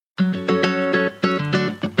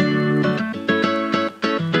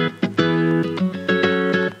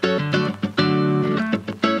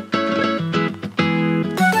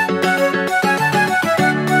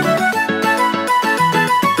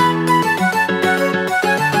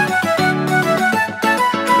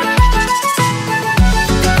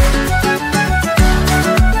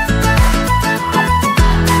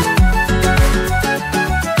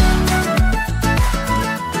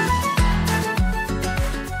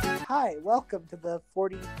hi, welcome to the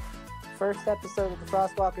 41st episode of the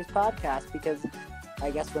Frostwalkers podcast, because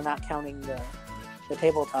I guess we're not counting the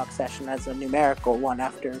table talk session as a numerical one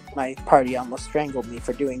after my party almost strangled me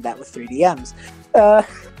for doing that with 3DMs.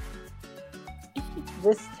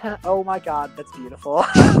 Oh my god, that's beautiful.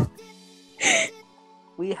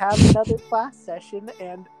 We have another class session,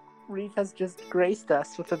 and Reef has just graced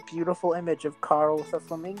us with a beautiful image of Carl with a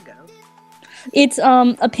flamingo. It's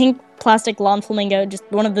a pink plastic lawn flamingo, just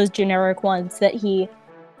one of those generic ones that he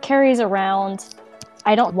carries around.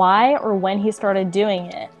 I don't know why or when he started doing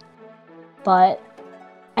it, but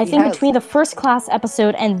I think between the first class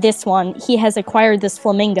episode and this one, he has acquired this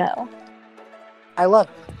flamingo. I love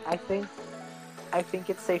it. I think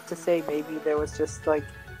it's safe to say maybe there was just like,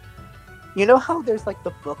 you know how there's like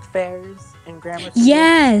the book fairs in Gramercy?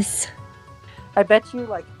 Yes. I bet you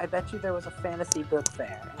there was a fantasy book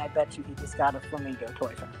fair, and I bet you he just got a flamingo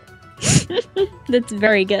toy from it. That's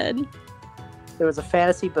very good. There was a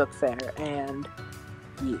fantasy book fair, and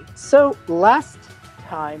yeah. So last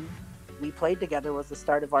time we played together was the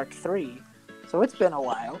start of Arc 3, so it's been a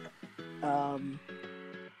while.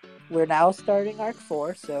 We're now starting Arc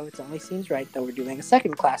 4, so it only seems right that we're doing a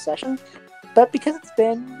second class session. But because it's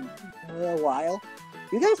been a while,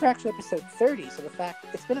 you guys are actually episode 30, so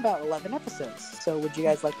it's been about 11 episodes. So would you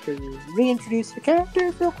guys like to reintroduce your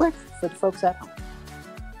characters real quick for the folks at home?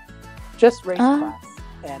 Just race class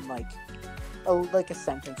and like a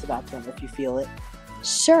sentence about them if you feel it.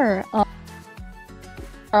 Sure.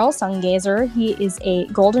 Carl Sungazer, he is a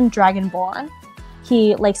golden dragonborn.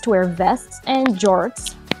 He likes to wear vests and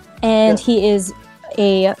jorts, and he's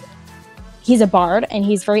a bard, and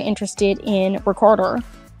he's very interested in recorder.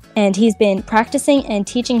 And he's been practicing and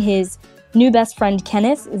teaching his new best friend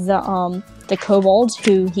Kenneth, the kobold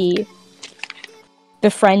who he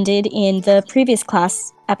befriended in the previous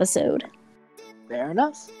class episode. Fair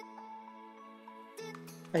enough.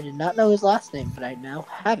 I did not know his last name, but I now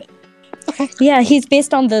have it. Okay. Yeah, he's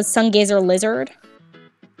based on the Sungazer lizard.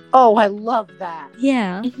 Oh, I love that.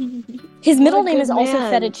 Yeah. His middle name is also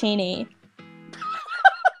Fettuccine.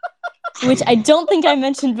 Which I don't think I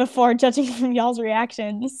mentioned before, judging from y'all's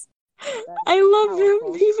reactions. I love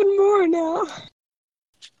him even more now.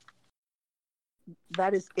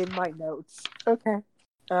 That is in my notes. Okay.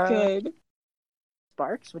 Good.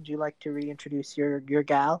 Sparks, would you like to reintroduce your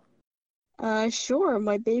gal? Sure,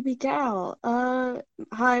 my baby gal.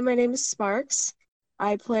 Hi, my name is Sparks.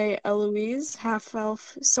 I play Eloise,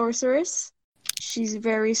 half-elf sorceress. She's a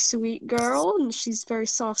very sweet girl, and she's very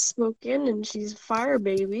soft-spoken, and she's a fire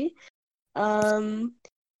baby.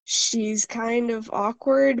 She's kind of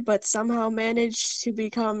awkward, but somehow managed to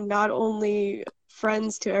become not only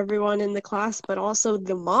friends to everyone in the class, but also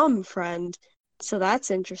the mom friend. So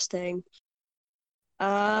that's interesting.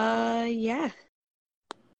 Yeah.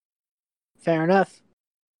 Fair enough.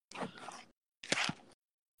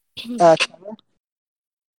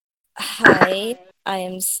 Hi, I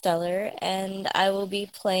am Stellar, and I will be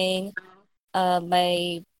playing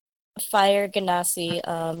my Fire Ganassi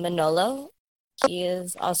Manolo. He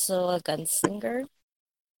is also a gunslinger.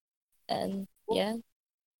 And yeah.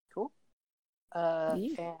 Cool.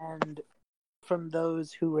 And from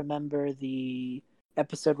those who remember the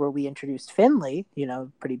episode where we introduced Finley,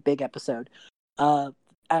 pretty big episode,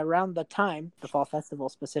 around the time, the Fall Festival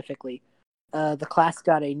specifically, the class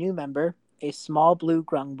got a new member, a small blue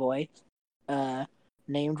grung boy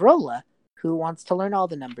named Rolla, who wants to learn all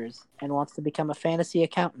the numbers and wants to become a fantasy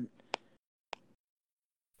accountant.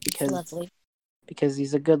 Lovely. Because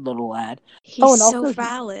he's a good little lad. He's so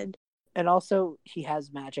valid. And also, he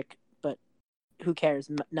has magic, but who cares?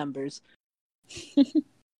 Numbers.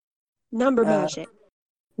 Number magic.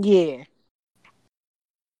 Yeah.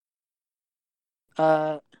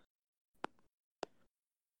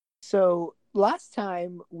 So last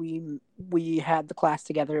time we had the class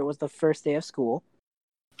together, it was the first day of school.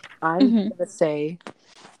 I'm gonna say,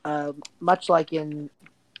 much like in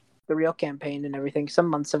the real campaign and everything, some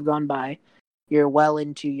months have gone by. You're well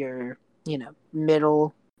into your,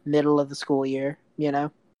 middle of the school year,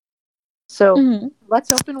 So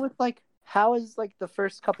let's open with how has the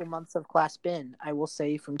first couple months of class been? I will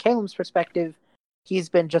say from Caleb's perspective, he's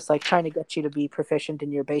been just trying to get you to be proficient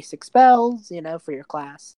in your basic spells, for your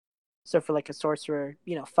class. So for a sorcerer,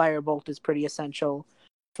 Firebolt is pretty essential.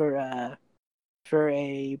 For a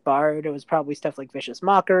bard, it was probably stuff like Vicious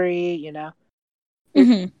Mockery,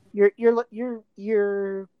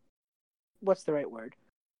 You're what's the right word?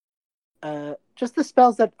 Just the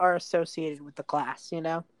spells that are associated with the class,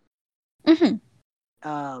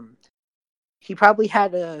 He probably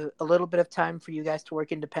had a little bit of time for you guys to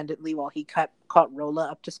work independently while he caught Rolla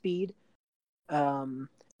up to speed.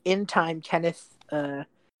 in time, Kenneth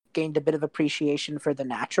gained a bit of appreciation for the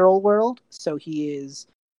natural world, so he is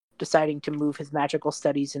deciding to move his magical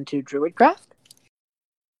studies into druidcraft.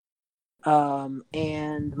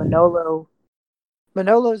 And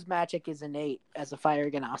Manolo's magic is innate as a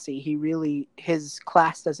fire genasi. His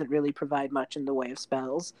class doesn't really provide much in the way of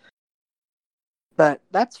spells, but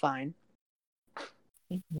that's fine.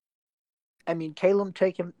 I mean, Caleb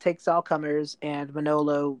takes all comers, and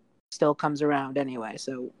Manolo still comes around anyway,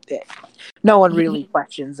 so no one really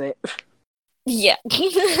questions it. Yeah.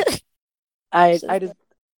 I just,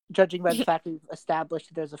 judging by the fact we've established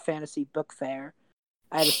that there's a fantasy book fair,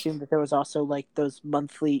 I'd assume that there was also like those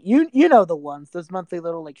monthly, you know the ones, those monthly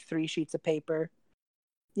little like 3 sheets of paper,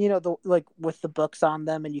 you know, the like with the books on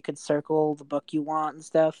them, and you could circle the book you want and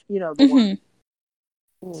stuff. You know the one.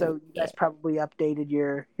 So you guys probably updated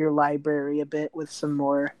your library a bit with some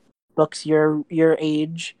more books your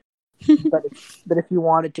age. but if you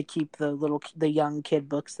wanted to keep the young kid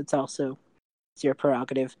books, it's your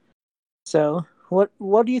prerogative. So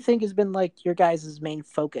what do you think has been like your guys' main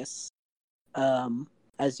focus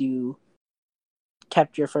as you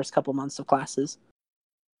kept your first couple months of classes?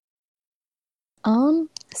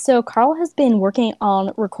 So Carl has been working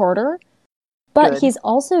on Recorder, but Good. he's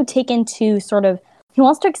also taken to he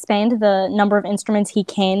wants to expand the number of instruments he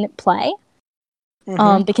can play.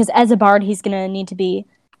 Because as a bard, he's gonna need to be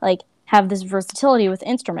like have this versatility with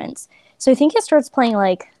instruments. So I think he starts playing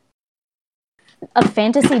like a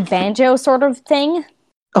fantasy banjo sort of thing.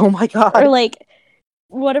 Oh my god! Or like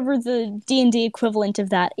whatever the D&D equivalent of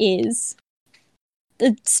that is.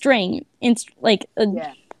 The string,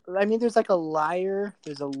 yeah. I mean, there's like a lyre,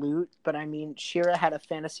 there's a lute, but I mean, Shira had a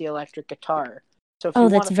fantasy electric guitar. So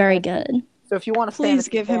if that's very good. So if you want a please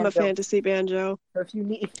give him a fantasy banjo. So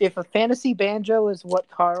if a fantasy banjo is what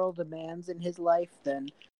Carl demands in his life, then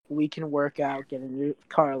we can work out getting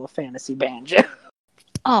Carl a fantasy banjo.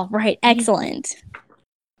 Oh, right. Excellent.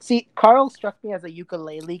 See, Carl struck me as a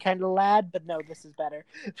ukulele kind of lad, but no, this is better.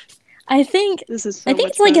 I think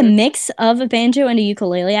it's like a mix of a banjo and a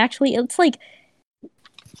ukulele, actually. It's like...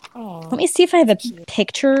 Let me see if I have a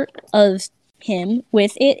picture of him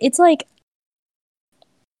with it. It's like...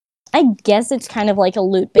 I guess it's kind of like a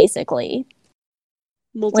lute, basically.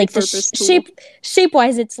 Like the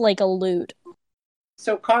shape-wise, it's like a lute.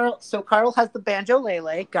 So Carl has the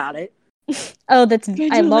banjo-lele. Got it. Oh,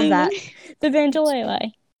 I love that. The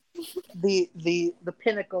banjo-lele. The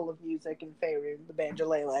pinnacle of music in Faerun, the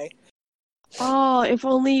banjo-lele. Oh, if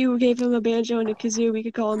only you gave him a banjo and a kazoo, we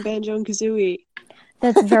could call him Banjo and Kazooie.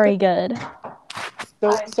 That's very good.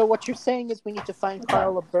 So what you're saying is we need to find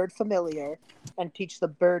Carl a bird familiar and teach the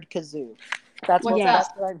bird kazoo. That's what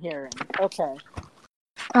I'm hearing. Okay.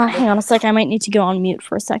 Hang on a sec. I might need to go on mute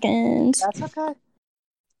for a second. That's okay.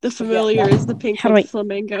 The familiar is the pink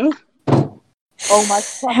flamingo. Oh my!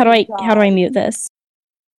 How do I mute this?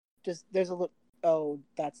 Just there's a little. Oh,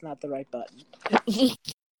 that's not the right button.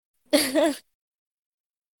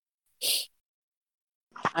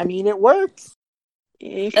 I mean, it works.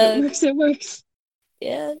 If it works, it works.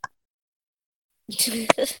 Yeah.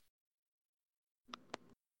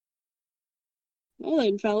 Well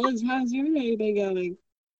then, fellas, how's your day been going?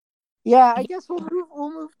 Yeah, I guess we'll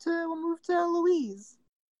move to Louise.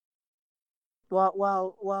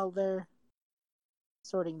 While they're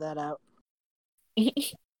sorting that out.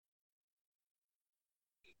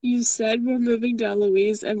 You said we're moving to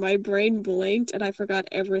Louise, and my brain blinked, and I forgot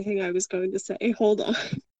everything I was going to say. Hold on.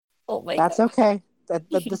 Oh my That's okay. At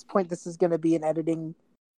this point, this is going to be an editing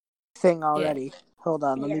thing already. Yeah. Hold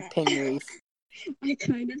on, let me ping Reef. I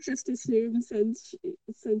kind of just assumed since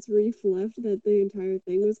Reef left that the entire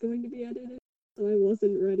thing was going to be edited, so I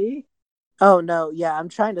wasn't ready. Oh no, yeah, I'm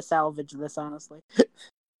trying to salvage this, honestly.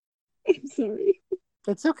 I'm sorry.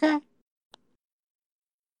 It's okay.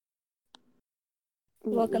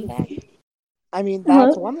 Welcome back. I mean,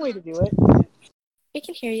 that's one way to do it. We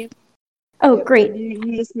can hear you. Oh, great. You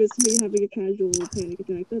dismissed me having a casual panic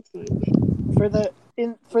attack. That's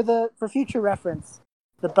fine. For future reference,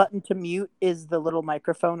 the button to mute is the little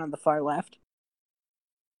microphone on the far left.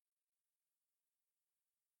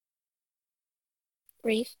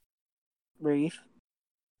 Reef.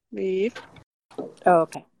 Oh,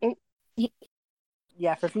 okay.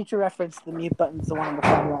 Yeah, for future reference, the mute button's the one on the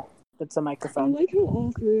far left. That's a microphone. I like how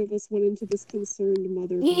all three of us went into this concerned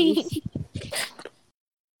mother voice.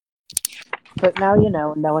 But now you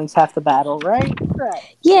know, knowing's half the battle, right?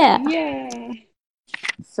 Right. Yeah.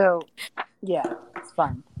 So, yeah, it's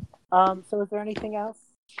fun. So is there anything else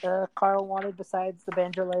Carl wanted besides the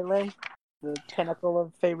banjo-lele, the pinnacle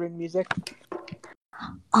of Faerun music?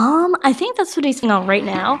 I think that's what he's singing on right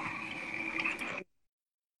now.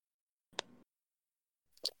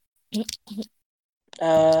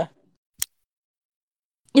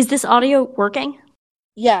 Is this audio working?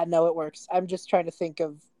 Yeah, no, it works. I'm just trying to think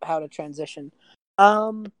of how to transition.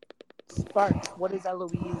 Sparks, what does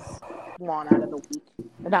Eloise want out of the week?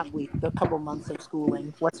 Not week, the couple months of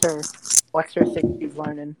schooling. What's her thing she's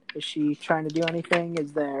learning? Is she trying to do anything?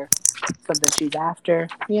 Is there something she's after?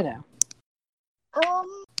 You know.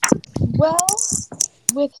 Well,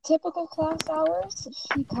 with typical class hours,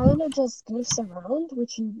 she kind of just goofs around,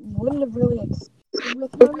 which you wouldn't have really expected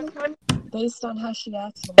with her based on how she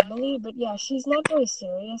acts normally. But yeah, she's not very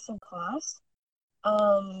serious in class.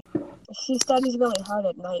 She studies really hard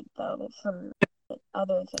at night though for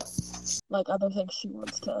other things she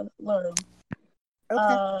wants to learn.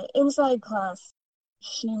 Okay. Inside class,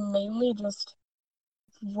 she mainly just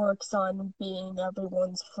works on being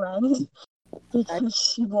everyone's friend because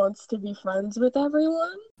she wants to be friends with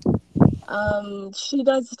everyone. She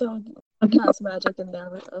does still cast magic in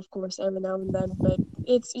there, of course, every now and then, but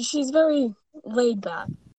she's very laid back.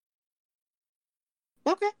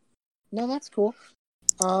 Okay. No, that's cool.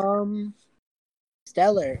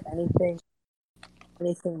 Stellar. Anything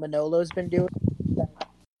Manolo's been doing?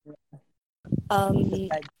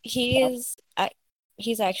 He's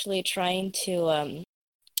actually trying to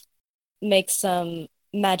make some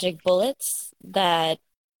magic bullets that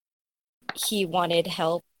he wanted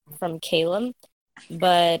help from Calum,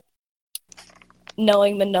 but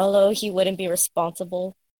knowing Manolo, he wouldn't be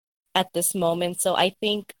responsible at this moment. So I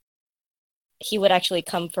think he would actually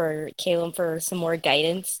come for Calum for some more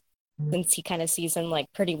guidance, since he kind of sees him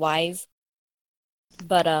like pretty wise.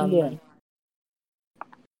 But Yeah.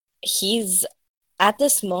 he's at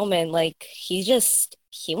this moment like he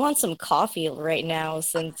wants some coffee right now.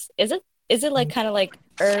 Since is it like kind of like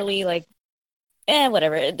early, like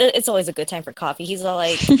whatever. It's always a good time for coffee. He's all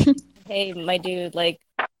like, "Hey, my dude, like,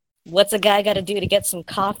 what's a guy got to do to get some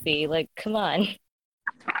coffee? Like, come on."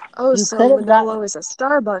 Oh, You so could've Manolo is a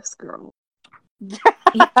Starbucks girl.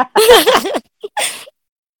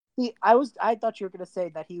 See, I thought you were gonna say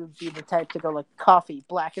that he would be the type to go like coffee,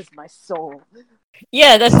 black as my soul.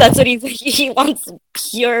 Yeah, that's what he wants,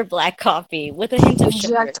 pure black coffee with a hint of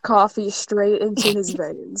sugar. Inject coffee straight into his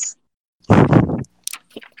veins.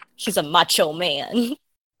 He's a macho man.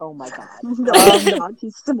 Oh my god. No, he's not.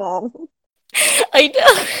 He's small. I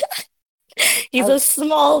know. He's a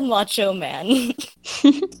small macho man.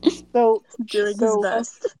 So Doing his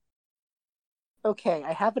best. okay,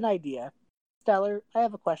 I have an idea. Stellar, I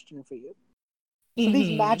have a question for you. So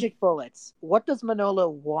these magic bullets, what does Manolo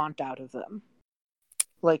want out of them?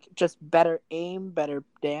 Like, just better aim, better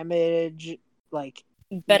damage, like...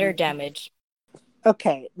 Better damage.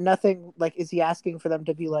 Okay, nothing, like, is he asking for them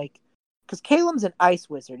to be, like... Because Calum's an ice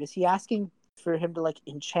wizard. Is he asking for him to, like,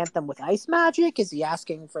 enchant them with ice magic? Is he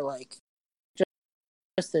asking for, like,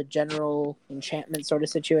 just a general enchantment sort of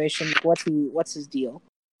situation? What's his deal?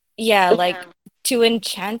 Yeah, like, to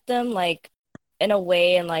enchant them, like, in a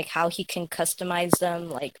way, and, like, how he can customize them,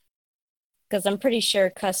 like... Because I'm pretty sure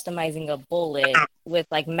customizing a bullet with,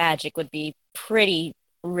 like, magic would be pretty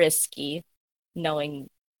risky, knowing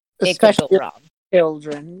it could go wrong.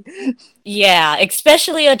 Children. Yeah,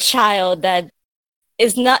 especially a child that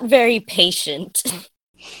is not very patient.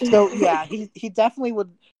 So, yeah, he definitely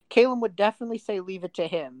would... Calum would definitely say leave it to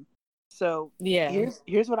him. So, Yeah.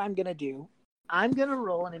 here's what I'm gonna do. I'm gonna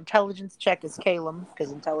roll an intelligence check as Calum,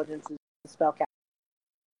 because intelligence is a spellcaster.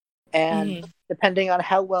 And depending on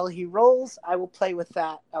how well he rolls, I will play with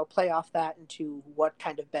that. I'll play off that into what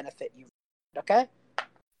kind of benefit you... Okay?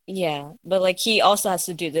 Yeah, but, like, he also has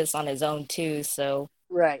to do this on his own, too, so...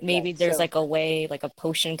 Right. Maybe there's, like, a way, like, a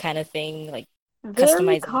potion kind of thing, like, very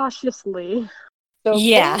customizing. cautiously. So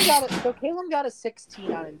yeah. Calum got a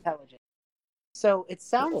 16 on intelligence. So it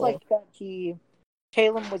sounds like that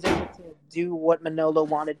Calum was able to do what Manolo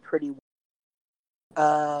wanted pretty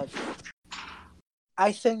well.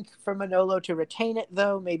 I think for Manolo to retain it,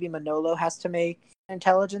 though, maybe Manolo has to make an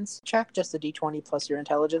intelligence check, just a d20 plus your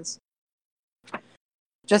intelligence.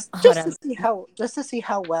 Just to see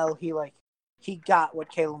how well he got what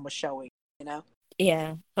Calum was showing, you know?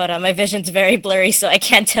 Yeah, but my vision's very blurry, so I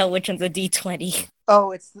can't tell which one's a d20.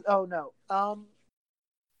 Oh no. Hold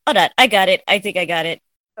on, I got it. I think I got it.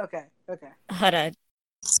 Okay. Hold on.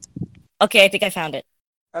 Okay, I think I found it.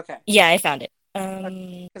 Okay. Yeah, I found it.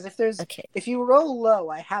 Because if you roll low,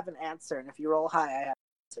 I have an answer, and if you roll high, I have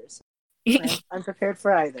answers. So I'm prepared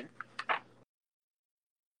for either.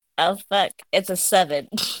 Oh fuck! It's a 7.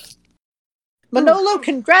 Manolo,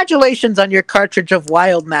 congratulations on your cartridge of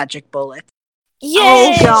wild magic bullet. Yay!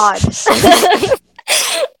 Oh god!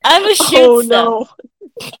 I'm a shoot no!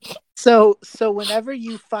 So whenever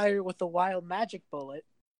you fire with a wild magic bullet,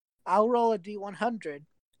 I'll roll a D100,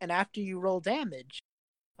 and after you roll damage,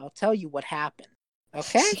 I'll tell you what happened.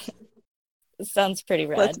 Okay? Sounds pretty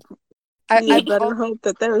Let's rad. you better hope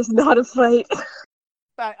that there is not a fight.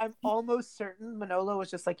 I'm almost certain Manolo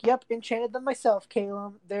was just like, "Yep, enchanted them myself,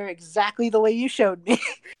 Caleb. They're exactly the way you showed me."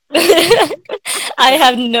 I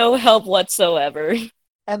have no help whatsoever.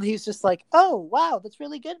 And he's just like, "Oh, wow, that's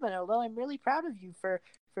really good, Manolo. I'm really proud of you for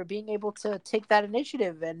being able to take that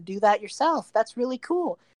initiative and do that yourself. That's really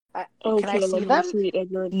cool. Can I see Caleb, them?" you sweet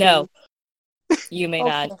ignorant No, thing. you may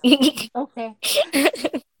Okay. not. Okay,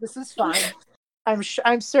 this is fine.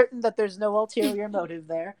 I'm certain that there's no ulterior motive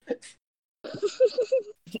there.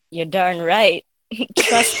 You're darn right.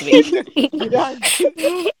 Trust me. You done?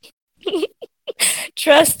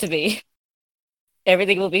 Trust me.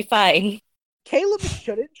 Everything will be fine. Caleb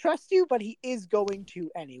shouldn't trust you, but he is going to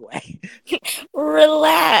anyway.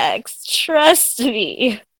 Relax. Trust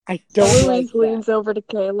me. I don't like Eloise that. leans over to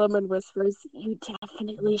Caleb and whispers, "You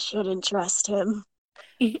definitely shouldn't trust him."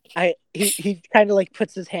 He kind of like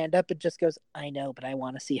puts his hand up and just goes, "I know, but I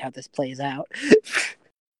want to see how this plays out."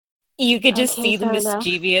 You could just Okay, see the fair enough.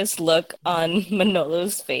 mischievous look on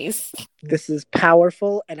Manolo's face. This is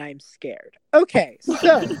powerful, and I'm scared. Okay,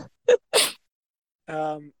 so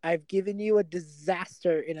I've given you a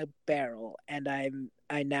disaster in a barrel, and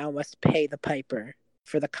I now must pay the piper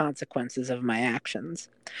for the consequences of my actions.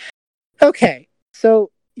 Okay, so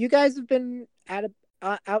you guys have been out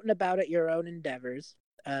and about at your own endeavors.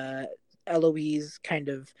 Eloise kind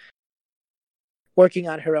of working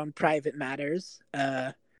on her own private matters.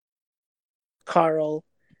 Carl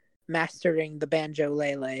mastering the banjo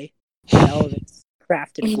lele in all of its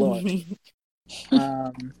crafted glory.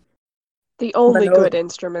 The only Manolo- good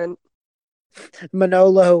instrument.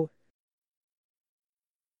 Manolo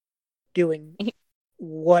doing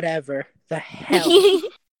whatever the hell.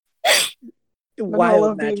 Manolo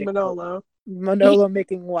Wild being magic. Manolo. Manolo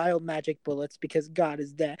making wild magic bullets because God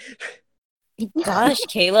is dead. Gosh,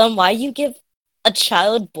 Caleb, why you give a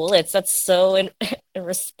child bullets? That's so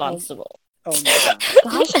irresponsible. Oh my God.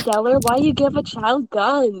 Gosh, Geller, why you give a child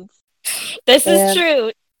guns? This is And-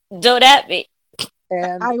 true. Don't at me.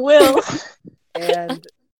 And I will. and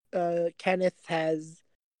Kenneth has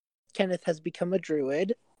become a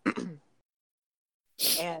druid.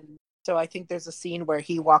 And so I think there's a scene where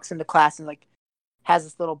he walks into class and like has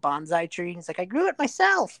this little bonsai tree. He's like, "I grew it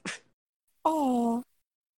myself." Oh.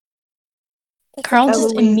 Carl just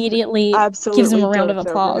Eloise immediately Absolutely gives him a round of dotes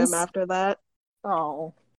over him applause. after that.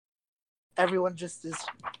 Oh. Everyone just is,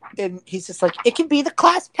 and he's just like, "It can be the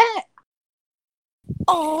class pet."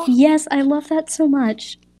 Oh. Yes, I love that so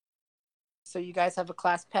much. So you guys have a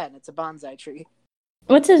class pet, and it's a bonsai tree.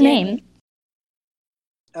 What's his Yay. name?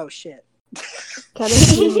 Oh shit!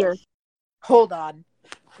 Kenneth Jr. Hold on.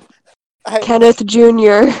 Kenneth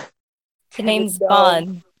Jr. The name's No.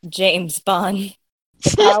 Bond. James Bond.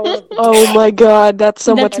 The power of Oh my god, that's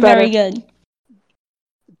so That's much better. very good.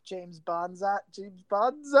 James Bonsai. James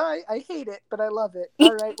Bonsai. I hate it, but I love it.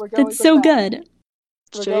 All right, we're going. That's so with that. good.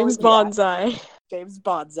 We're James going- yeah, Bonsai. James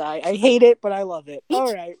Bonsai. I hate it, but I love it.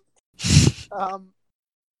 All right.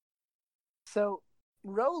 So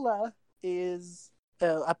Rolla is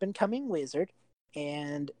an up and coming wizard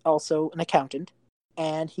and also an accountant,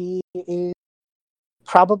 and he is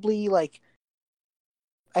probably like.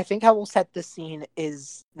 I think how we'll set this scene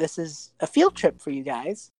is this is a field trip for you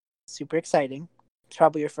guys. Super exciting. It's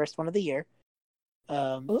probably your first one of the year.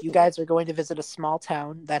 You guys are going to visit a small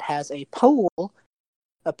town that has a pool,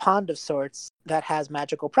 a pond of sorts, that has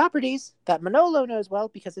magical properties that Manolo knows well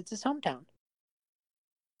because it's his hometown.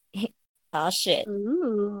 Oh shit.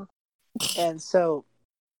 Ooh. And so,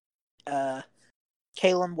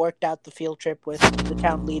 Caleb worked out the field trip with the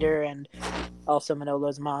town leader, and also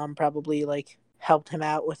Manolo's mom probably like helped him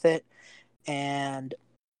out with it. And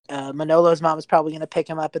Manolo's mom is probably going to pick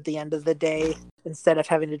him up at the end of the day instead of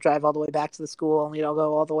having to drive all the way back to the school. Only it'll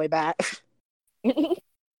go all the way back.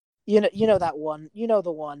 You know that one. You know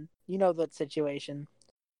the one. You know that situation.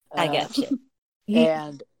 I get you.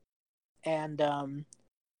 And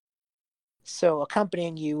so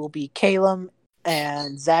accompanying you will be Caleb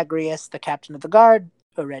and Zagreus, the captain of the guard,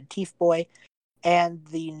 a red teeth boy, and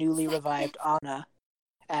the newly revived Anna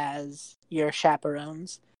as your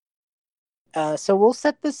chaperones. So we'll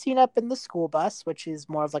set this scene up in the school bus, which is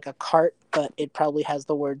more of like a cart, but it probably has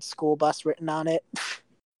the word school bus written on it.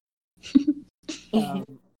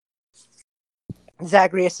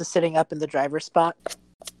 Zagreus is sitting up in the driver's spot.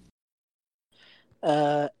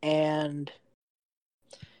 And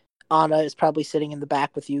Anna is probably sitting in the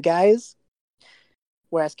back with you guys,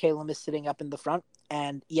 whereas Caleb is sitting up in the front.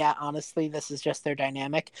 And yeah, honestly, this is just their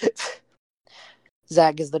dynamic.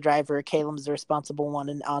 Zag is the driver, Caleb's the responsible one,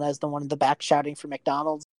 and Anna is the one in the back shouting for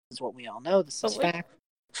McDonald's. This is what we all know. This is fact.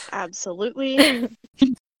 Absolutely.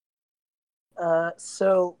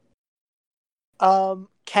 So,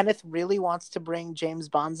 Kenneth really wants to bring James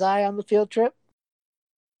Bonsai on the field trip.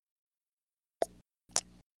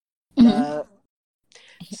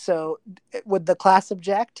 So, would the class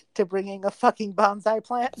object to bringing a fucking bonsai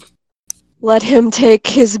plant? Let him take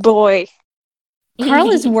his boy.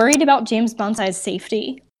 Carl is worried about James Bonsai's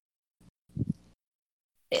safety.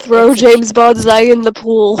 Throw James Bonsai in the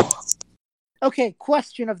pool. Okay,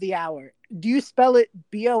 question of the hour. Do you spell it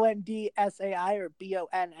Bondsai or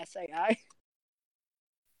Bonsai?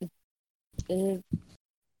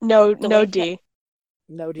 No way D.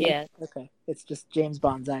 No D? Yeah. Okay, it's just James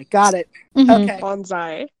Bonsai. Got it. Mhm. Okay,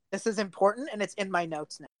 Bonsai. this is important and it's in my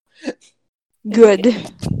notes now.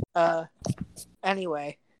 Good.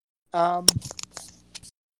 Anyway.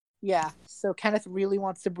 Yeah, so Kenneth really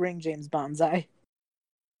wants to bring James Bonsai.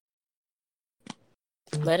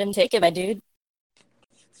 Let him take it, my dude.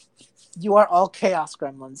 You are all chaos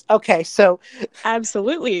gremlins. Okay, so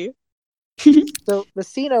Absolutely. the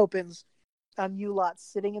scene opens on you lot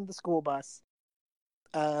sitting in the school bus.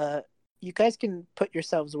 You guys can put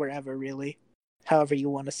yourselves wherever, really. However you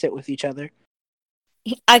want to sit with each other.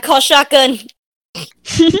 I call shotgun.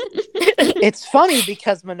 It's funny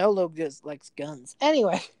because Manolo just likes guns.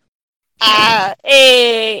 Anyway.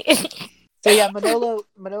 Hey. So yeah,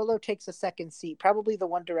 Manolo takes a second seat, probably the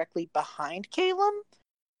one directly behind Caleb,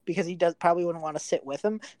 because he probably wouldn't want to sit with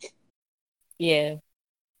him. Yeah.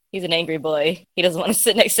 He's an angry boy. He doesn't want to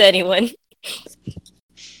sit next to anyone.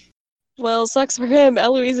 Well, sucks for him.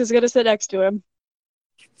 Eloise is gonna sit next to him.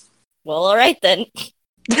 Well, alright then.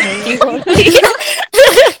 He won't.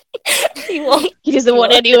 He won't. He doesn't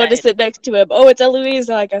want anyone to sit next to him. Oh, it's Eloise.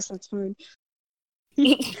 I guess that's fine.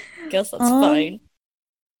 Guess that's fine.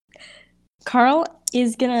 Carl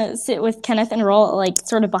is gonna sit with Kenneth and roll like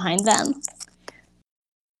sort of behind them.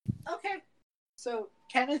 Okay. So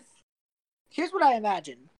Kenneth, here's what I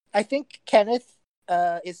imagine. I think Kenneth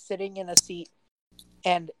is sitting in a seat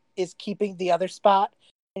and is keeping the other spot.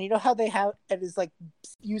 And you know how they have it is like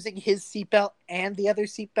using his seatbelt and the other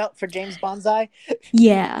seatbelt for James Bonsai?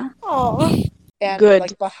 Yeah. Oh. And Good.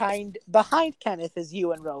 like behind Kenneth is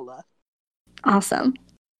you and Rolla. Awesome.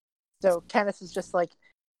 So Kenneth is just like,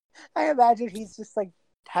 I imagine he's just like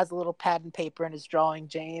has a little pad and paper and is drawing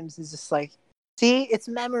James. Is just like, see, it's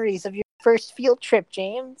memories of your first field trip,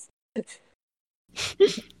 James.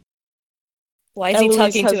 Why is he Eloise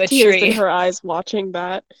talking has to a tears tree? in her eyes watching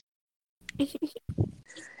that.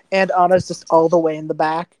 And Anna's just all the way in the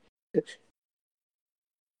back.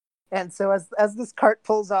 And so as this cart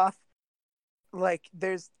pulls off, like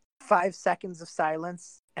there's 5 seconds of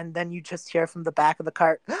silence, and then you just hear from the back of the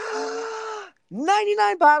cart,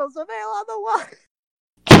 99 bottles of ale on the wall.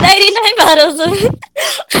 99 bottles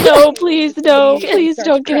of... No, please, no. Yeah, Please starts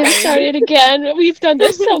don't get him crying. started again. We've done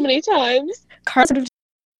this so many times. Carl's sort of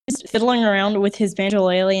just fiddling around with his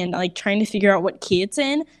banjolele and like trying to figure out what key it's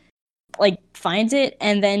in, like finds it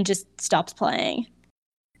and then just stops playing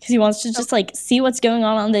because he wants to just like see what's going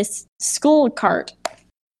on this school cart.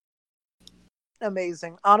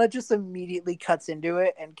 Amazing. Anna just immediately cuts into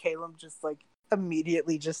it, and Caleb just like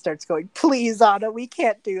immediately just starts going, please, Anna, we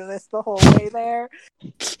can't do this the whole way there.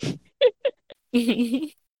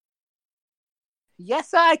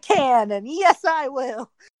 Yes, I can, and yes, I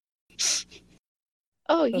will.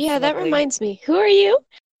 Oh, That's yeah, that lovely. reminds me. Who are you?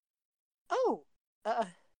 Oh,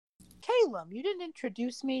 Caleb, you didn't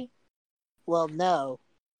introduce me? Well, no,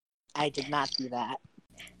 I did not do that.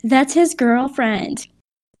 That's his girlfriend.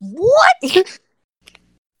 What?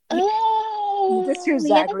 Oh, You just hear yeah,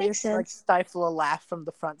 that Zacharias makes like sense. stifle a laugh from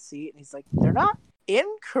the front seat, and he's like, "They're not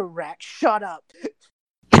incorrect. Shut up."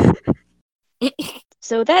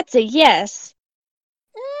 So that's a yes.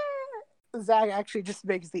 Zach actually just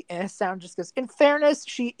makes the sound. Just goes. In fairness,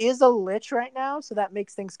 she is a lich right now, so that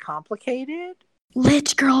makes things complicated.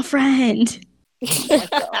 Lich girlfriend. Oh my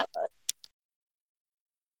God.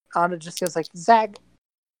 Anna just goes like, Zach,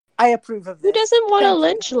 I approve of this. Who doesn't want a Thank you.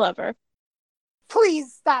 lynch lover?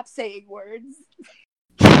 Please stop saying words.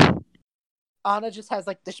 Anna just has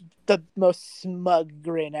like the most smug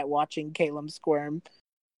grin at watching Caleb squirm.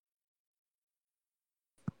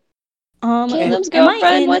 Caleb's am I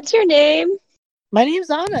girlfriend, in- what's your name? My name's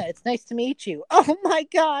Anna. It's nice to meet you. Oh my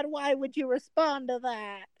God, why would you respond to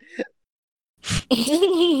that?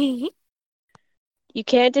 You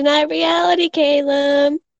can't deny reality,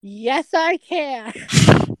 Caleb. Yes, I can.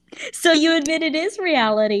 So you admit it is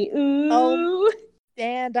reality. Ooh. Oh.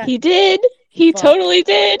 And He did. He Fuck. totally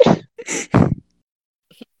did.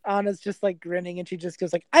 Anna's just like grinning, and she just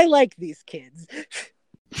goes like, "I like these kids.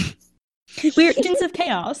 We're agents of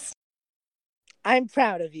chaos. I'm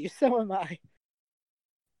proud of you. So am I."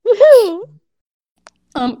 Woohoo!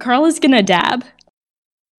 Carl is gonna dab.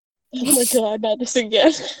 Oh my god, not this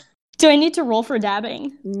again. Do I need to roll for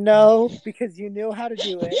dabbing? No, because you knew how to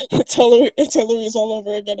do it. It's Eloise all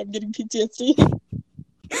over again. I'm getting PTSD.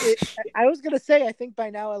 I was gonna say, I think by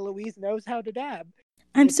now Eloise knows how to dab.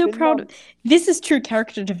 I'm It's so been proud. months. This is true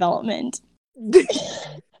character development.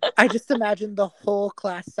 I just imagine the whole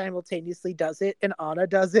class simultaneously does it, and Anna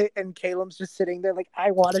does it, and Caleb's just sitting there like,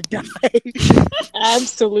 I want to die.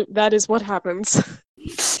 Absolute. That is what happens.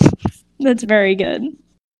 That's very good.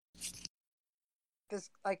 This,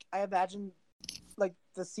 like, I imagine, like,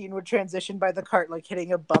 the scene would transition by the cart, like,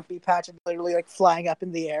 hitting a bumpy patch and literally, like, flying up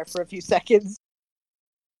in the air for a few seconds.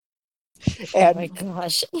 Oh And, my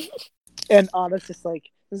gosh. and Anna's just like,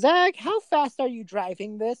 Zag, how fast are you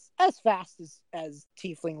driving this? As fast as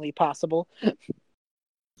tieflingly possible.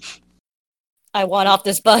 I want off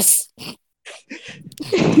this bus.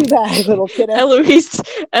 Too bad, little kiddo.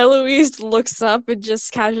 Eloise looks up and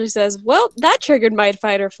just casually says, "Well, that triggered my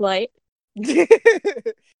fight or flight."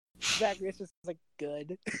 Zacharias just like,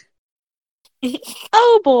 good.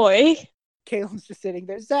 Oh boy. Caleb's just sitting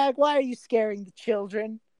there. Zag, why are you scaring the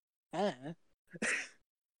children?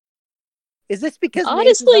 Is this because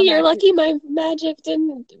Honestly, you're lucky my magic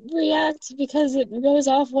didn't react because it goes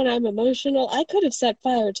off when I'm emotional. I could have set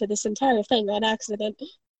fire to this entire thing on accident.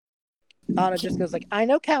 Anna just goes like, I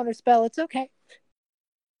know counterspell, it's okay.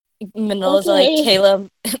 Manila's Okay. like, Caleb,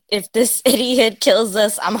 if this idiot kills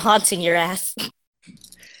us, I'm haunting your ass.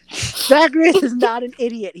 Zacharias is not an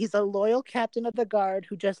idiot. He's a loyal captain of the guard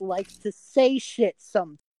who just likes to say shit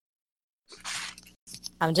sometimes.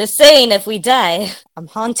 I'm just saying, if we die, I'm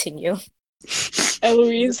haunting you.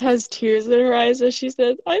 Eloise has tears in her eyes as she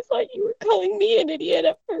says, "I thought you were calling me an idiot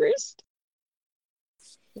at first."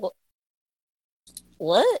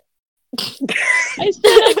 What? I said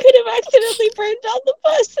I could have accidentally burned down the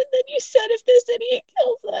bus, and then you said if this idiot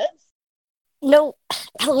kills us. No,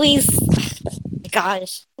 Eloise.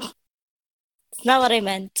 Gosh. It's not what I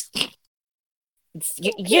meant.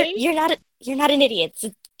 Okay. You're not an idiot.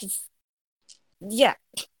 It's yeah.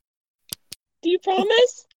 Do you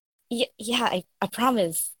promise? Yeah, I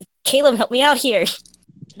promise. Caleb, help me out here.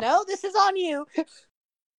 No, this is on you.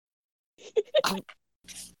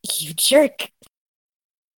 You jerk.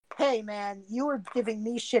 Hey, man, you were giving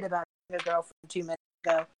me shit about a girlfriend 2 minutes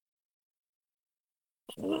ago.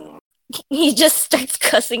 He just starts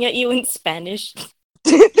cussing at you in Spanish.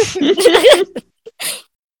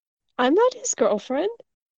 I'm not his girlfriend.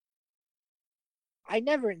 I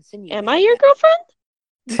never insinuated. Am I your girlfriend?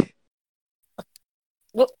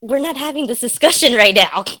 We're not having this discussion right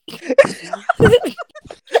now.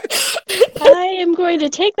 I am going to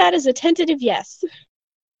take that as a tentative yes.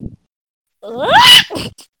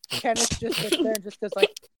 Kenneth just sits there and just goes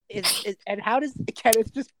like, and how does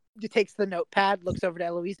Kenneth just takes the notepad, looks over to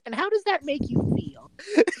Eloise, and how does that make you feel?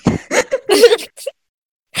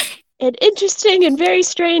 An interesting and very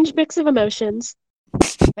strange mix of emotions.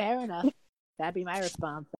 Fair enough. That'd be my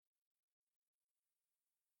response.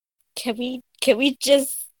 Can we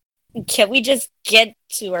just get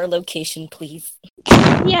to our location, please?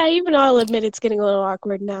 Yeah, even I'll admit it's getting a little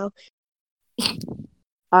awkward now.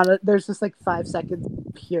 There's just like 5 seconds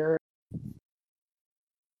of pure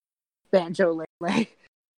banjo lay.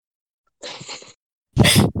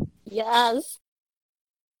 Yes.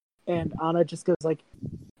 And Anna just goes like,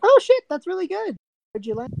 "Oh shit, that's really good. Where'd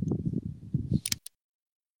you learn?"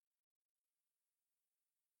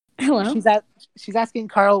 Hello. She's asking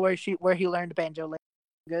Carl where he learned banjo lay.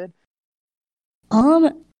 Good.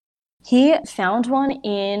 He found one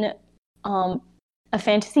in a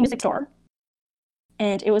fantasy music store,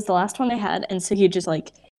 and it was the last one they had, and so he just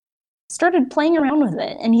like started playing around with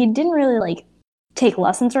it, and he didn't really like take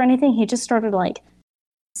lessons or anything. He just started like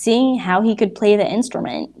seeing how he could play the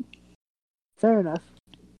instrument. Fair enough.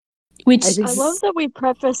 Which I love that we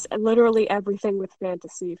preface literally everything with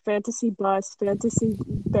fantasy. Fantasy bus, fantasy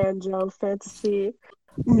banjo, fantasy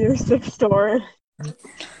music store.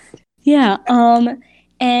 Yeah,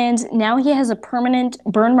 and now he has a permanent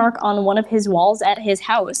burn mark on one of his walls at his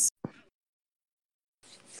house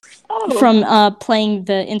from playing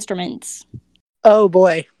the instruments. Oh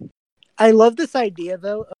boy. I love this idea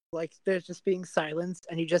though, of like there's just being silence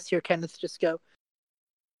and you just hear Kenneth just go,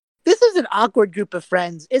 "This is an awkward group of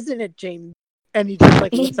friends, isn't it, James?" And he just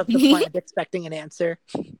like looks up the plant expecting an answer.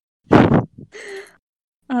 Oh,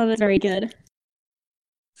 that's very good.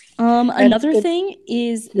 Another thing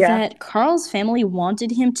is that Carl's family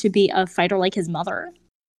wanted him to be a fighter like his mother.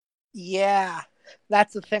 Yeah,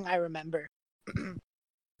 that's the thing I remember.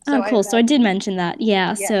 Oh, cool. So I did mention that.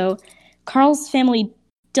 Yeah. So Carl's family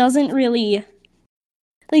doesn't really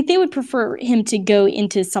like. They would prefer him to go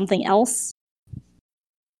into something else.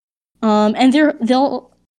 And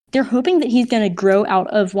they're hoping that he's going to grow out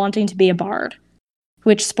of wanting to be a bard,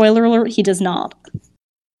 which, spoiler alert, he does not.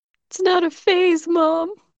 It's not a phase,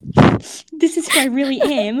 Mom. This is who I really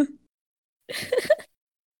am.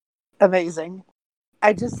 Amazing.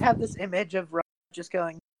 I just have this image of Ron just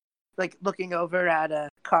going, like, looking over at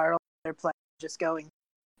Carl, their playing, just going,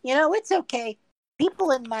 you know, it's okay.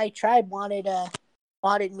 People in my tribe wanted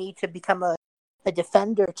me to become a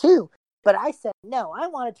defender too, but I said no. I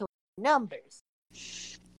wanted to learn numbers.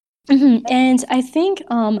 Mm-hmm. And I think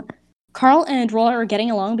Carl and Rolla are getting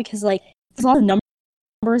along because like there's a lot of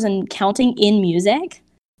numbers and counting in music,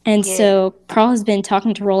 and so Carl has been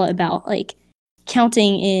talking to Rolla about like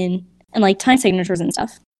counting in and like time signatures and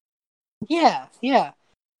stuff. Yeah. I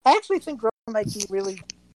actually think Rolla might be really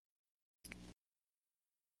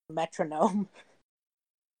metronome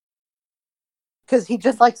because he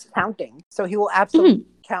just likes counting, so he will absolutely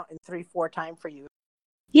count in 3-4 time for you.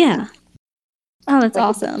 Yeah. Oh, that's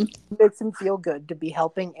awesome. It makes him feel good to be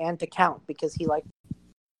helping and to count because he likes.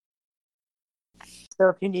 So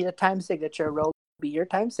if you need a time signature, Rolla will be your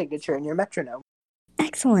time signature and your metronome.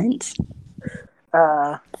 Excellent.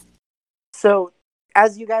 So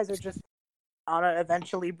as you guys are just, Anna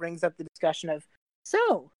eventually brings up the discussion of,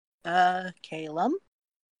 so, Calum,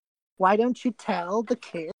 why don't you tell the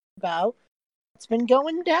kids about what's been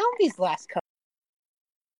going down these last couple?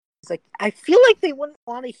 It's like, I feel like they wouldn't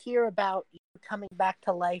want to hear about you coming back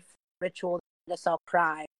to life, ritual that made us all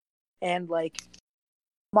cry, and like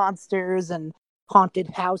monsters and haunted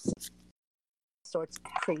houses, sorts of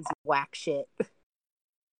crazy whack shit.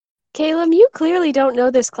 Caleb, you clearly don't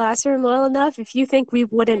know this classroom well enough if you think we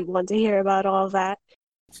wouldn't want to hear about all that.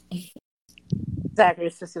 Exactly.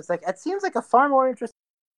 It's just like, it seems like a far more interesting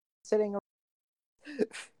sitting around.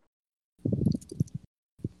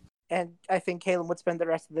 And I think Caleb would spend the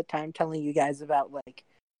rest of the time telling you guys about like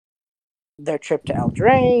their trip to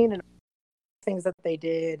Eldraine and things that they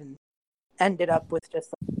did, and ended up with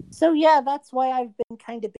just like, so yeah, that's why I've been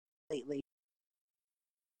kind of busy lately.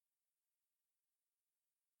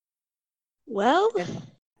 Well,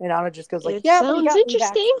 and Anna just goes like, it yeah, but he sounds got me back.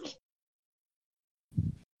 interesting.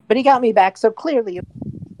 But he got me back, so clearly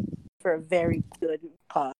for a very good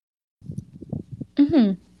cause.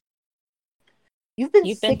 Mm-hmm. You've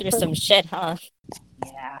been through some shit, huh?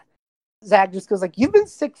 Yeah. Zach just goes like, you've been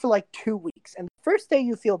sick for like 2 weeks, and the first day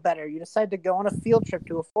you feel better, you decide to go on a field trip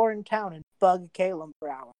to a foreign town and bug Caleb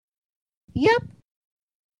for hours. Yep.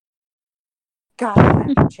 God,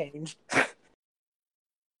 that changed.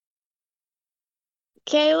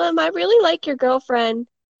 Caleb, I really like your girlfriend.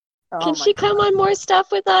 Can she come on more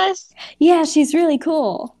stuff with us? Yeah, she's really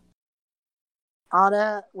cool.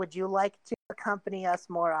 Anna, would you like to accompany us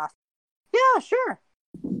more often? Yeah, sure.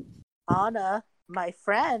 Anna, my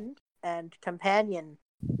friend and companion,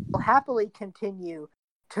 will happily continue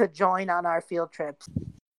to join on our field trips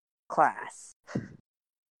class.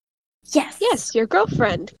 Yes, your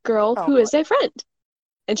girlfriend, girl who is a friend.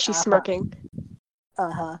 And she's smirking.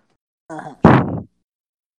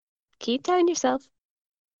 Keep telling yourself.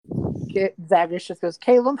 Zagreus just goes,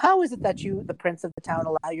 Caleb, how is it that you, the prince of the town,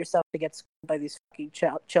 allow yourself to get schooled by these fucking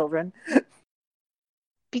children?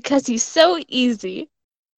 Because he's so easy.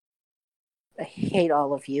 I hate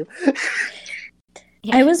all of you.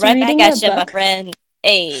 I was right reading back at a you, book. my friend.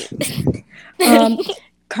 Hey.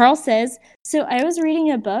 Carl says, so I was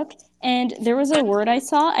reading a book, and there was a word I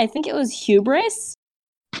saw. I think it was hubris.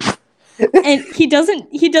 And he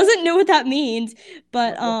doesn't know what that means,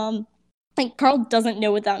 but like Carl doesn't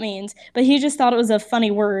know what that means, but he just thought it was a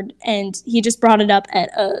funny word, and he just brought it up at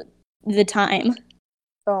the time.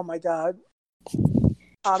 Oh my god.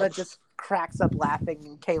 Anna just cracks up laughing,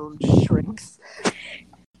 and Caleb shrinks.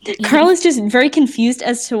 Carl is just very confused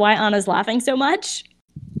as to why Anna's laughing so much.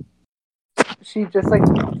 She just like,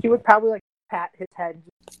 she would probably like pat his head.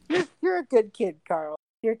 You're a good kid, Carl.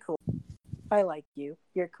 You're cool. I like you.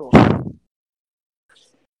 You're cool.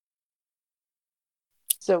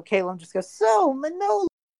 So Caleb just goes, so Manola,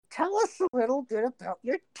 tell us a little bit about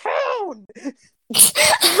your town.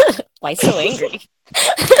 Why so angry?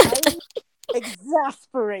 I'm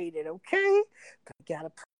exasperated, okay? But I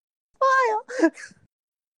gotta smile.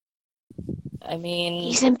 I mean,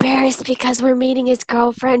 he's embarrassed because we're meeting his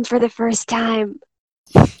girlfriend for the first time.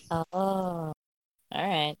 Oh, all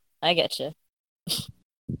right. I get you.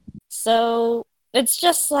 So, it's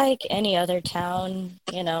just like any other town.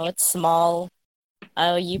 You know, it's small.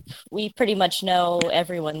 We pretty much know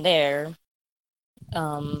everyone there.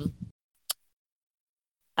 Um,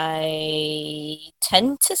 I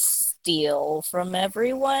tend to steal from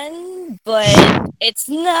everyone, but it's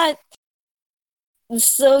not.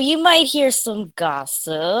 So you might hear some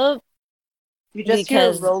gossip You just hear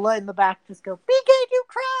because, Rolla in the back just go, BK do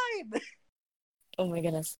crime! oh my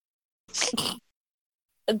goodness,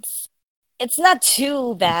 it's it's not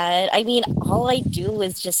too bad. I mean, all I do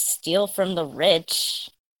is just steal from the rich.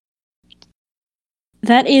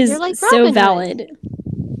 That You're is like so Robin Hood. valid.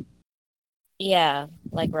 Yeah,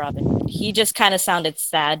 like Robin Hood. He just kind of sounded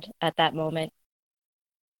sad at that moment.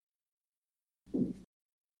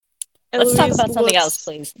 Let's talk Eloise about something else,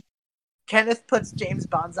 looks. please. Kenneth puts James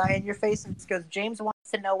Bonsai in your face and just goes, James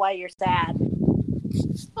wants to know why you're sad.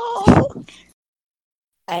 Oh,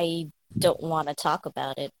 I don't want to talk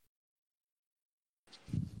about it.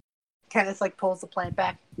 Kenneth pulls the plant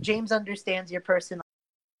back. James understands your personal.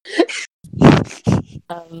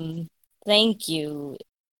 Thank you,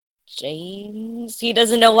 James. He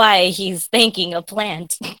doesn't know why he's thanking a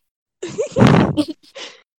plant.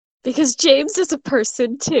 because James is a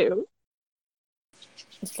person too.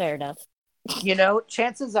 Fair enough.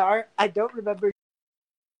 Chances are, I don't remember,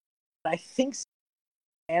 but I think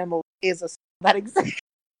animal is a that exists.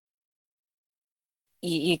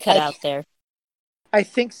 You cut out there. I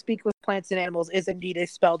think speak with plants and animals is indeed a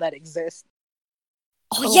spell that exists.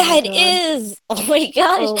 Oh, Oh yeah, my it God. is! Oh my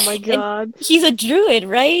gosh! Oh my God. And he's a druid,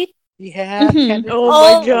 right? Yeah, Mhm. Kenneth,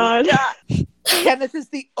 Oh my God. Kenneth is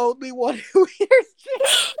the only one who hears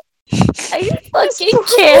James. I This fucking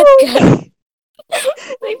poor can't. boy.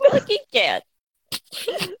 I fucking can't.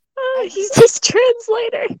 He's his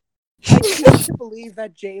translator. I choose to believe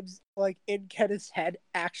that James, in Kenneth's head,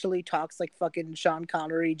 actually talks like fucking Sean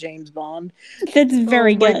Connery, James Bond. That's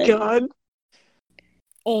very Oh my good. God.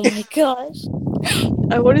 Oh my gosh.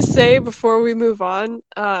 I want to say before we move on,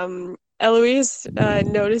 Eloise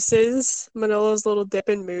notices Manolo's little dip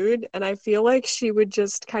in mood, and I feel like she would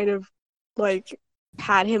just kind of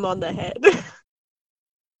pat him on the head.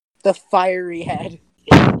 The fiery head.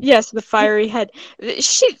 Yes, the fiery head.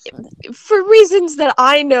 She, for reasons that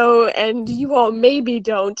I know and you all maybe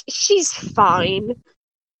don't, she's fine.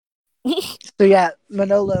 So yeah,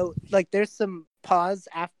 Manolo, there's some pause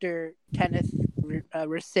after Kenneth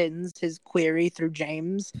rescinds his query through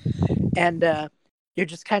James, and you're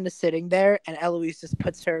just kind of sitting there, and Eloise just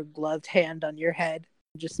puts her gloved hand on your head,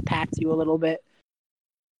 and just pats you a little bit.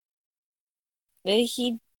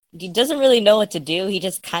 He doesn't really know what to do. He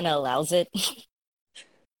just kind of allows it.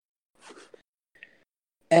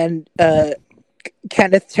 And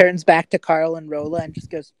Kenneth turns back to Carl and Rolla and just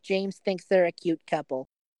goes, James thinks they're a cute couple.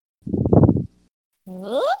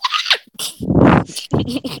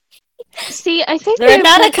 See, I think They're the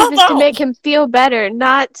not a objective is to couple! make him feel better,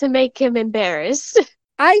 not to make him embarrassed.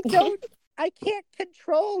 I can't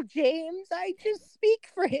control James. I just speak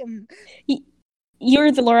for him.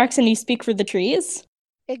 You're the Lorax and you speak for the trees?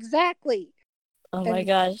 Exactly. Oh my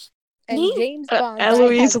gosh. And James Bonsai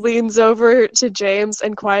Eloise leans over to James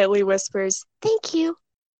and quietly whispers, "Thank you."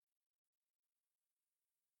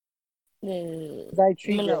 bonsai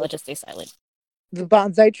tree Manila, grows. just stay silent. The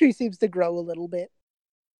bonsai tree seems to grow a little bit.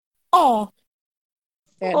 Oh.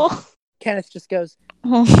 And Oh. Kenneth just goes,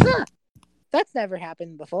 Oh. That's never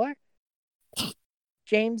happened before.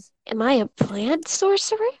 James, Am I a plant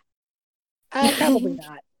sorcerer? probably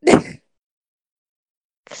not.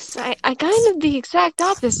 'Cause I kind of the exact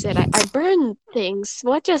opposite. I burn things.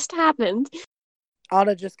 What just happened?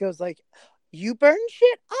 Anna just goes you burn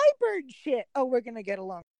shit? I burn shit. Oh, we're gonna get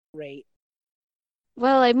along great.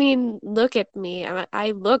 Well, I mean, look at me.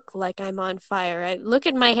 I look like I'm on fire. Look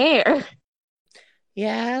at my hair.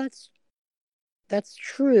 Yeah, that's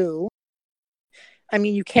true. I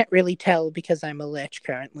mean, you can't really tell because I'm a lich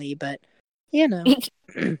currently, but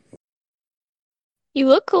You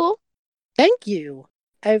look cool. Thank you.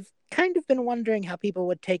 I've kind of been wondering how people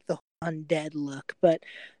would take the undead look, but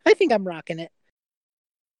I think I'm rocking it.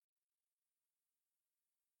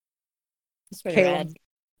 It's pretty rad.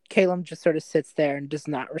 Caleb just sort of sits there and does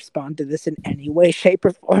not respond to this in any way, shape,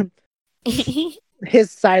 or form.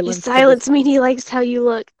 His silence. You silence mean he likes how you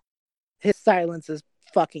look. His silence is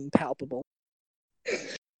fucking palpable.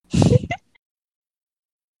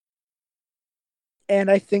 And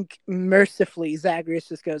I think mercifully Zagreus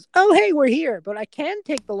just goes, "Oh, hey, we're here, but I can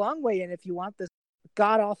take the long way in if you want this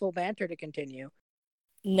god-awful banter to continue."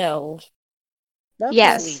 No. That's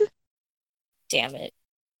Yes. sweet. Damn it.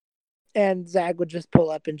 And Zag would just pull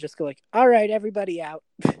up and just go all right, everybody out.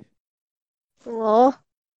 Well,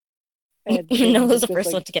 And No, Caleb who's just the goes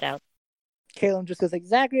first one to get out? Caleb just goes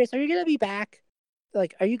Zagreus, are you going to be back?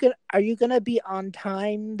 Like, are you gonna be on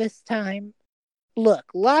time this time? Look,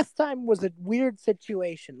 last time was a weird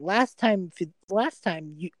situation. Last time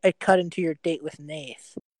I cut into your date with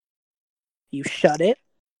Nath. You shut it.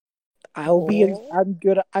 Oh. I'm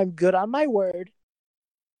good on my word.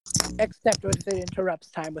 Except if it interrupts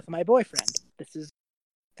time with my boyfriend. This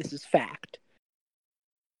is fact.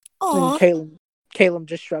 And Aw. Caleb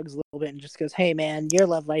just shrugs a little bit and just goes, "Hey man, your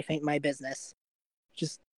love life ain't my business.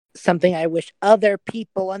 Just something I wish other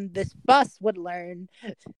people on this bus would learn."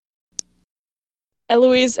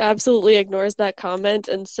 Eloise absolutely ignores that comment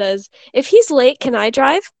and says, "If he's late, can I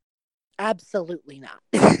drive?" Absolutely not.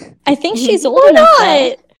 I think she's old Why enough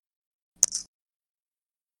though.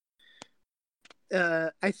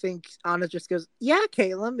 not? I think Anna just goes, "Yeah,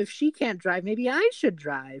 Caleb, if she can't drive, maybe I should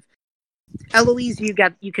drive." Eloise, you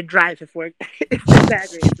could drive if we're if the bag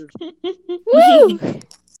races. Woo!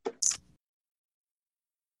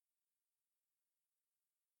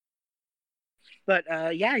 But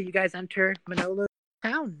yeah, you guys enter Manolo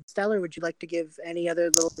town. Stellar, would you like to give any other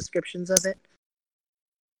little descriptions of it?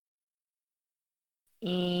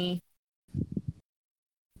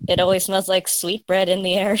 It always smells like sweetbread in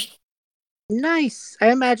the air. Nice. I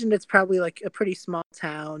imagine it's probably like a pretty small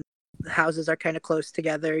town. The houses are kind of close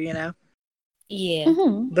together, you know? Yeah.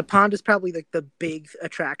 Mm-hmm. The pond is probably like the big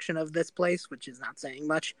attraction of this place, which is not saying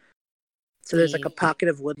much. So there's like a pocket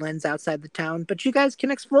of woodlands outside the town, but you guys can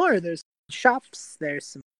explore. There's shops, there's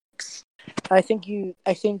some books. I think,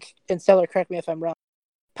 and Stellar, correct me if I'm wrong,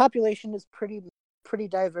 population is pretty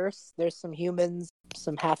diverse. There's some humans,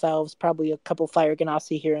 some half elves, probably a couple fire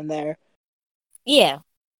ganassi here and there. Yeah.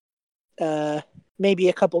 Maybe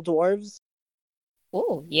a couple dwarves.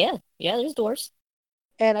 Oh, yeah. Yeah, there's doors.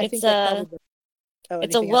 And I think that's probably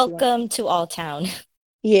It's a welcome to all town.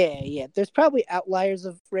 Yeah. There's probably outliers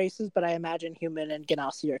of races, but I imagine human and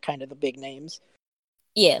ganassi are kind of the big names.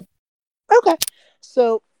 Yeah. Okay.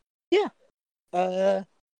 So, yeah.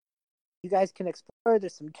 You guys can explore.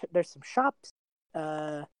 There's some shops.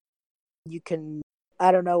 You can.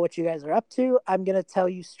 I don't know what you guys are up to. I'm gonna tell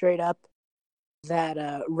you straight up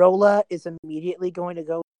that Rolla is immediately going to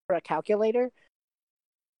go for a calculator,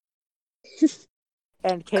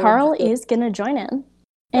 and Carl is gonna join in.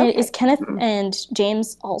 And Okay. is Kenneth and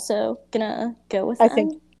James also gonna go with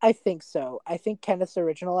them? I think so. I think Kenneth's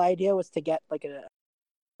original idea was to get like a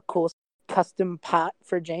cool custom pot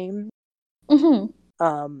for James.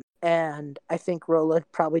 Mm-hmm. And I think Rolla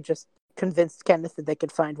probably just convinced Kenneth that they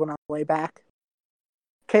could find one on the way back.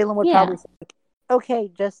 Kaylin would probably say, like, "Okay,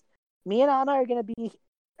 just me and Anna are gonna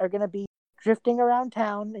be drifting around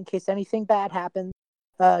town in case anything bad happens.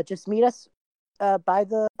 Just meet us by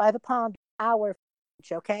the pond, hour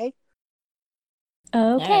each, okay?"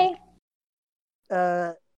 Okay.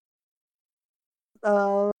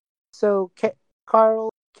 So Carl,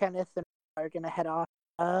 Kenneth, and I are gonna head off.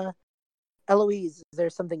 Eloise, is there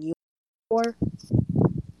something you for?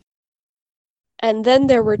 And then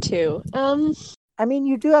there were two. I mean,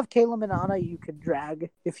 you do have Caleb and Anna you could drag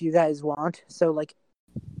if you guys want. So, like,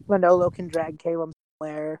 Manolo can drag Caleb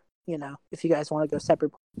somewhere, you know, if you guys want to go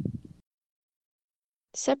separate.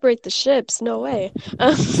 Separate the ships? No way.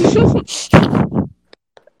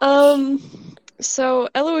 So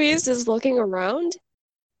Eloise is looking around,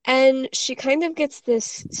 and she kind of gets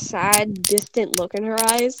this sad, distant look in her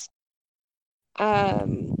eyes.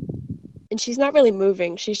 And she's not really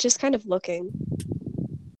moving. She's just kind of looking.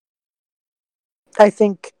 I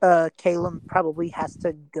think Caleb probably has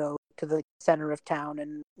to go to the center of town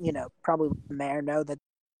and, you know, probably let the mayor know that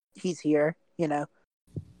he's here, you know.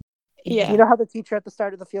 Yeah. You know how the teacher at the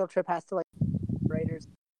start of the field trip has to, like, writers,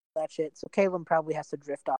 that shit. So Caleb probably has to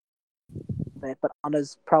drift off a bit, but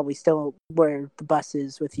Anna's probably still where the bus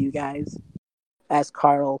is with you guys, as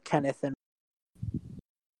Carl, Kenneth, and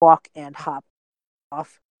walk and hop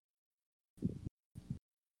off.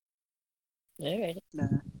 Alright.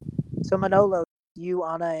 So Manolo, you,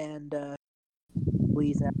 Anna, and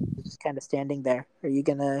Louise are just kind of standing there. Are you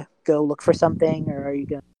gonna go look for something, or are you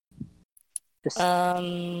gonna just?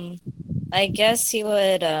 I guess he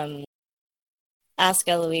would ask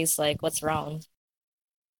Eloise like, what's wrong?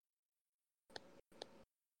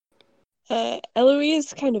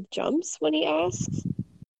 Eloise kind of jumps when he asks.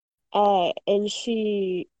 And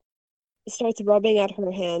she starts rubbing at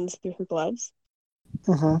her hands through her gloves.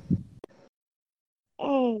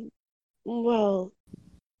 Well,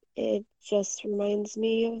 it just reminds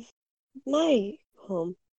me of my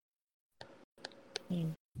home.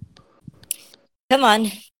 Come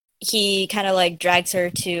on. He kind of like drags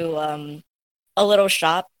her to a little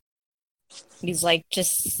shop. He's like,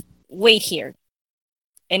 just wait here.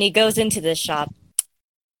 And he goes into this shop.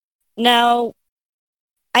 Now,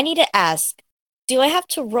 I need to ask, do I have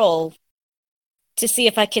to roll to see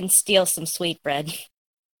if I can steal some sweetbread?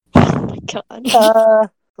 Oh my god.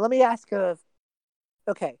 Let me ask a.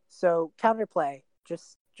 Okay, so counterplay,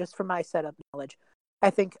 just for my setup knowledge, I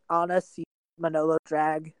think Anna sees Manolo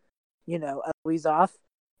drag, Eloise off,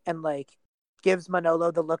 and like gives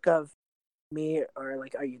Manolo the look of me or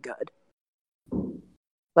like, are you good?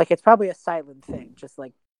 Like it's probably a silent thing, just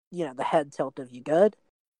like the head tilt of you good,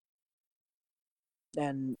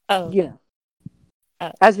 and Oh, you know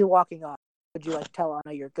oh. as you're walking off, would you like tell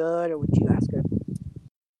Anna you're good, or would you ask her?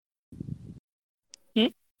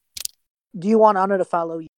 Do you want Anna to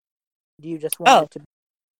follow you? Do you just want Oh, it to?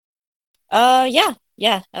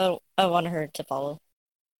 yeah. I want her to follow.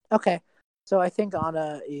 Okay, so I think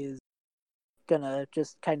Anna is gonna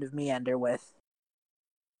just kind of meander with.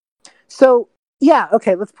 So yeah,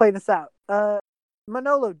 okay, let's play this out.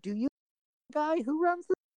 Manolo, do you guy who runs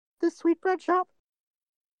this sweetbread shop?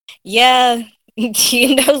 Yeah,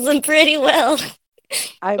 he knows them pretty well.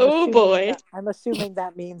 Oh boy. I'm assuming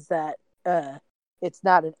that means that it's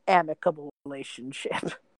not an amicable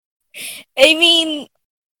relationship. I mean,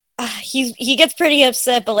 he gets pretty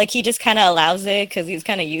upset, but like he just kind of allows it because he's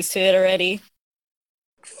kind of used to it already.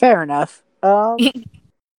 Fair enough.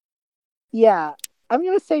 Yeah, I'm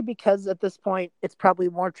gonna say because at this point it's probably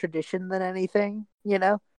more tradition than anything.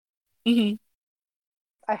 Hmm.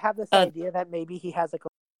 I have this idea that maybe he has like a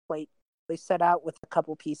plate set out with a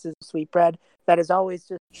couple pieces of sweetbread that is always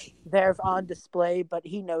just there on display, but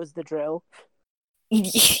he knows the drill.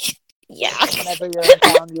 Yeah. Whenever you're in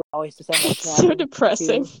town, you always just end up It's so snapping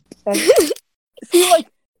depressing. And see, like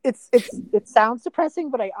it sounds depressing,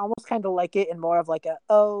 but I almost kind of like it in more of like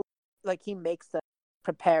like he makes the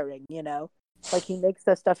preparing, like he makes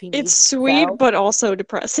the stuff he needs. It's sweet, to but also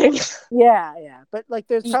depressing. yeah, but like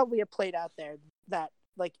there's probably a plate out there that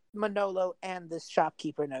like Manolo and this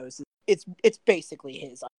shopkeeper knows it's basically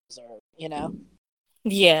his,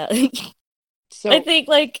 Yeah. So I think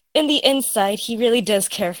like in the inside he really does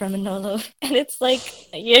care for Manolo. And it's like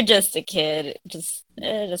you're just a kid. Just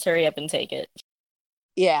hurry up and take it.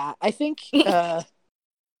 yeah, I think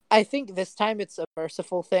this time it's a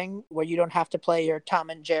merciful thing where you don't have to play your Tom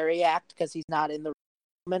and Jerry act because he's not in the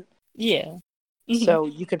moment. Yeah. So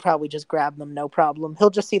you could probably just grab them, no problem. He'll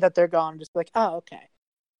just see that they're gone, just be like, oh,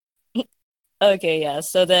 okay. Okay, yeah.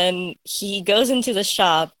 So then he goes into the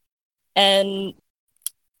shop and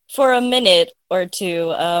for a minute or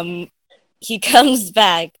two, he comes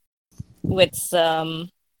back with some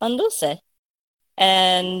pan dulce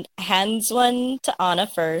and hands one to Anna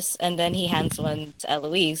first, and then he hands one to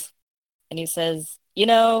Eloise. And he says,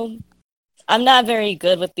 I'm not very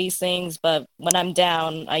good with these things, but when I'm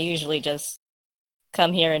down, I usually just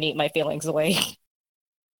come here and eat my feelings away.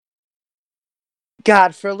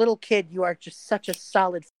 God, for a little kid, you are just such a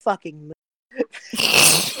solid fucking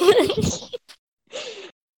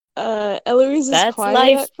Eloise is That's quiet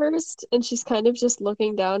life. at first, and she's kind of just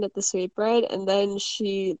looking down at the sweetbread, and then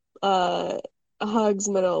she hugs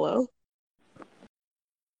Manolo.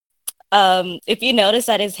 If you notice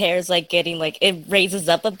that his hair is like getting like it raises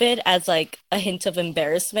up a bit as like a hint of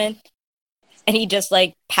embarrassment, and he just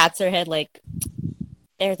like pats her head like,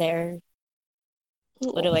 there.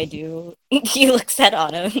 What do I do? He looks at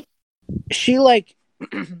Anna. She like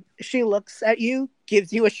she looks at you,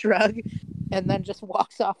 gives you a shrug, and then just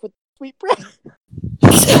walks off with sweetbread.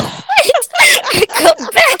 Come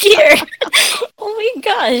back here! Oh my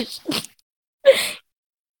gosh!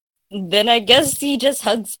 Then I guess he just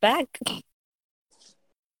hugs back.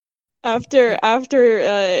 After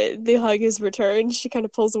the hug is returned, she kind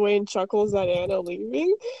of pulls away and chuckles at Anna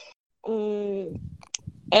leaving.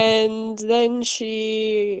 And then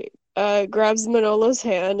she grabs Manolo's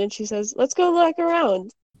hand and she says, "Let's go look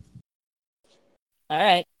around." All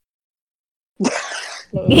right.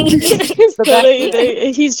 So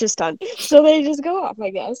So he's just done. So they just go off, I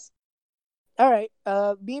guess. All right.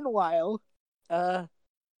 Meanwhile, I'm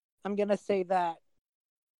gonna say that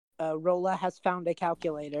Rolla has found a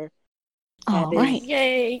calculator. All right.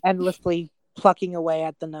 Yay! Endlessly plucking away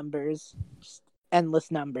at the numbers, just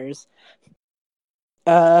endless numbers.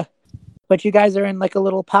 But you guys are in like a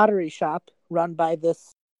little pottery shop run by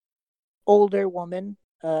this older woman,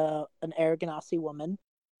 an Aragonasi woman,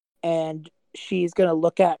 and she's gonna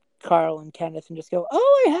look at Carl and Kenneth and just go,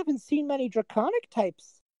 "Oh, I haven't seen many draconic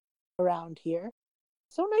types around here.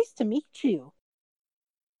 So nice to meet you."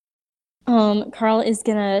 Carl is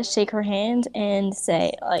gonna shake her hand and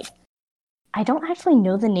say, like, I don't actually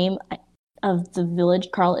know the name of the village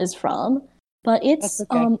Carl is from, but it's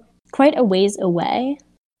okay. quite a ways away.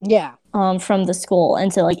 Yeah. From the school,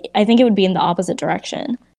 and so like I think it would be in the opposite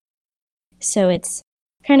direction. So it's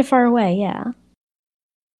Kind of far away, yeah.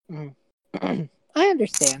 I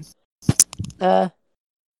understand.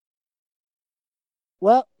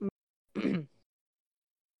 Well,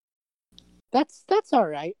 that's all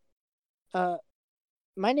right.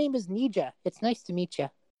 My name is Nija. It's nice to meet you.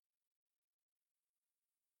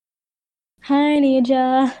 Hi,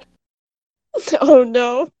 Nija. Oh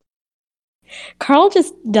no. Carl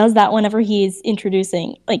just does that whenever he's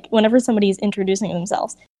introducing, like, whenever somebody's introducing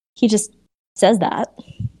themselves. He just says that.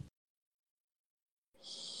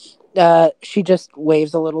 She just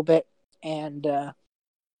waves a little bit, and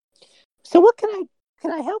so what can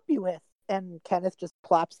I help you with? And Kenneth just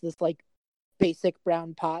plops this like basic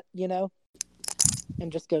brown pot,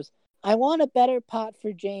 and just goes, "I want a better pot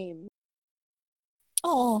for James."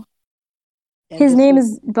 Oh, And His just name goes,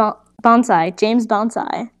 is Bonsai, James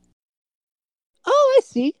Bonsai. "Oh, I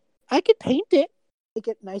see. I could paint it, make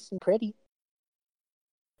it nice and pretty."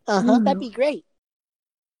 That'd Ooh. be great.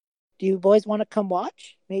 Do you boys want to come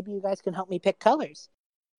watch? Maybe you guys can help me pick colors.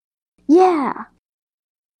 Yeah.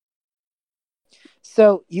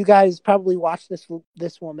 So you guys probably watch this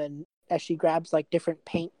woman as she grabs like different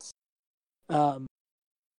paints, um,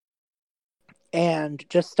 and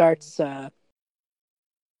just starts like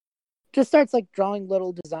drawing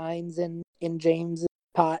little designs in James'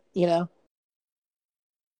 pot.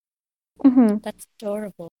 Mm-hmm. that's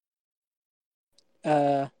adorable.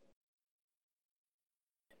 Uh,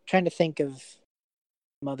 trying to think of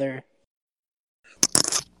mother.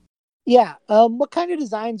 Yeah. What kind of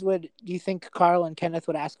designs do you think Carl and Kenneth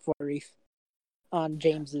would ask for, Reef, on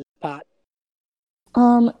James's pot?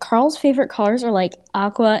 Carl's favorite colors are like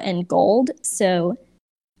aqua and gold, so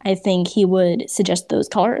I think he would suggest those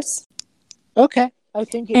colors. Okay. I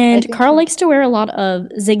And think Carl likes to wear a lot of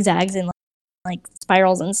zigzags and like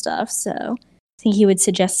spirals and stuff, so I think he would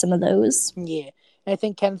suggest some of those. Yeah. And I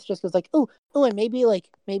think Kenneth just goes like, oh, and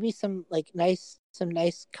maybe some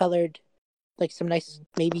nice colored, like some nice,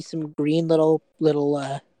 maybe some green little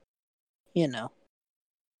you know,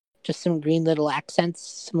 just some green little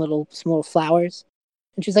accents, some little flowers.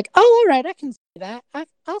 And she's like, "Oh, all right, I can see that.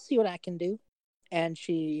 I'll see what I can do." And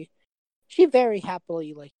she very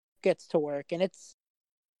happily like gets to work, and it's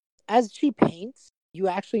as she paints, you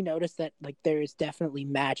actually notice that like there is definitely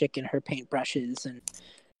magic in her paintbrushes, and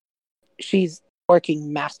she's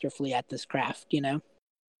working masterfully at this craft.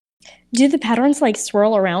 Do the patterns like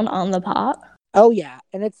swirl around on the pot? Oh yeah,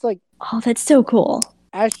 and it's like Oh, that's so cool.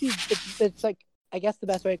 as it's like I guess the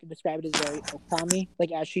best way I could describe it is very Okami.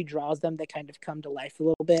 Like as she draws them, they kind of come to life a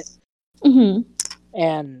little bit, Mm-hmm.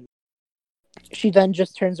 and she then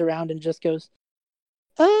just turns around and just goes,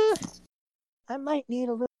 "Uh, I might need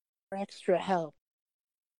a little more extra help."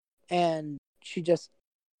 And she just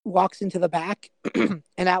walks into the back, and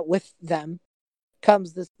out with them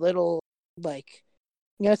comes this little, like,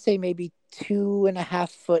 I'm gonna say maybe 2.5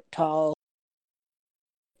 foot tall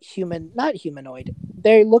not humanoid.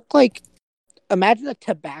 They look like, imagine a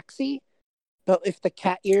tabaxi, but if the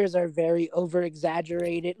cat ears are very over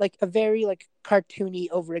exaggerated, like a very like cartoony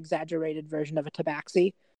over exaggerated version of a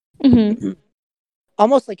tabaxi. Mm-hmm.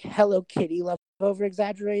 Almost like Hello Kitty level over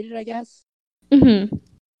exaggerated, I guess. Mm-hmm.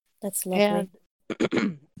 That's lovely.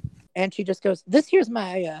 And and she just goes, "This here's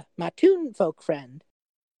my toon folk friend.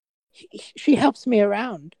 She helps me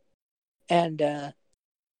around." And the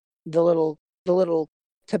little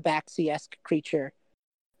tabaxi-esque creature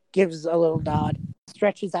gives a little nod,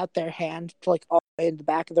 stretches out their hand to like all the way in the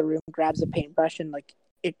back of the room, grabs a paintbrush, and like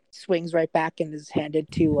it swings right back and is handed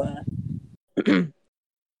to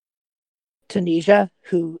Tunisia,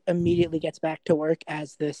 who immediately gets back to work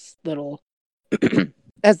as this little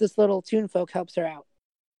as this little toon folk helps her out.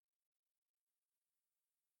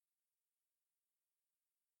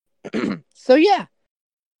 So yeah,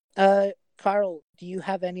 Carl, do you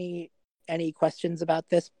have any questions about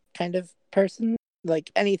this kind of person?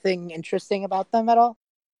 Like anything interesting about them at all?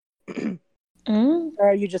 Mm. Or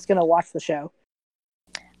are you just gonna watch the show?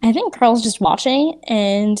 I think Carl's just watching,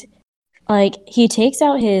 and like he takes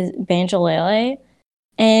out his banjolele,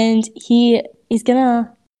 and he is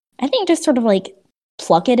gonna, I think, just sort of like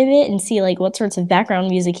pluck it a bit and see like what sorts of background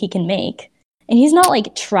music he can make. And he's not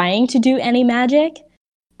like trying to do any magic,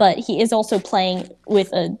 but he is also playing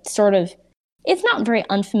with a sort of, it's not very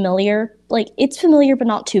unfamiliar. Like it's familiar but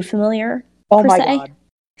not too familiar Oh per my se. god.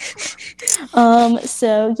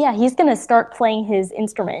 So yeah, he's gonna start playing his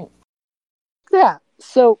instrument. Yeah.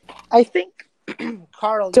 So I think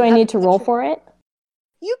Carl, Do you I have need to roll mentioned for it?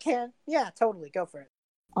 you can. Yeah, totally. Go for it.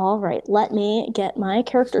 All right, let me get my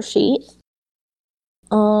character sheet.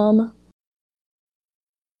 Um,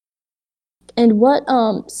 and what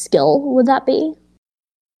skill would that be?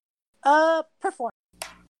 Perform.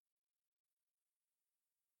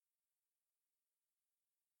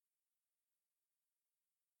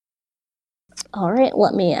 All right,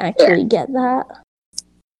 let me actually get that.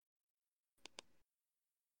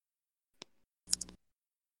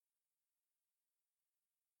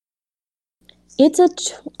 It's a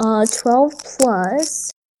 12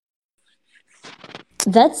 plus.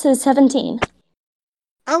 That's a 17.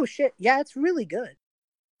 Oh shit! Yeah, it's really good.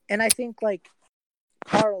 And I think like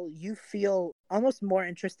Carl, you feel almost more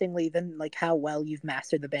interestingly than like how well you've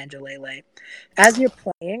mastered the banjolele. As you're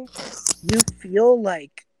playing, you feel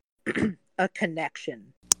like a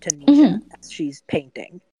connection to Nisha as she's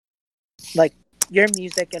painting. Like your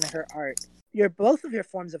music and her art, your both of your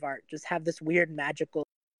forms of art just have this weird magical.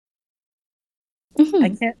 I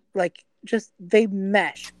can't like just they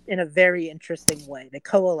mesh in a very interesting way. They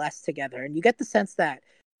coalesce together, and you get the sense that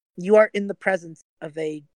you are in the presence of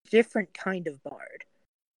a different kind of bard.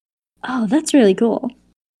 Oh, that's really cool.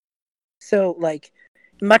 So, like,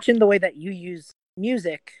 much in the way that you use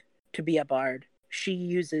music to be a bard, she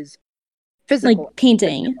uses physical Like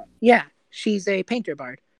painting. Yeah, she's a painter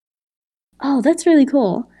bard. Oh, that's really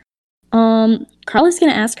cool. Carla's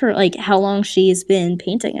gonna ask her like how long she's been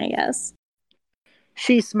painting, I guess.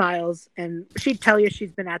 She smiles and she'd tell you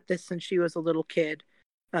she's been at this since she was a little kid,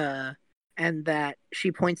 and that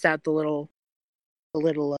she points out the little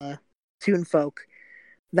Toon folk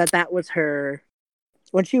that was her.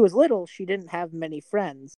 When she was little, she didn't have many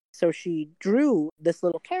friends, so she drew this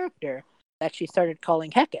little character that she started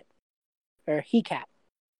calling Hecate, or Hecat.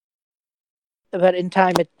 But in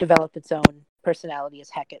time, it developed its own personality as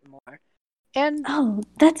Hecate more. And oh,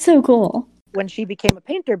 that's so cool. When she became a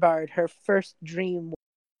painter bard, her first dream was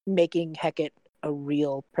making Hecate a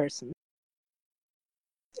real person.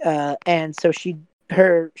 And so she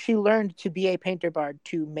learned to be a painter bard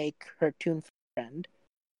to make her Toon friend.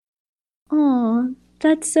 Oh,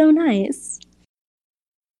 that's so nice.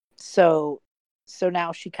 So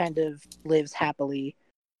now she kind of lives happily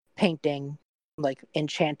painting like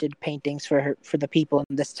enchanted paintings for the people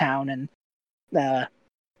in this town, and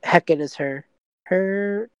Hecate is her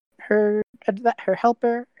helper,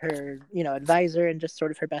 her advisor, and just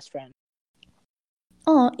sort of her best friend.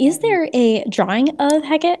 Oh, is there a drawing of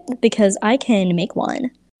Hecate? Because I can make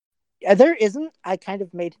one. There isn't. I kind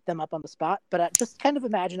of made them up on the spot, but I just kind of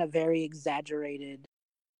imagine a very exaggerated,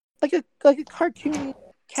 like a cartoon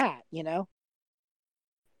cat,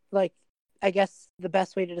 Like, I guess the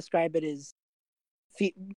best way to describe it is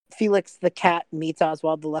Felix the cat meets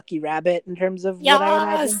Oswald the lucky rabbit in terms of what I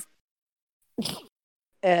imagine.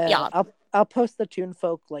 Yeah. I'll post the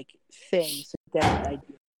Toonfolk like thing so you get an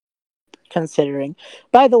idea. Considering,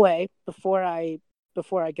 by the way, before I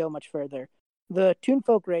go much further, the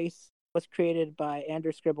Toonfolk race was created by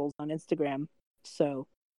Andrew Scribbles on Instagram, so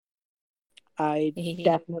I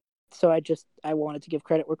wanted to give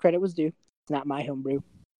credit where credit was due. It's not my homebrew.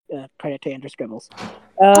 Credit to Andrew Scribbles.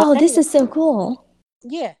 This is so cool.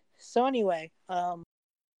 Yeah. So anyway,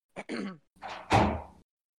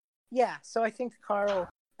 yeah. So I think Carl,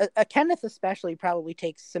 Kenneth especially, probably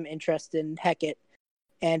takes some interest in Hecate,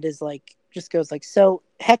 and is like, just goes like, so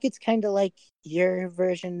Hecate's kind of like your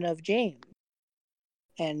version of James,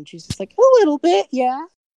 and she's just like, a little bit, yeah.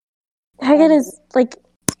 Hecate is like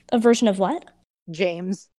a version of what?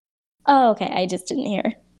 James. Oh, okay. I just didn't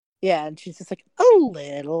hear. Yeah, and she's just like, a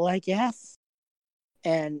little, I guess.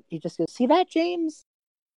 And he just goes, see that, James?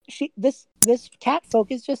 This cat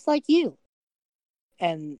folk is just like you.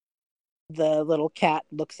 And the little cat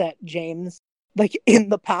looks at James, like, in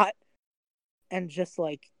the pot, and just,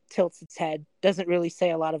 like, tilts its head. Doesn't really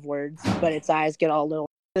say a lot of words, but its eyes get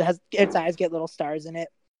its eyes get little stars in it.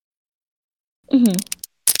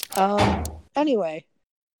 Anyway.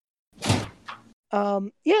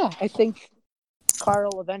 Yeah, I think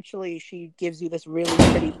Carl, eventually she gives you this really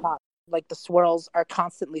pretty pot. Like, the swirls are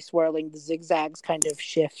constantly swirling, the zigzags kind of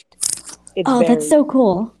shift. That's so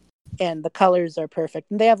cool. And the colors are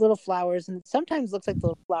perfect. And they have little flowers, and it sometimes looks like the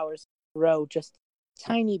little flowers grow just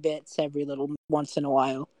tiny bits every little once in a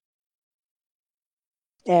while.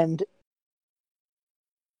 And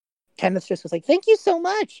Kenneth just was like, thank you so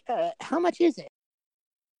much. How much is it?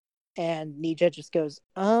 And Nija just goes,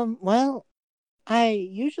 well, I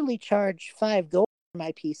usually charge 5 gold for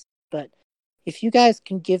my piece, but if you guys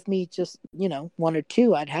can give me just, 1 or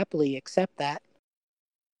 2, I'd happily accept that.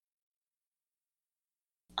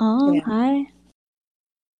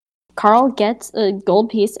 Carl gets a gold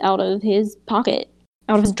piece out of his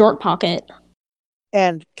Jort pocket.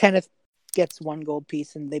 And Kenneth gets 1 gold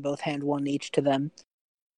piece, and they both hand 1 each to them.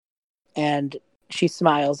 And she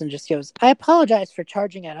smiles and just goes, I apologize for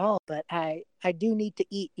charging at all, but I do need to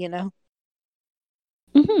eat,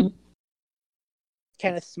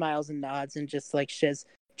 Kenneth smiles and nods and just like says,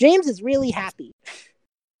 James is really happy.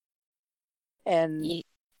 And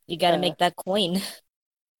You gotta make that coin.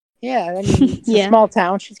 yeah, I mean, it's a Yeah. small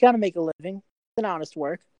town. She's got to make a living. It's an honest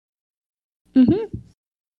work. Mm-hmm.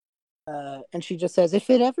 And she just says, if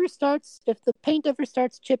the paint ever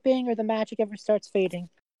starts chipping or the magic ever starts fading,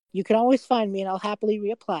 you can always find me and I'll happily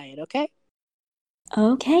reapply it, okay?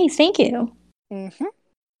 Okay, thank you. Mm-hmm.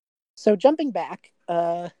 So jumping back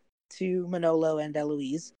to Manolo and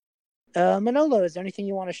Eloise. Manolo, is there anything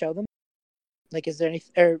you want to show them? Like, is there any,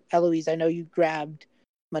 or Eloise, I know you grabbed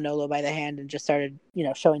Manolo by the hand and just started,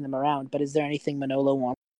 showing them around, but is there anything Manolo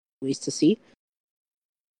wants Eloise to see?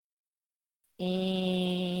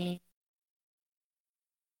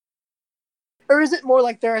 Or is it more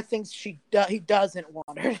like there are things he doesn't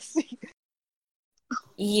want her to see?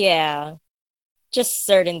 Yeah. Just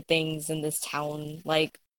certain things in this town.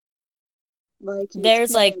 Like, Like his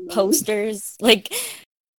there's like family. posters. Like,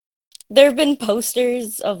 there have been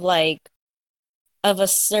posters of a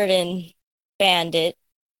certain bandit,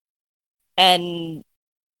 and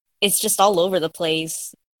it's just all over the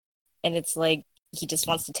place. And it's like he just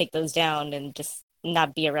wants to take those down and just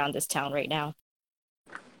not be around this town right now.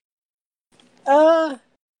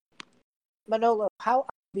 Manolo, how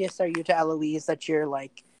obvious are you to Eloise that your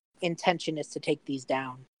intention is to take these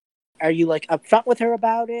down? Are you upfront with her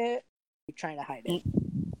about it? Are you trying to hide it?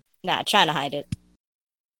 Nah, trying to hide it.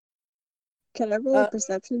 Can I roll a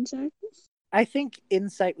perception check? I think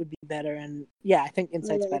insight would be better, and yeah, I think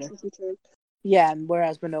insight's better. True. Yeah, and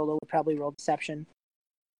whereas Manolo would probably roll deception.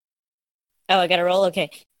 Oh, I gotta roll? Okay.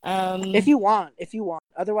 If you want.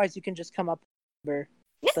 Otherwise, you can just come up with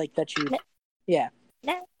that you. Yeah.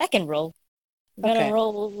 Nah, I can roll. I'm gonna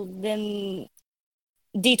roll then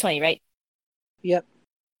D20, right? Yep.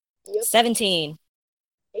 17.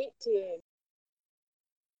 18.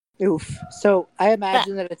 Oof. So I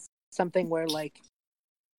imagine that it's something where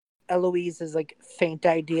Eloise is faint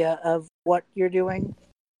idea of what you're doing,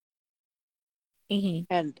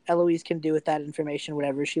 Mm-hmm. and Eloise can do with that information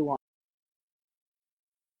whatever she wants.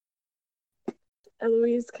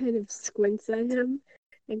 Eloise kind of squints at him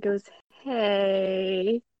and goes,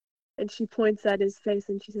 "Hey." And she points at his face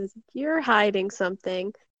and she says, "You're hiding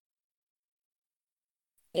something."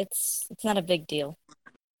 It's not a big deal.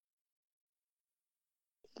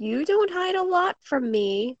 You don't hide a lot from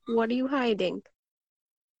me. What are you hiding?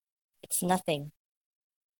 It's nothing.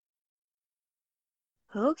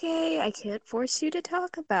 Okay, I can't force you to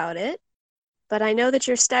talk about it, but I know that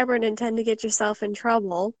you're stubborn and tend to get yourself in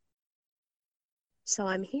trouble. So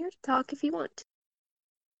I'm here to talk if you want.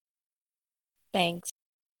 Thanks.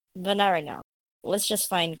 But not right now. Let's just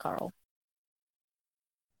find Carl.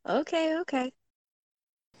 Okay.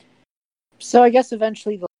 So I guess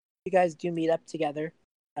eventually you guys do meet up together.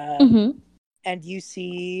 Mm-hmm. And you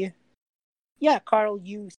see, Carl,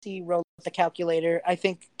 you see roll with the calculator. I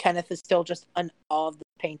think Kenneth is still just in awe of the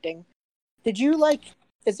painting. Did you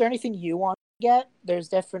is there anything you want to get? There's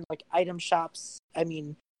different item shops. I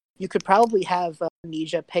mean, you could probably have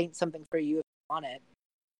Amnesia paint something for you if you want it.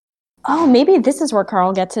 Oh, maybe this is where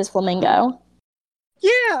Carl gets his flamingo. Yeah.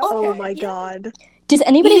 Okay. Oh my god. Does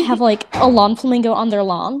anybody have a lawn flamingo on their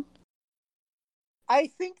lawn? I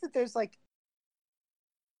think that there's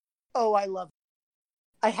oh, I love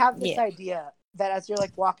it. I have this idea that as you're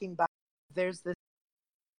walking by, there's this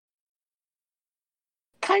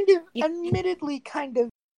admittedly kind of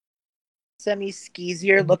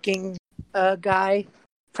semi-skeezier looking guy,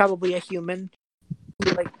 probably a human,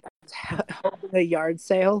 who holding a yard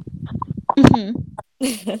sale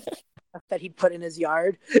Mm-hmm. that he put in his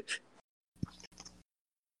yard.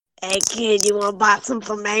 Hey kid, you wanna buy some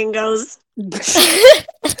flamingos?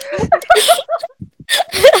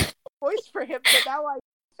 Voice for him, but now I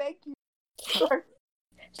thank you.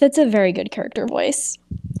 That's a very good character voice.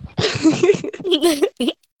 This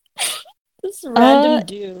random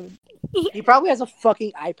dude. He probably has a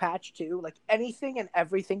fucking eye patch too. Anything and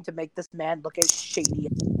everything to make this man look as shady.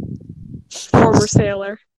 Former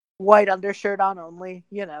sailor. White undershirt on only.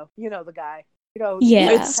 You know the guy.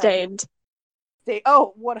 Yeah. It's stained.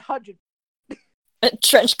 100. A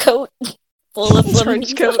trench coat full of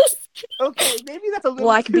Trench coat. Okay, maybe that's a little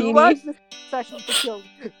Black too beanie. much. This session to kill.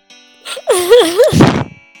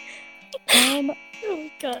 Oh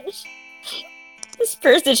gosh. This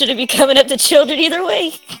person shouldn't be coming up to children either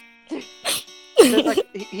way.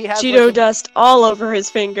 He has Cheeto dust all over his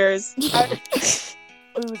fingers. booze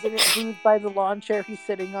by the lawn chair he's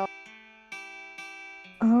sitting on.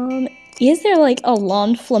 Is there a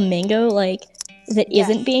lawn flamingo that Yes.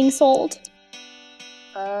 isn't being sold?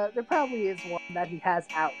 There probably is one that he has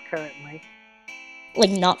out currently.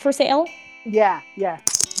 Not for sale? Yeah.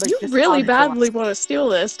 Like, You just really on badly point. want to steal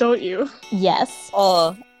this, don't you? Yes.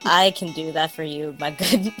 Oh, I can do that for you, my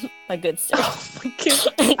good, my good sir. Oh my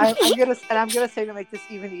god. I'm gonna say, to make this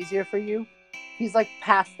even easier for you, he's like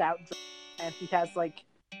passed out, and he has like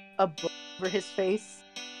a book over his face.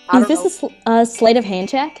 I Is don't this know. a sleight of hand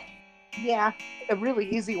check? Yeah, a really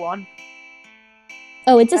easy one.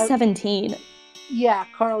 Oh, it's a I- 17. Yeah,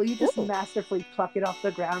 Carl, you just Ooh. masterfully pluck it off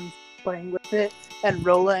the ground, playing with it, and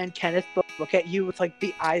Rolla and Kenneth both look at you with like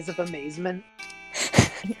the eyes of amazement.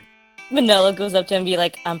 Manila goes up to him and be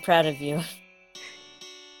like, I'm proud of you.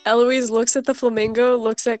 Eloise looks at the flamingo,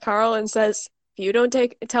 looks at Carl, and says, if you don't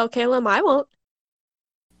tell Caleb, I won't.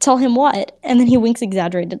 Tell him what? And then he winks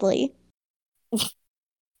exaggeratedly.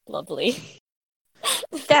 Lovely.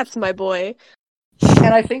 That's my boy.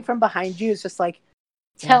 And I think from behind you is just like,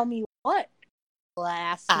 tell me what,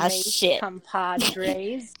 classmates, shit.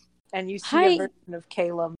 compadres. And you see Hi. a version of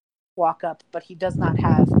Caleb walk up, but he does not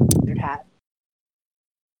have a wizard hat.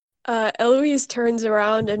 Eloise turns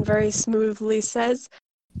around and very smoothly says,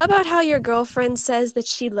 about how your girlfriend says that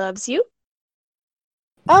she loves you.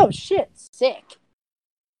 Oh shit, sick.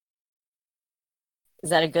 Is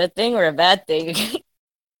that a good thing or a bad thing?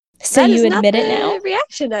 So That you is not admit it the now?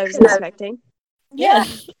 reaction I was expecting. Yeah.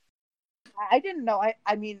 I didn't know.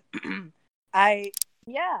 I mean,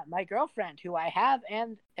 my girlfriend, who I have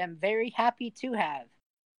and am very happy to have.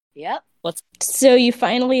 Yep. So you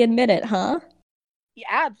finally admit it, huh?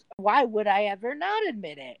 Yeah. Why would I ever not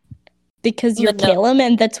admit it? Because you're No. Caleb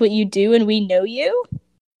and that's what you do and we know you?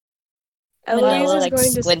 Eloise Manila, is like,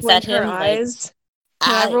 going to squints squint at her him, like, eyes.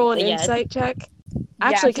 Can I roll an yeah. insight check? Yeah,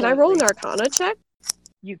 Actually, can I roll an absolutely. arcana check?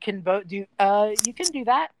 You can both do. You can do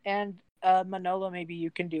that, and Manolo, maybe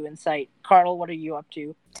you can do insight. Carl, what are you up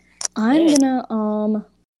to? I'm Yeah. gonna,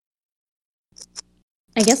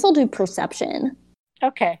 I guess I'll do perception.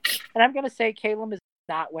 Okay, and I'm gonna say Caleb is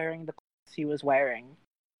not wearing the clothes he was wearing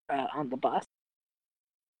on the bus.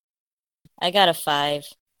 I got a 5.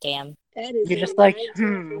 Damn. You're just like,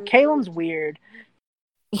 Caleb's weird.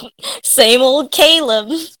 Same old Caleb.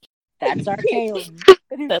 That's our Caleb.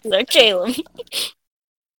 That's our Caleb.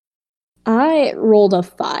 I rolled a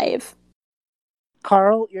 5.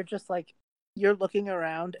 Carl, you're just like, you're looking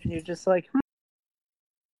around and you're just like,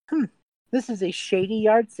 this is a shady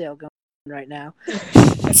yard sale going on right now.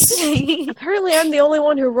 Apparently, I'm the only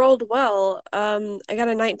one who rolled well. I got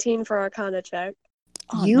a 19 for arcana check.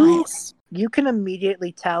 Oh, You- nice. You can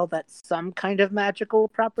immediately tell that some kind of magical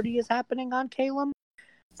property is happening on Caleb,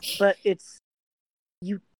 but it's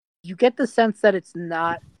you get the sense that it's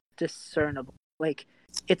not discernible. Like,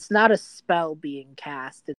 it's not a spell being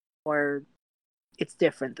cast, or it's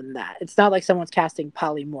different than that. It's not like someone's casting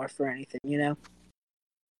polymorph or anything, you know?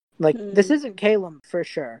 Like, this isn't Caleb for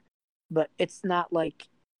sure, but it's not like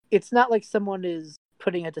someone is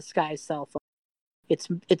putting a disguise self on.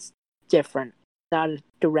 It's different. Not a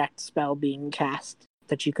direct spell being cast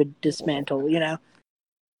that you could dismantle, you know?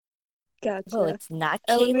 Gotcha. Well, it's not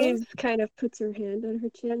Caleb. Eloise kind of puts her hand on her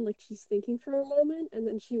chin like she's thinking for a moment, and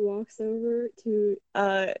then she walks over to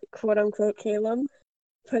quote unquote Caleb,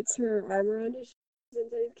 puts her arm around his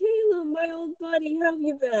shoulders and says, Caleb, my old buddy, how have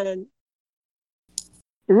you been?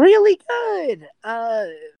 Really good,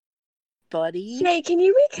 buddy. Shay, can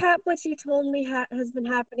you recap what you told me has been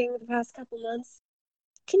happening the past couple months?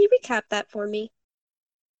 Can you recap that for me?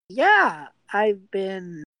 Yeah, I've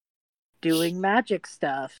been doing magic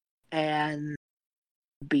stuff and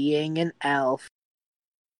being an elf.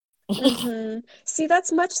 See,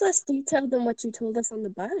 that's much less detailed than what you told us on the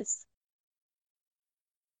bus.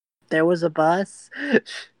 There was a bus.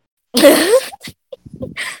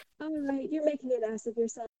 Alright, you're making an ass of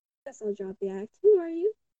yourself. Guess I'll drop the act. Who are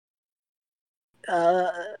you?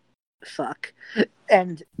 Fuck.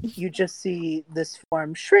 And you just see this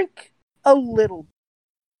form shrink a little.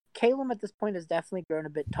 Caleb at this point has definitely grown a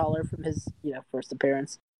bit taller from his, first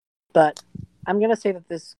appearance. But I'm gonna say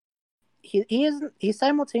that he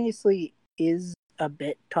simultaneously is a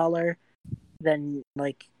bit taller than,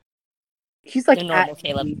 like, he's like The normal at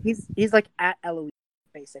Caleb. He's like at Eloise,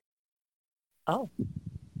 basically. Oh.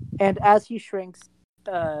 And as he shrinks,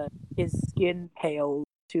 his skin pales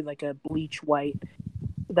to like a bleach white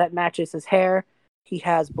that matches his hair. He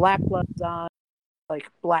has black gloves on, like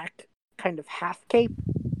black kind of half cape,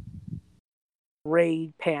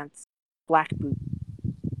 gray pants, black boots,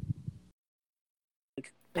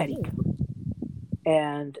 like petticoat.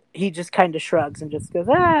 And he just kind of shrugs and just goes,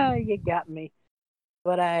 you got me.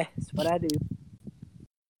 It's what I do.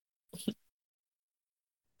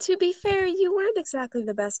 To be fair, you weren't exactly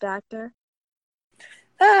the best actor.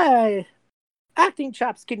 Acting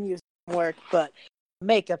chops can use some work, but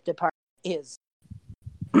makeup department is.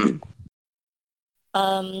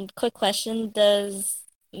 Quick question. Does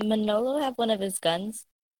Manolo have one of his guns?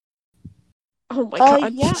 Oh my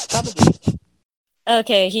god. Yeah, probably.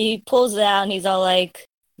 Okay, he pulls it out and he's all like,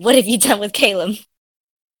 "What have you done with Caleb?"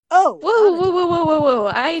 Oh, Whoa, whoa, whoa, whoa, whoa, whoa.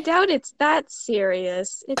 I doubt it's that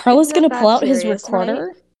serious. Carl is It's gonna not pull that out his serious, right?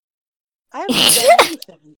 recorder I haven't done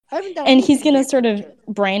anything. I haven't done and anything. he's gonna very sort of major.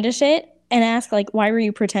 brandish it and ask, like, why were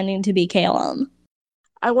you pretending to be Caleb?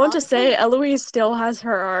 I want to Honestly, say Eloise still has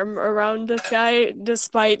her arm around this guy,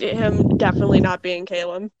 despite him definitely not being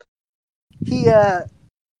Caleb. he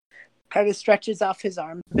kind of stretches off his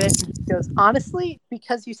arm a bit and goes, honestly,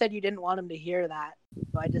 because you said you didn't want him to hear that,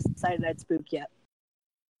 so I just decided I'd spook you.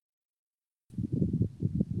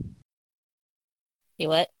 You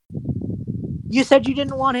what? You said you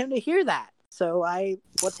didn't want him to hear that, so I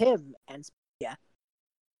was him and spook you.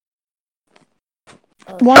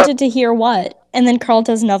 Wanted to hear what? And then Carl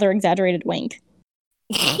does another exaggerated wink.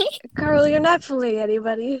 Carl, you're not fooling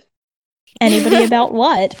anybody. Anybody about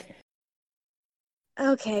what?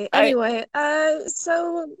 Okay, I- anyway, who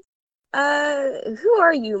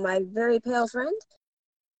are you, my very pale friend?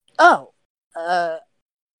 Oh,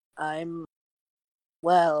 I'm.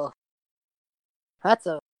 Well, that's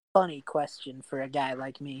a funny question for a guy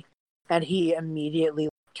like me. And he immediately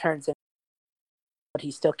turns in, but he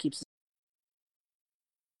still keeps.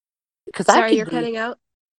 Because I Sorry, could you're be. cutting out.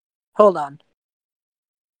 Hold on.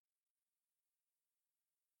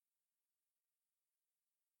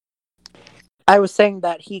 I was saying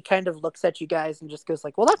that he kind of looks at you guys and just goes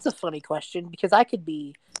like, well, that's a funny question because I could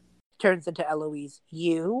be turns into Eloise,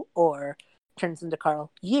 you, or turns into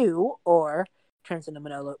Carl, you, or turns into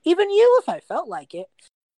Manolo, even you if I felt like it.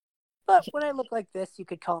 But when I look like this, you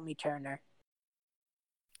could call me Turner.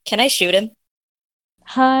 Can I shoot him?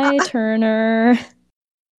 Hi, Turner.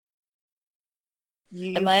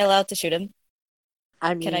 Am I allowed to shoot him?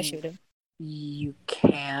 I mean, Can I shoot him? You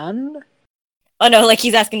can. Oh no, like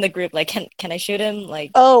he's asking the group, like, can I shoot him? Like,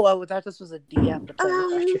 Oh, that just was a DM to play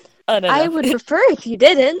with you. oh no, I no. would prefer if you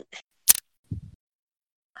didn't.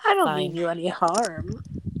 I don't Fine. mean you any harm.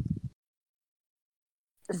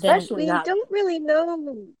 Then- Especially We not. don't really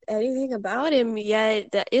know anything about him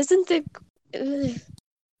yet. That isn't the.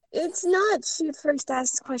 It's not shoot first,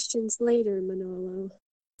 ask questions later, Manolo.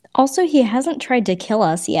 Also, he hasn't tried to kill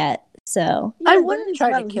us yet, so. I Yeah, wouldn't that as try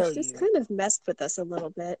to well. kill He's just you. kind of messed with us a little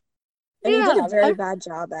bit. And he did Yeah, a very bad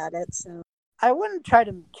job at it, so. I wouldn't try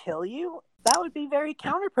to kill you. That would be very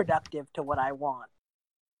counterproductive to what I want.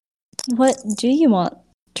 What do you want,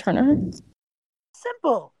 Turner?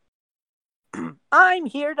 Simple. I'm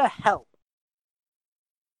here to help.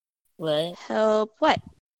 What? Help what?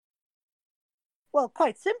 Well,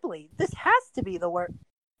 quite simply, this has to be the work.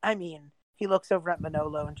 I mean, he looks over at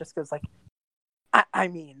Manolo and just goes like, I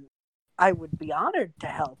mean, I would be honored to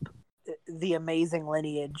help the amazing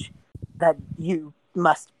lineage that you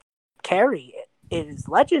must carry. It is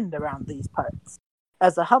legend around these parts.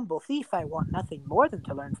 As a humble thief, I want nothing more than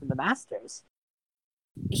to learn from the masters.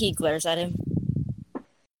 He glares at him.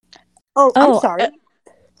 Oh, I'm Oh, sorry.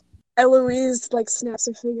 Eloise, snaps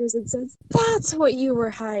her fingers and says, "That's what you were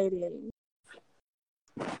hiding."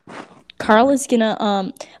 Carl is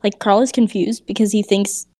gonna, Carl is confused because he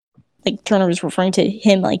thinks, Turner is referring to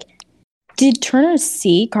him, did Turner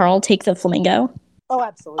see Carl take the flamingo? Oh,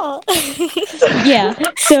 absolutely. Oh. Yeah.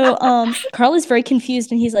 So, Carl is very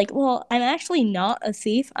confused and he's like, well, I'm actually not a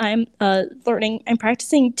thief. I'm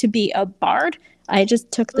practicing to be a bard. I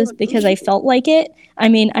just took this because I felt like it. I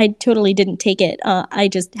mean, I totally didn't take it. I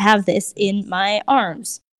just have this in my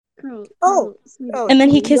arms. Carl, Oh, sweetie, oh, And then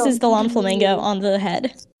he sweetie, kisses the you lawn didn't flamingo mean on the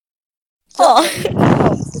head. Oh.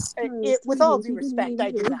 With all due respect,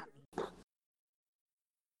 I do not.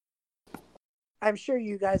 I'm sure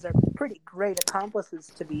you guys are pretty great accomplices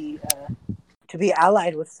to be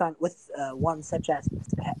allied with one such as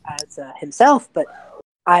himself, but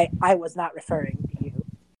I was not referring to you.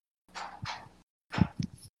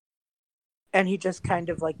 And he just kind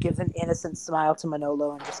of gives an innocent smile to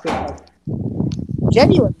Manolo and just goes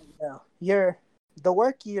genuinely though, the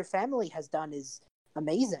work your family has done is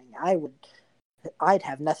amazing. I'd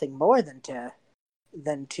have nothing more than to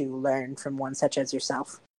learn from one such as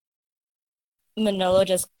yourself. Manolo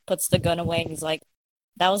just puts the gun away and he's like,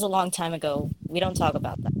 that was a long time ago. We don't talk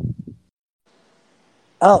about that.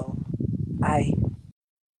 Oh, I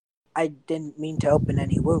didn't mean to open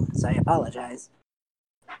any wounds. I apologize.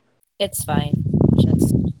 It's fine.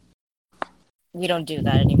 Just, we don't do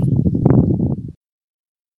that anymore.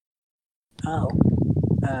 Oh,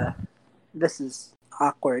 this is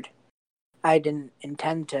awkward. I didn't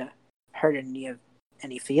intend to hurt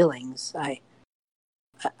any feelings.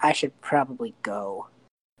 I should probably go.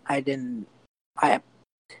 I didn't. I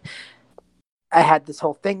had this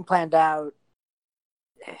whole thing planned out.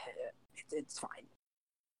 It's fine.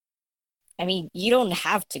 I mean, you don't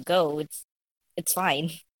have to go. It's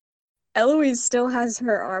fine. Eloise still has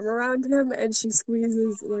her arm around him, and she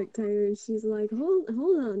squeezes like Tyler, and she's like, hold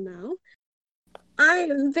on now. I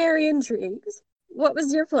am very intrigued. What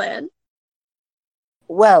was your plan?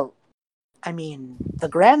 Well, I mean, the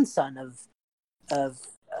grandson of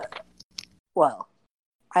well,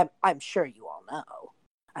 I'm sure you all know.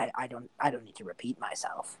 I don't need to repeat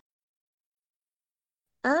myself.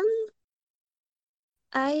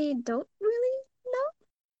 I don't really know.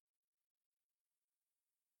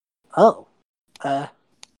 Oh, I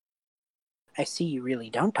see you really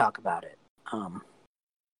don't talk about it.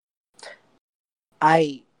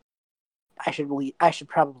 I should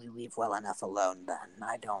probably leave well enough alone then.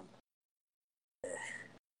 I don't.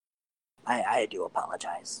 I do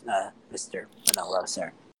apologize, Mr. Manolo,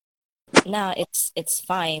 sir. No, it's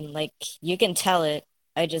fine. Like, you can tell it.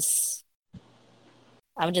 I'll just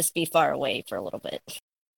be far away for a little bit.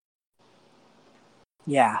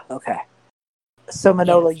 Yeah, okay. So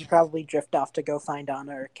Manolo, Yes. you probably drift off to go find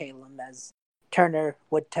Anna or Caleb, as Turner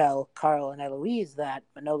would tell Carl and Eloise that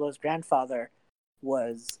Manolo's grandfather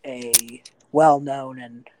was a well-known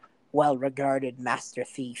and well-regarded master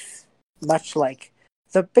thief, much like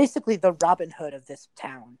basically the Robin Hood of this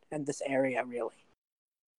town and this area, really.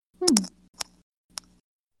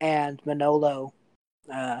 And Manolo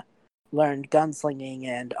learned gunslinging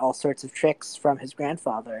and all sorts of tricks from his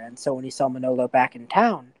grandfather, and so when he saw Manolo back in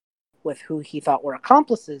town with who he thought were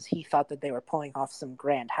accomplices, he thought that they were pulling off some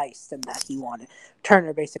grand heist and that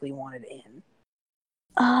Turner basically wanted in.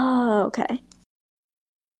 Oh, okay.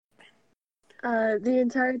 The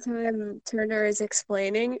entire time Turner is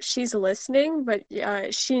explaining, she's listening, but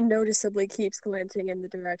she noticeably keeps glancing in the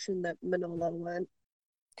direction that Manolo went.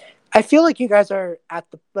 I feel like you guys are at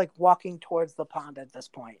the walking towards the pond at this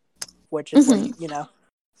point, which is where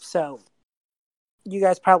so you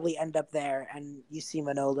guys probably end up there, and you see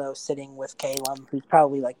Manolo sitting with Caleb, who's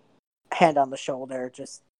probably hand on the shoulder,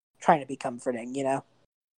 just trying to be comforting,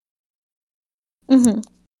 Mm-hmm.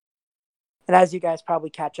 And as you guys probably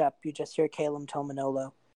catch up, you just hear Caleb tell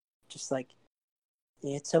Manolo, just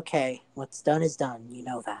it's okay. What's done is done. You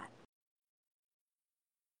know that.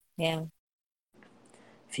 Yeah.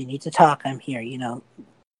 If you need to talk, I'm here.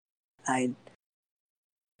 I'm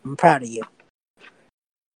proud of you.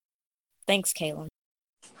 Thanks, Caleb.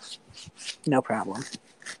 No problem.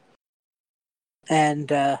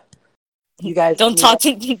 And you guys don't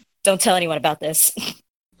tell anyone about this.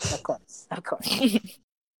 Of course.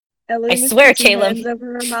 Eloise I swear, puts her Caleb. hands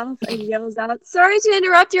over her mouth and yells out, "Sorry to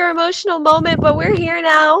interrupt your emotional moment, but we're here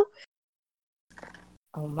now."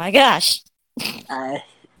 Oh my gosh. Can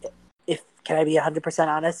I be 100%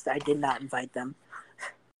 honest? I did not invite them.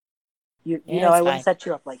 You Yeah, know I it's wouldn't fine. set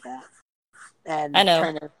you up like that. And I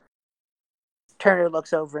know. Turner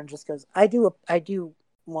looks over and just goes, I do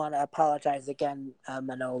want to apologize again,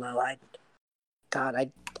 Manolo. I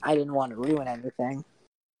didn't want to ruin anything.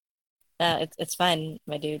 It's fine,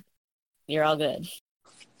 my dude. You're all good.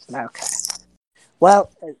 Okay.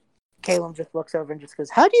 Well, Caleb just looks over and just goes,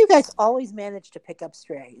 how do you guys always manage to pick up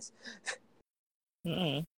strays?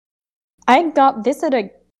 Mm-mm. I got this at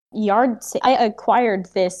a yard sale. I acquired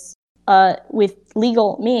this with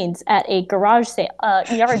legal means at a garage sale,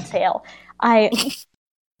 yard sale. I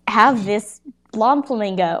have this blonde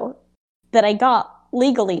flamingo that I got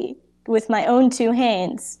legally with my own 2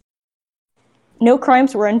 hands. No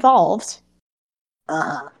crimes were involved.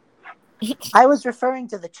 Uh-huh. I was referring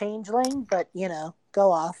to the changeling, but,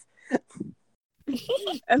 go off.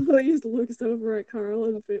 Eloise looks over at Carl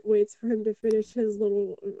and waits for him to finish his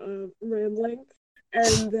little rambling.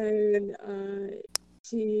 And then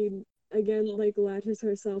she, again, latches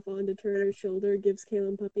herself onto Turner's shoulder, gives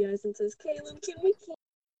Caleb puppy eyes, and says, "Caleb, can we keep?"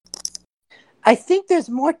 I think there's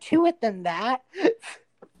more to it than that.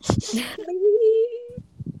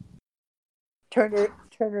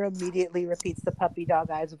 Turner immediately repeats the puppy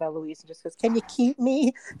dog eyes of Eloise and just goes, "Can you keep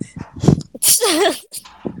me?"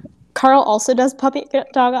 Carl also does puppy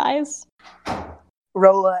dog eyes.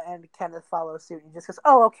 Rolla and Kenneth follow suit and just goes,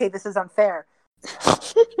 "Oh, okay, this is unfair."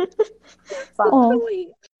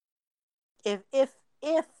 Oh. If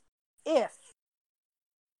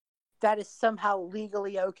that is somehow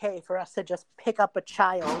legally okay for us to just pick up a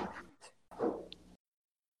child.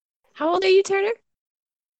 How old are you, Turner?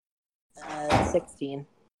 16.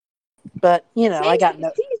 But, I got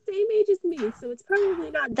no... Same age as me, so it's probably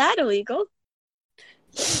not that illegal.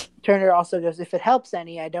 Turner also goes, if it helps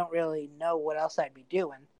any, I don't really know what else I'd be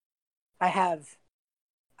doing. I have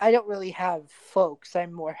I don't really have folks. I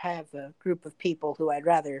more have a group of people who I'd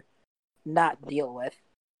rather not deal with.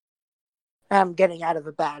 I'm getting out of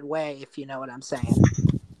a bad way, if you know what I'm saying.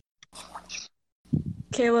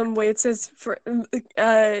 Caleb waits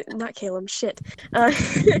not Caleb, shit.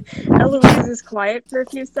 Eloise is quiet for a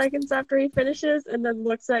few seconds after he finishes and then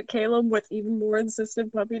looks at Caleb with even more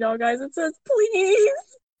insistent puppy dog eyes and says, please!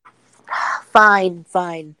 Fine,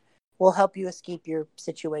 fine. We'll help you escape your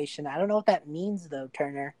situation. I don't know what that means, though,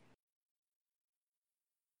 Turner.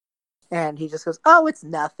 And he just goes, oh, it's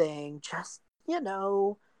nothing. Just,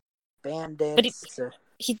 bandits.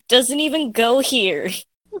 He doesn't even go here.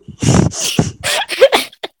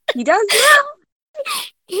 He does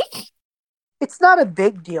now! It's not a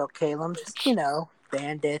big deal, Caleb. Just,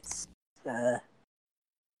 bandits.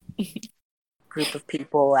 Group of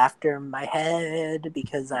people after my head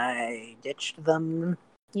because I ditched them.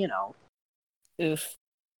 Oof.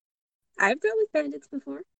 I've dealt with bandits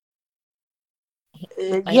before.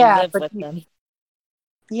 Yeah, live but with them.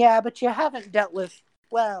 Yeah, but you haven't dealt with.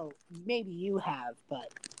 Well, maybe you have, but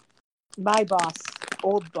my boss,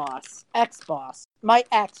 old boss, ex-boss, my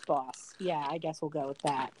ex-boss. Yeah, I guess we'll go with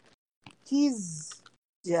that. He's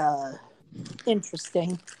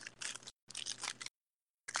interesting.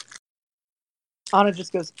 Anna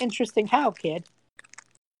just goes, interesting how, kid?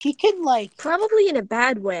 He can, Probably in a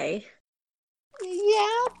bad way.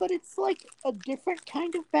 Yeah, but it's, a different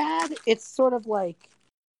kind of bad. It's sort of like,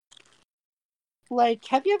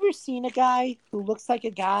 have you ever seen a guy who looks like a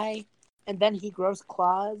guy, and then he grows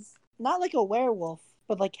claws? Not like a werewolf,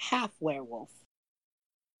 but half werewolf.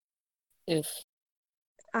 Oof.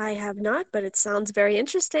 I have not, but it sounds very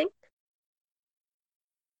interesting.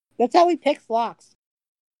 That's how he picks locks.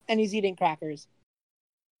 And he's eating crackers.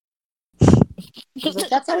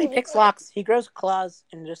 That's how he picks locks. He grows claws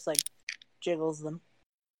and just, jiggles them.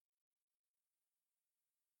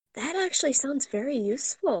 That actually sounds very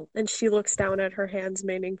useful. And she looks down at her hands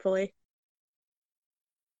meaningfully.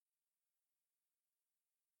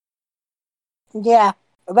 Yeah,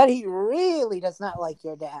 but he really does not like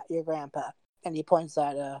your grandpa. And he points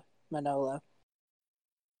at Manolo.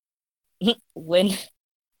 When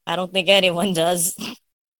I don't think anyone does.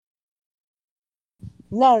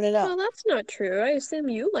 No. Well, that's not true. I assume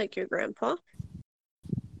you like your grandpa.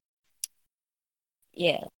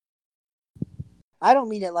 Yeah. I don't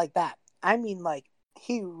mean it like that. I mean,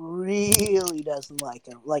 he really doesn't like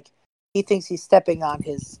him. He thinks he's stepping on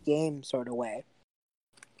his game sort of way.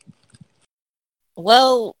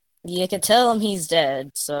 Well, you can tell him he's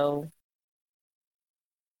dead, so...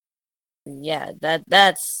 Yeah,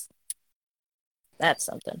 that's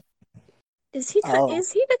something. Is he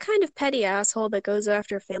the kind of petty asshole that goes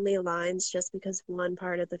after family lines just because one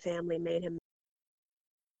part of the family made him?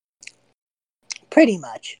 Pretty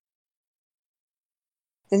much.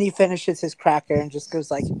 Then he finishes his cracker and just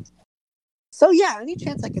goes so yeah, any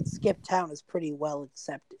chance I could skip town is pretty well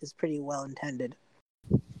intended.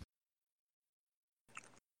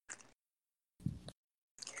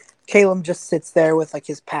 Caleb just sits there with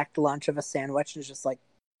his packed lunch of a sandwich and is just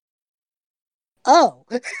oh.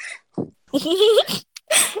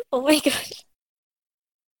 Oh my god.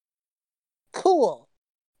 Cool.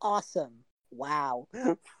 Awesome. Wow.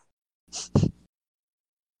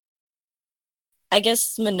 I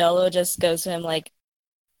guess Manolo just goes to him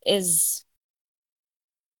is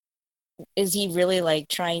he really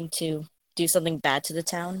trying to do something bad to the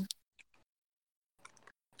town?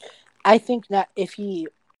 I think not. If he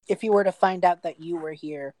were to find out that you were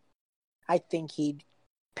here, I think he'd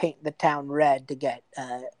paint the town red to get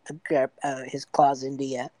his claws into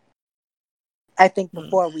you. I think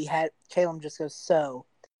before we had Caleb just goes, so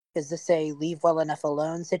is this a leave well enough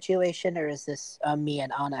alone situation, or is this me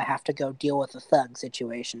and Anna have to go deal with a thug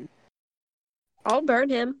situation? I'll burn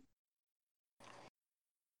him.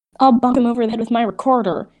 I'll bump him over the head with my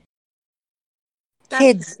recorder. That's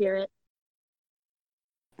Kids, the spirit.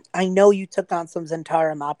 I know you took on some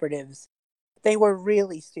Zentarum operatives. They were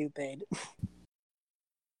really stupid.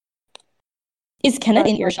 Is Kenneth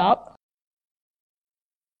in your shop?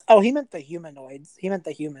 Oh, he meant the humanoids. He meant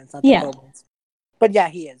the humans, not the kobolds. But yeah,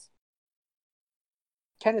 he is.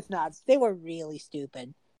 Kenneth nods. They were really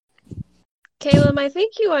stupid. Caleb, I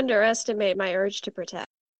think you underestimate my urge to protect.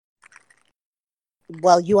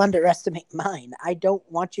 Well, you underestimate mine. I don't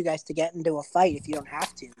want you guys to get into a fight if you don't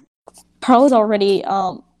have to. Carl's already,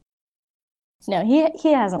 no,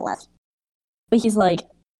 he hasn't left. But he's,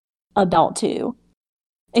 about to.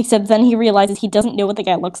 Except then he realizes he doesn't know what the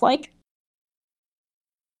guy looks like.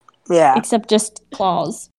 Yeah. Except just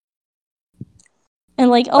claws. And,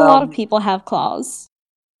 a lot of people have claws.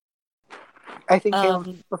 I think,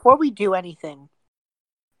 Caleb, before we do anything,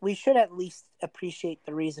 we should at least appreciate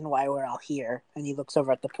the reason why we're all here. And he looks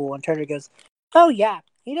over at the pool, and Turner goes, "Oh yeah,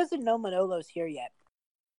 he doesn't know Manolo's here yet.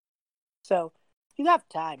 So you have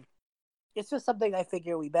time. It's just something I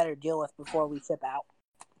figure we better deal with before we ship out.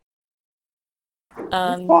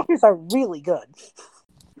 These walkers are really good."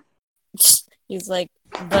 He's like,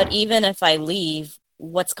 but even if I leave,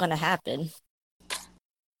 what's gonna happen?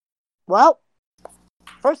 Well,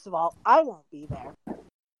 first of all, I won't be there,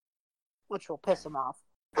 which will piss him off.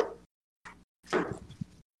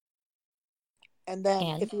 And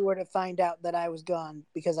then if he were to find out that I was gone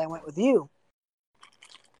because I went with you,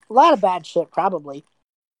 a lot of bad shit, probably.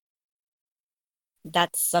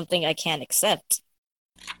 That's something I can't accept.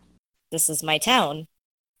 This is my town.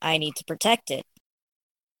 I need to protect it.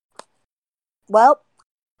 Well,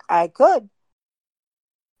 I could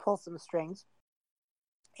pull some strings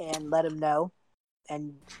and let him know,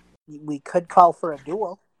 and we could call for a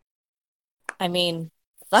duel. I mean,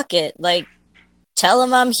 fuck it. Like, tell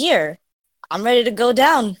him I'm here. I'm ready to go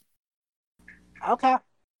down. Okay.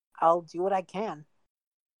 I'll do what I can.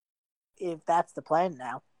 If that's the plan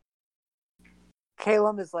now.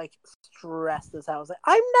 Caleb is like stressed as hell. He's like,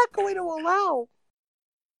 I'm not going to allow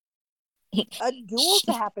a duel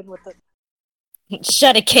to happen with the...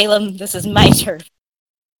 Shut it, Caleb. This is my turn.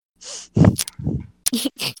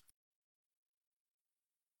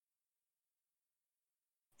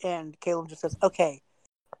 And Caleb just says, okay,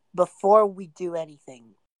 before we do anything,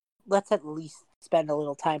 let's at least spend a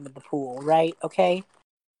little time at the pool, right? Okay?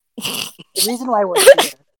 The reason why we're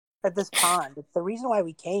here at this pond, it's the reason why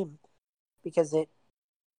we came, because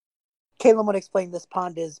Caleb would explain this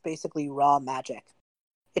pond is basically raw magic.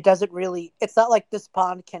 It doesn't really, it's not like this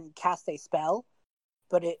pond can cast a spell,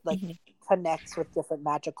 but it connects with different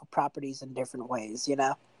magical properties in different ways, you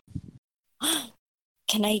know?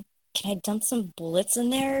 Can I dump some bullets in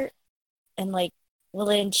there? And will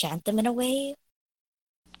it enchant them in a way?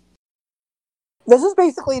 This is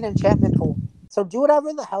basically an enchantment pool. So do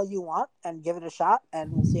whatever the hell you want and give it a shot,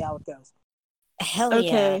 and we'll see how it goes. Hell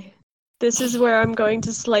Okay. yeah. This is where I'm going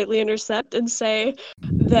to slightly intercept and say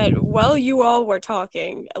that while you all were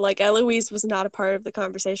talking, like Eloise was not a part of the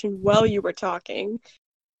conversation while you were talking,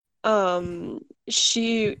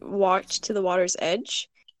 she walked to the water's edge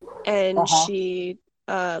and she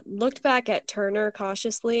looked back at Turner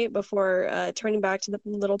cautiously before turning back to the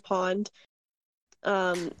little pond,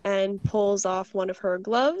 and pulls off one of her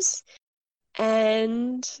gloves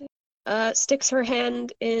and sticks her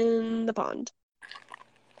hand in the pond.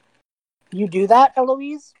 You do that,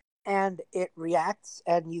 Eloise, and it reacts,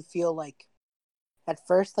 and you feel like, at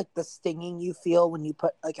first, like the stinging you feel when you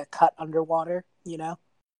put like a cut underwater, you know?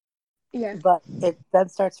 Yeah. But it then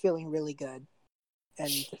starts feeling really good and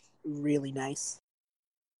just really nice.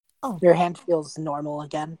 Oh. Your hand feels normal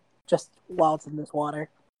again, just while it's in this water.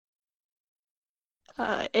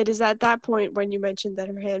 It is at that point when you mentioned that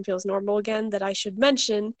her hand feels normal again that I should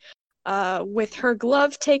mention, with her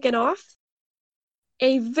glove taken off,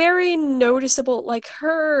 a very noticeable, like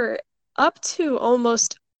her up to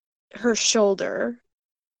almost her shoulder,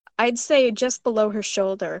 I'd say just below her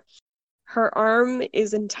shoulder, her arm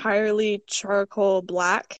is entirely charcoal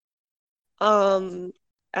black, and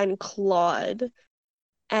clawed.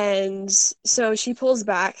 And so she pulls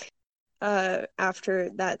back, after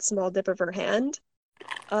that small dip of her hand,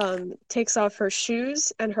 takes off her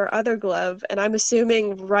shoes and her other glove, and I'm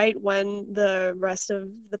assuming right when the rest of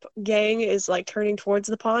the gang is like turning towards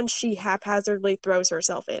the pond, she haphazardly throws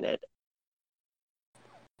herself in it.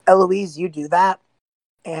 Eloise, you do that,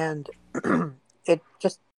 and it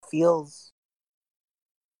just feels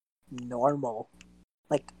normal.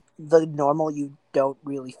 Like the normal you don't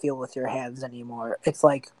really feel with your hands anymore. It's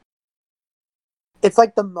like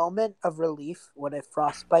the moment of relief when a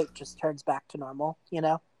frostbite just turns back to normal, you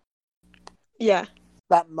know? Yeah.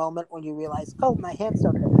 That moment when you realize, oh, my hands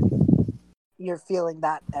don't hurt. You're feeling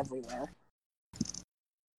that everywhere.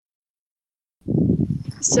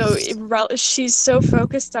 So she's so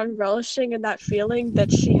focused on relishing in that feeling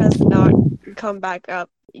that she has not come back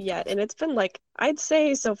up yet. And it's been like, I'd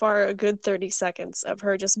say so far a good 30 seconds of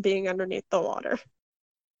her just being underneath the water.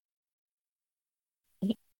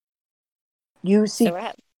 You see, is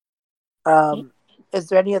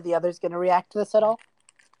there any of the others going to react to this at all?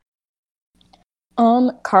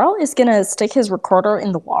 Carl is gonna stick his recorder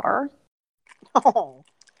in the water. Oh,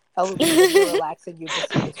 Eloise, when you're relaxing, you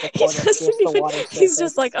just see this recorder pierce the water surface. He's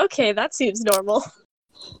just like, okay, that seems normal.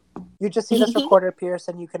 You just see this recorder pierce,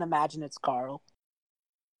 and you can imagine it's Carl.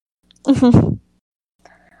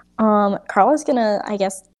 Carl is gonna, I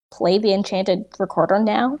guess, play the enchanted recorder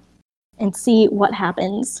now and see what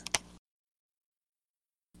happens.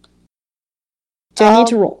 Do I need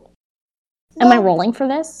to roll? Am I No, rolling for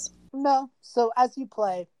this? no. So as you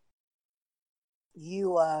play,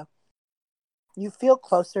 you feel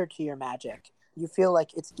closer to your magic. You feel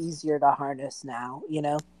like it's easier to harness now, you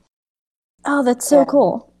know? Oh, that's so And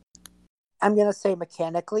cool. I'm gonna say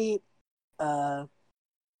mechanically,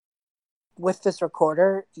 with this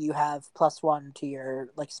recorder, you have +1 to your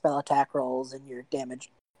like spell attack rolls and your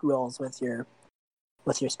damage rolls with your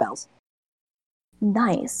spells.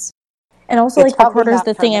 Nice. And also, It's like, probably recorder is not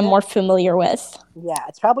the thing I'm permanent. more familiar with. Yeah,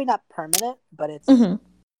 it's probably not permanent, but it's Hmm.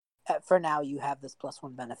 for now you have this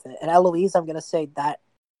 +1 benefit. And Eloise, I'm gonna say that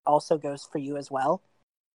also goes for you as well.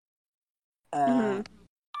 Mhm.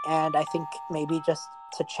 And I think maybe just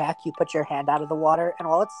to check, you put your hand out of the water, and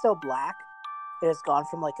while it's still black, it has gone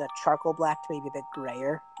from like a charcoal black to maybe a bit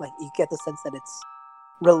grayer. Like you get the sense that it's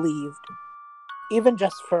relieved. Even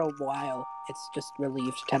just for a while, it's just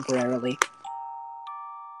relieved temporarily.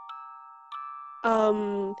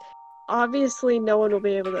 Obviously no one will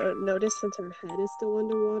be able to notice since her head is still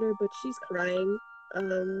underwater, but she's crying.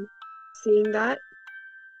 Seeing that.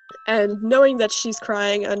 And knowing that she's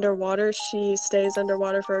crying underwater, she stays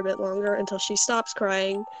underwater for a bit longer until she stops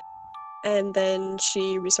crying, and then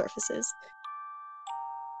she resurfaces.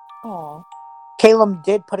 Aw. Caleb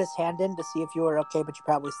did put his hand in to see if you were okay, but you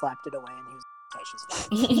probably slapped it away, and he was okay. She's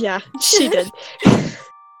fine. Yeah, she did.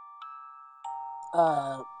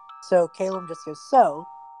 So Caleb just goes, so,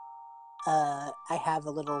 I have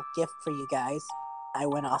a little gift for you guys. I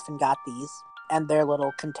went off and got these, and they're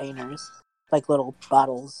little containers, like little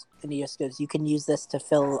bottles. And he just goes, you can use this to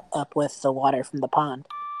fill up with the water from the pond.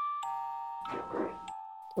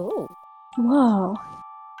 Ooh. Whoa.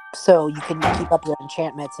 So you can keep up your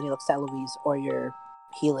enchantments, and he looks at Louise, or your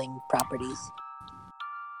healing properties.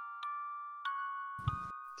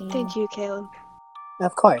 Thank you, Caleb.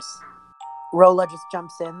 Of course. Rolla just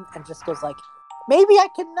jumps in and just goes like, maybe I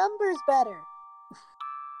can numbers better.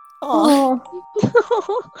 Aw.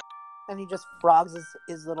 Oh. And he just frogs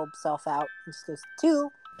his little self out and just goes 2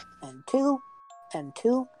 and 2 and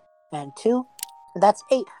 2 and 2. And that's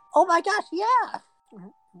 8. Oh my gosh, yeah!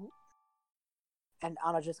 And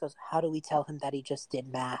Anna just goes, how do we tell him that he just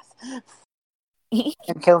did math?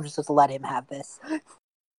 And Caleb just goes, let him have this.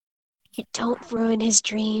 Don't ruin his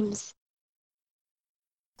dreams.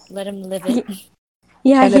 Let him live it.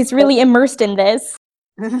 Yeah, Kenneth he's really immersed in this.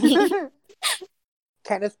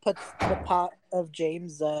 Kenneth puts the pot of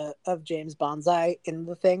James bonsai in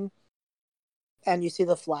the thing, and you see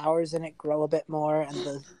the flowers in it grow a bit more, and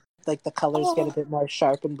the colors get a bit more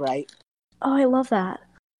sharp and bright. Oh, I love that.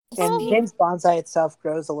 And James bonsai itself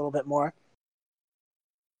grows a little bit more.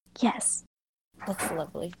 Yes. That's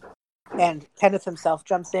lovely. And Kenneth himself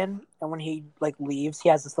jumps in, and when he leaves, he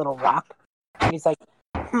has this little rock, and he's like,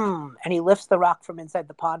 and he lifts the rock from inside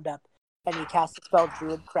the pond up, and he casts the spell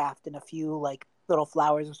Druidcraft, and a few little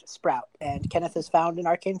flowers sprout, and Kenneth has found an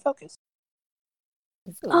arcane focus.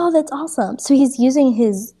 Oh, that's awesome. So he's using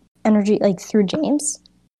his energy through James?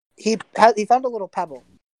 He found a little pebble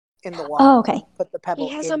in the water. Oh, okay. Put the pebble.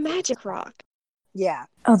 He has a magic rock. Yeah.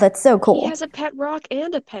 Oh, that's so cool. He has a pet rock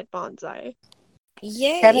and a pet bonsai.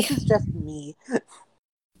 Yay! Kenneth is just me.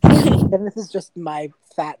 Kenneth is just my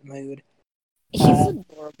fat mood. He's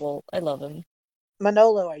adorable. I love him.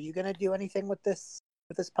 Manolo, are you gonna do anything with this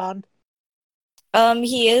pond?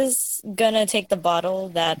 He is gonna take the bottle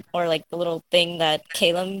the little thing that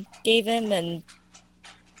Caleb gave him and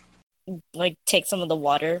take some of the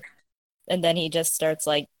water, and then he just starts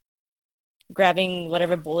grabbing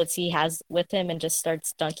whatever bullets he has with him and just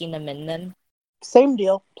starts dunking them in them. Same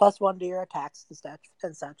deal. +1 to your attacks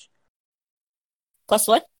and such. Plus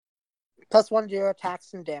what? +1 to your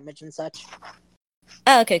attacks and damage and such.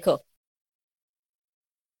 Oh, okay, cool.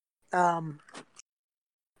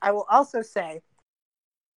 I will also say,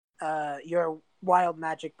 your wild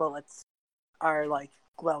magic bullets are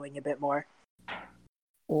glowing a bit more.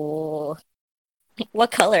 Ooh. What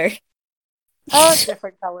color?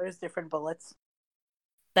 Different colors, different bullets.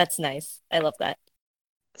 That's nice. I love that.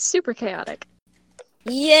 Super chaotic.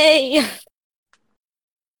 Yay!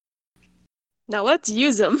 Now let's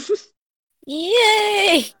use them.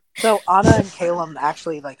 Yay! So Anna and Caleb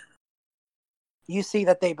actually you see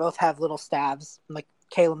that they both have little staves.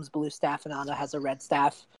 Caleb's blue staff and Anna has a red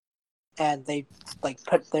staff, and they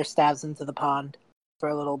put their staves into the pond for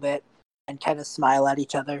a little bit and kind of smile at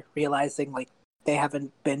each other, realizing they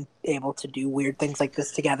haven't been able to do weird things like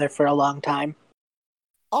this together for a long time.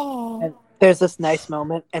 Oh. And there's this nice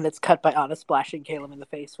moment, and it's cut by Anna splashing Caleb in the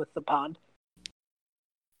face with the pond.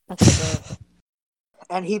 That's adorable.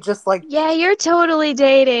 And he just Yeah, you're totally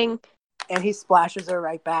dating. and he splashes her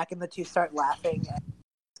right back, and the two start laughing, and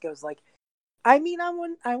goes I mean,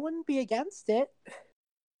 I wouldn't be against it.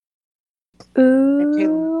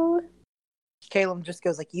 Ooh. Caleb just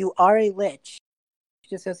goes like, "You are a lich." She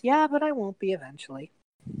just goes, "Yeah, but I won't be eventually."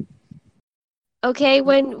 Okay,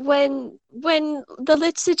 when the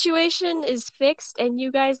lit situation is fixed and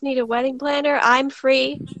you guys need a wedding planner, I'm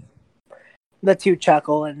free. The two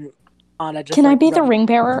chuckle and Anna just Can I like be the rub- ring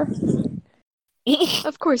bearer?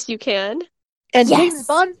 Of course you can. And Yes!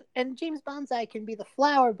 James Bonsai can be the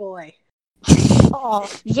flower boy. Oh,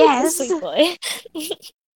 Yes. sweet boy.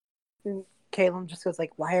 And Caleb just goes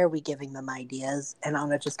like, "Why are we giving them ideas?" And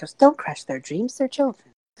Anna just goes, "Don't crush their dreams. They're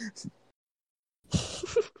children."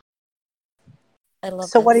 I love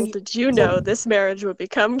So this. what are Well, you? did you know this marriage would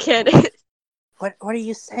become canon? What are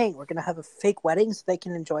you saying? We're gonna have a fake wedding so they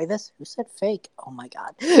can enjoy this? Who said fake? Oh my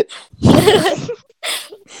god.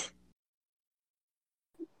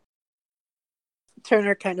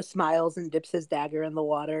 Turner kind of smiles and dips his dagger in the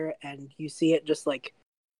water, and you see it just like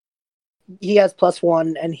he has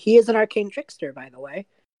 +1, and he is an arcane trickster, by the way.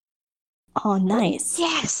 Oh, nice.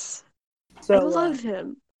 Yes. I So, love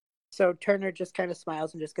him. so Turner just kind of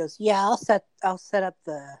smiles and just goes, "Yeah, I'll set up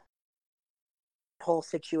the whole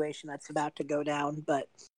situation that's about to go down, but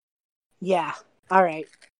yeah, all right.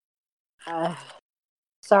 Uh,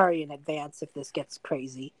 sorry in advance if this gets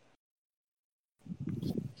crazy."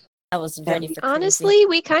 I was ready And for crazy. Honestly,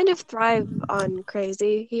 we kind of thrive on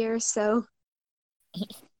crazy here, so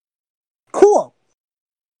cool.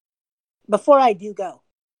 Before I do go,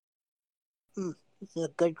 this is a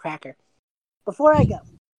good cracker. Before I go,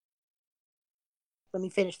 let me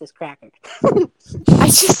finish this cracker. I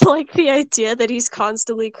just like the idea that he's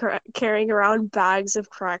constantly carrying around bags of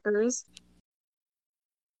crackers.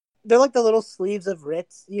 They're like the little sleeves of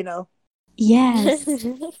Ritz, you know? Yes.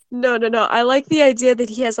 No. I like the idea that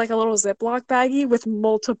he has like a little Ziploc baggie with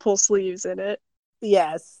multiple sleeves in it.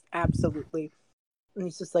 Yes, absolutely. And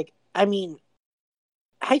he's just like, I mean,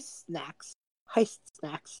 heist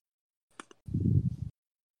snacks.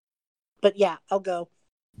 But yeah, I'll go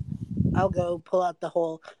pull out the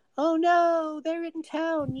whole, "Oh no, they're in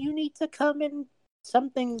town. You need to come in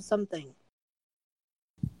something.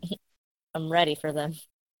 I'm ready for them.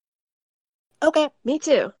 Okay." Me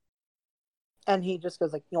too. And he just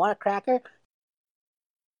goes like, "You want a cracker?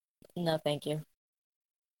 No, thank you.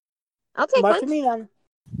 I'll take More one. for me then."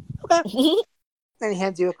 Okay. And he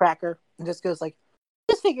hands you a cracker and just goes like,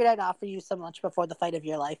 "Just figured I'd offer you some lunch before the fight of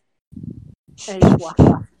your life." And he just walks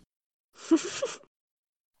off.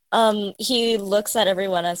 He looks at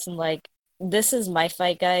everyone else and like, this is my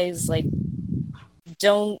fight, guys. Like,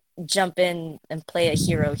 don't jump in and play a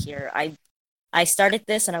hero here. I started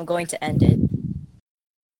this and I'm going to end it.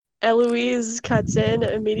 Eloise cuts in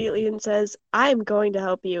immediately and says, I'm going to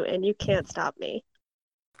help you, and you can't stop me.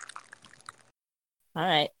 All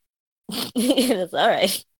right. It's all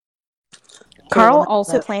right. Carl Caleb,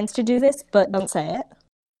 also plans to do this, but don't say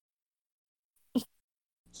it.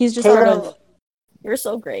 He's just Caleb, sort Carl, of. you're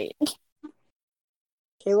so great.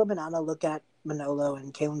 Caleb and Anna look at Manolo,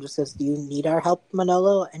 and Caleb just says, "Do you need our help,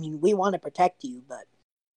 Manolo? I mean, we want to protect you, but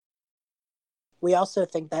we also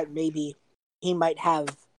think that maybe he might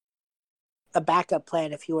have a backup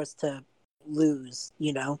plan if he was to lose,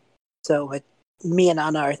 you know?" So me and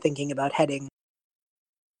Anna are thinking about heading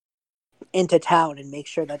into town and make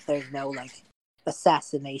sure that there's no, like,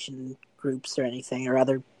 assassination groups or anything, or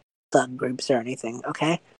other thug groups or anything,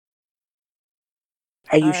 okay?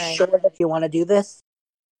 Are you All right. sure that you want to do this?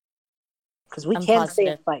 Because we I'm can stay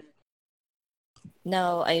and positive. fight.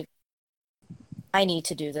 No, I need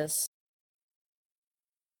to do this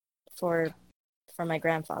for my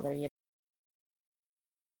grandfather. Yeah.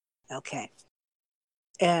 Okay.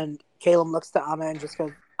 And Caleb looks to Anna and just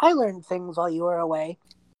goes, "I learned things while you were away."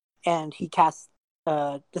 And he casts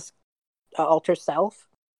this alter self,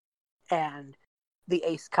 and the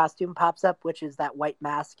ace costume pops up, which is that white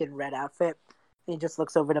mask and red outfit. And he just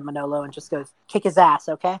looks over to Manolo and just goes, "Kick his ass,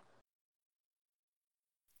 okay?"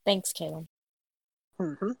 Thanks, Caleb.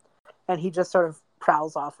 Mm-hmm. And he just sort of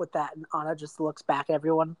prowls off with that, and Anna just looks back at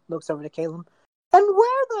everyone, looks over to Caleb. "And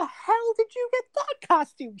where the hell did you get that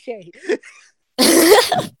costume, Jay?"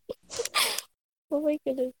 Oh my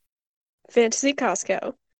goodness. Fantasy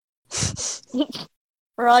Costco.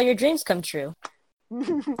 For all your dreams come true.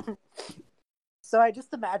 So I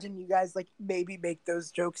just imagine you guys like maybe make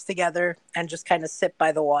those jokes together and just kind of sit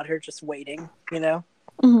by the water, just waiting, you know?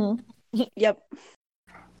 Mm-hmm. Yep.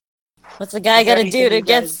 What's the guy Is there gotta anything do to you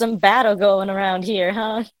get guys- some battle going around here,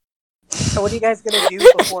 huh? So what are you guys gonna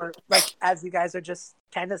do before, like, as you guys are just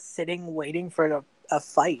kind of sitting waiting for a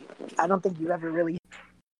fight? I don't think you ever really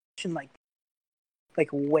like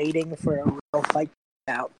waiting for a real fight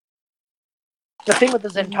out. The thing with the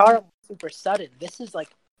Mhm. Zentara was super sudden. This is like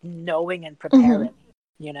knowing and preparing,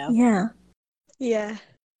 you know? Yeah. Yeah.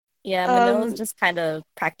 Yeah, Manila's just kind of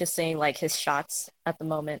practicing like his shots at the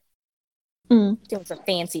moment, Mm. doing some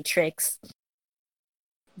fancy tricks.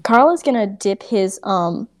 Carl is gonna dip his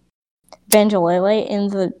Banjolele in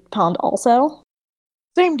the pond also.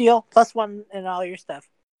 Same deal. +1 in all your stuff.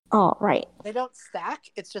 Oh, right. They don't stack.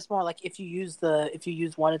 It's just more like if you use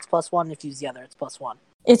one, it's +1. If you use the other, it's +1.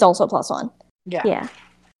 It's also +1. Yeah. Yeah.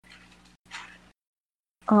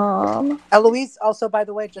 Eloise, also, by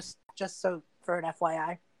the way, just so for an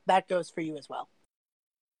FYI, that goes for you as well.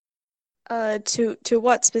 To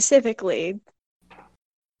what specifically?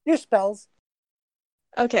 Your spells.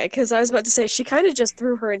 Okay, because I was about to say she kind of just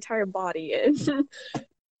threw her entire body in.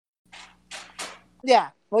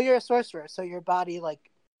 Yeah. Well, you're a sorcerer, so your body,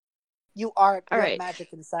 like, you have Alright.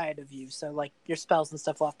 magic inside of you, so like your spells and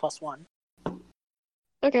stuff will have +1.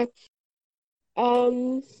 Okay.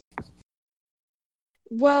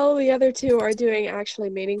 Well, the other two are doing actually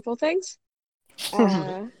meaningful things.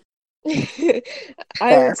 I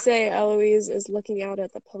Fair. would say Eloise is looking out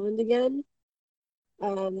at the pond again.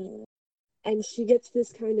 And she gets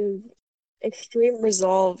this kind of extreme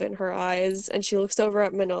resolve in her eyes, and she looks over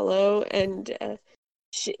at Manolo, and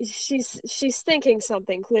she's thinking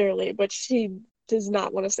something clearly, but she does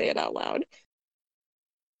not want to say it out loud.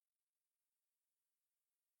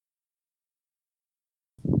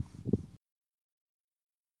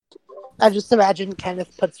 I just imagine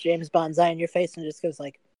Kenneth puts James Bonsai in your face and just goes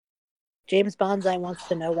like, James Bonsai wants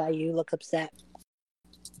to know why you look upset.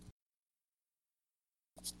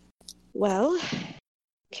 Well,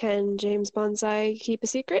 can James Bonsai keep a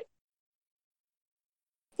secret?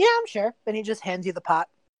 Yeah, I'm sure. And he just hands you the pot.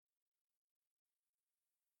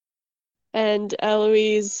 And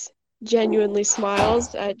Eloise genuinely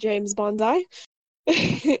smiles at James Bonsai,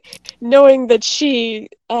 knowing that she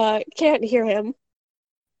can't hear him,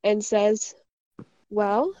 and says,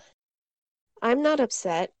 well, I'm not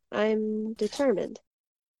upset. I'm determined.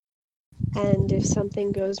 And if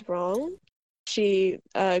something goes wrong, she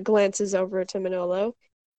glances over to Manolo.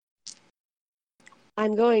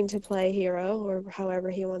 I'm going to play hero, or however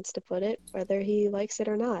he wants to put it, whether he likes it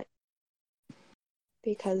or not.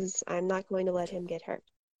 Because I'm not going to let him get hurt.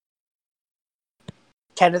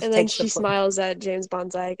 Kenneth And then takes she the smiles at James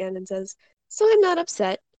Bonsai again and says, so I'm not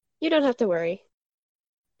upset. You don't have to worry.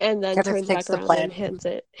 And then Kenneth turns takes back the around plan.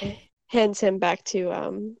 and hands him back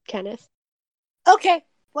to Kenneth. Okay,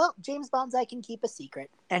 well, James Bonsai can keep a secret.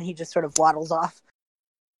 And he just sort of waddles off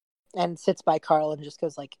and sits by Carl and just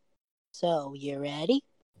goes like, so, you ready?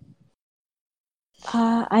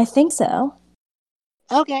 I think so.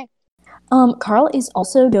 Okay. Carl is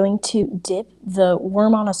also going to dip the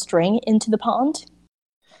worm on a string into the pond.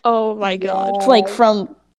 Oh my god. Yeah. Like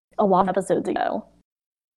from a lot of episodes ago.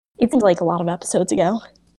 It seems like a lot of episodes ago.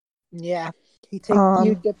 Yeah. You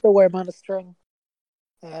dip the worm on a string.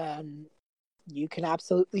 And you can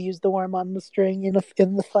absolutely use the worm on the string in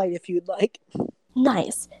the fight if you'd like.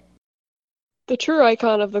 Nice. The true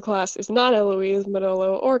icon of the class is not Eloise,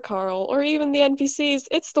 Manolo, or Carl, or even the NPCs.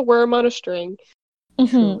 It's the worm on a string.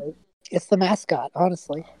 Truly. It's the mascot,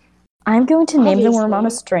 honestly. I'm going to name the worm on a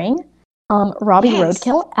Obviously. string Robbie Yes.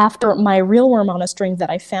 Roadkill after my real worm on a string that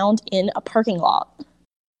I found in a parking lot.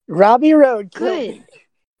 Robbie Roadkill.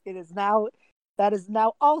 Good. That is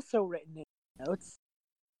now also written in notes.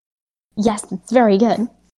 Yes, it's very good.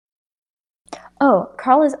 Oh,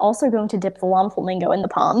 Carl is also going to dip the Llama Flamingo in the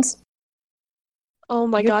pond. Oh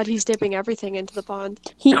my god, he's dipping everything into the pond.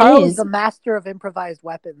 He Carl is the master of improvised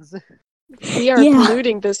weapons. We are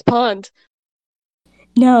polluting this pond.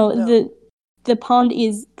 No, the pond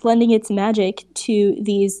is lending its magic to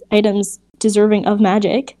these items deserving of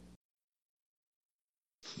magic.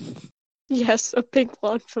 Yes, a big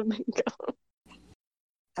blonde flamingo.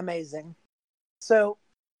 Amazing. So,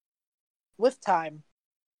 with time,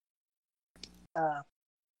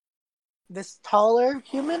 this taller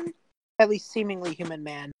human, at least seemingly human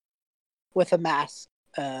man, with a mask,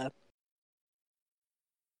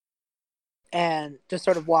 and just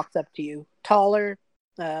sort of walks up to you. Taller,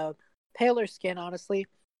 paler skin, honestly,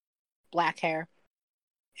 black hair,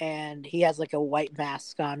 and he has like a white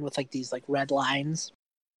mask on with like these like red lines.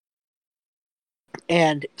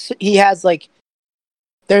 And so he has like,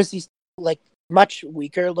 there's these like much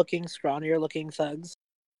weaker looking, scrawnier looking thugs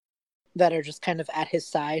that are just kind of at his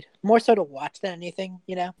side, more so to watch than anything,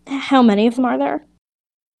 you know? How many of them are there?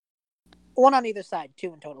 One on either side,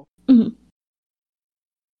 2 in total. Mhm.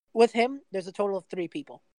 With him, there's a total of 3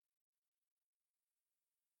 people.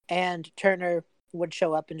 And Turner would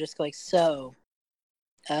show up and just go like, so,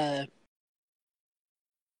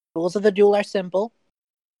 rules of the duel are simple.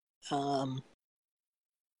 The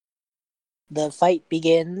fight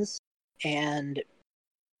begins, and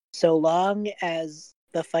so long as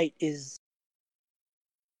the fight is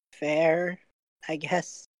fair, I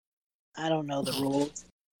guess. I don't know the rules.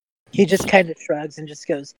 He just kind of shrugs and just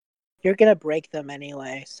goes, "You're gonna break them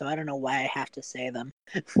anyway, so I don't know why I have to say them."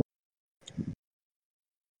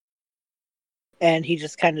 And he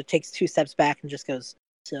just kind of takes 2 steps back and just goes,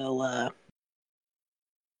 "So,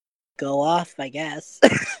 go off, I guess."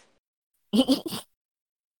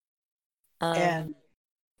 And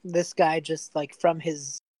this guy just, like, from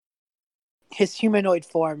his humanoid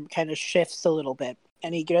form kind of shifts a little bit,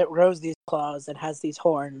 and he grows these claws and has these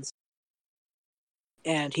horns,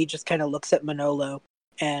 and he just kind of looks at Manolo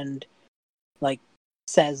and, like,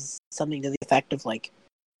 says something to the effect of, like,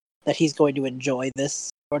 that he's going to enjoy this,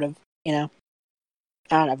 sort of, you know?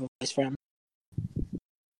 I don't have a voice for him.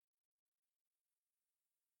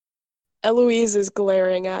 Eloise is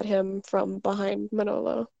glaring at him from behind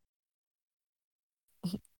Manolo.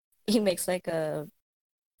 He makes like a,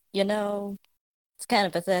 it's kind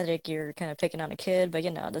of pathetic. You're kind of picking on a kid, but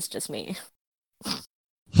that's just me.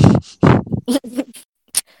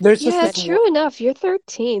 There's Yeah, just this true enough. You're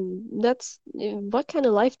 13. What kind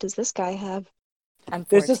of life does this guy have? I'm 14.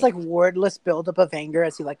 There's this, like, wordless buildup of anger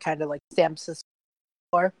as he, like, kind of, like, stamps his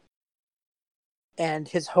floor, and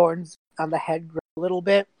his horns on the head grow a little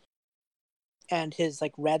bit, and his,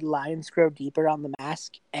 like, red lines grow deeper on the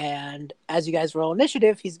mask, and as you guys roll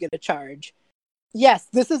initiative, he's gonna charge. Yes,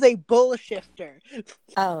 this is a bull shifter.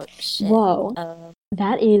 Oh, shit. Whoa.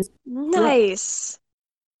 That is Nice.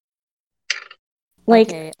 like.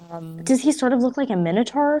 Okay, Does he sort of look like a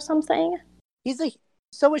minotaur or something?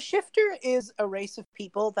 So a shifter is a race of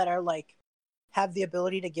people that are, like, have the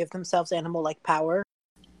ability to give themselves animal-like power,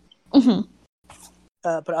 Mm-hmm.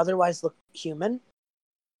 but otherwise look human.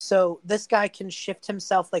 So this guy can shift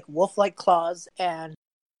himself like wolf-like claws and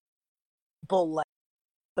bull-like.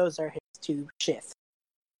 Those are his 2 shifts.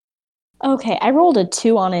 Okay, I rolled a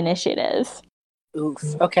 2 on initiative. Oof.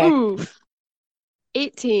 Okay. Oof.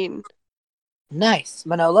 18. Nice.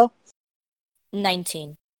 Manolo?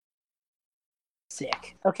 19.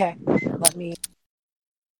 Sick. Okay. Let me...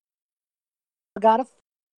 I got a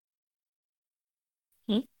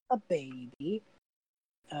baby.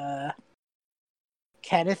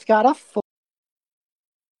 Kenneth got a 4.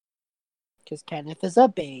 Because Kenneth is a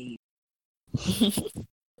baby.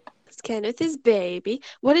 Kenneth is baby.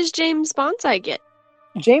 What does James Bonsai get?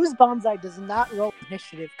 James Bonsai does not roll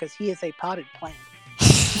initiative because he is a potted plant.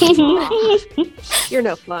 You're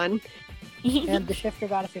no fun. And the shifter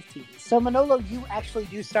got a 15. So Manolo, you actually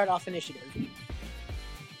do start off initiative.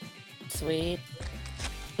 Sweet.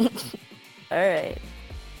 Alright.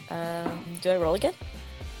 Do I roll again?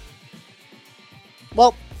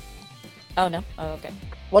 Well, Oh, no? Oh, okay.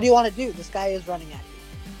 what do you want to do? This guy is running at you.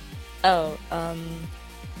 Oh,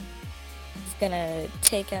 he's gonna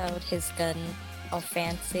take out his gun all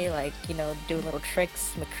fancy, like, do little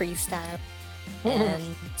tricks, McCree style,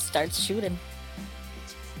 and starts shooting.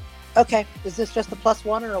 Okay, is this just a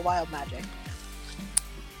 +1 or a wild magic?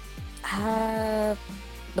 The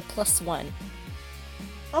 +1.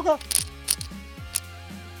 Okay.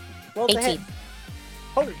 Roll to hit. 18.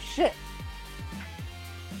 Holy shit.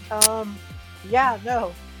 Yeah,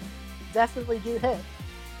 no. Definitely do hit.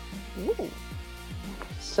 Ooh.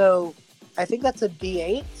 So, I think that's a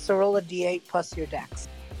D8, so roll a D8 plus your dex.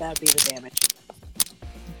 That would be the damage.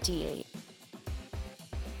 D8.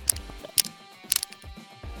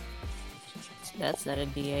 That's not a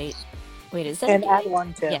D8. Wait, is that And a add D8?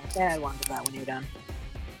 1 to Yeah. And add 1 to that when you're done.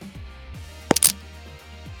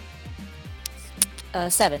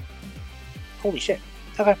 7. Holy shit.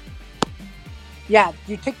 Okay. Yeah,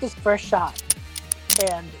 you take this first shot,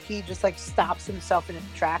 and he just, like, stops himself in his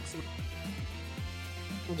tracks and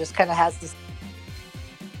just kind of has this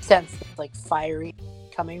sense of, like, fiery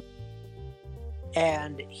coming.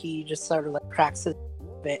 And he just sort of, like, cracks it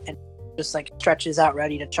a bit and just, like, stretches out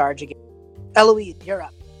ready to charge again. Eloise, you're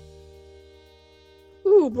up.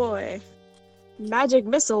 Ooh boy. Magic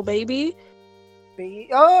missile, baby.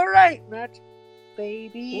 All right, Matt.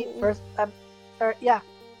 Baby. Ooh. First, yeah,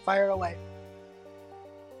 fire away.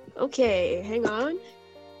 Okay, hang on.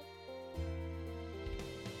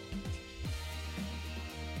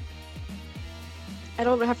 I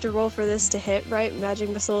don't have to roll for this to hit, right? Magic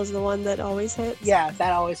missile is the one that always hits? Yeah,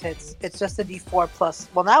 that always hits. It's just a D4 plus.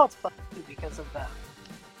 Well, now it's +2 because of the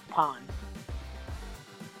pawn.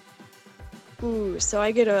 Ooh, so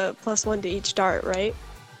I get a +1 to each dart, right?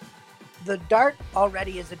 The dart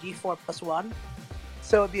already is a D4 plus 1,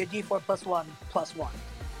 so it'd be a D4 plus 1 plus 1.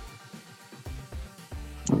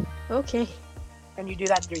 Okay. And you do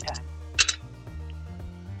that 3 times.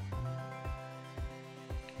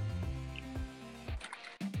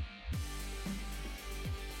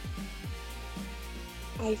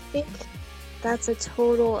 I think that's a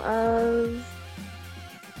total of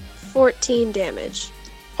 14 damage.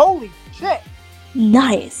 Holy shit!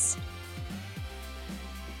 Nice.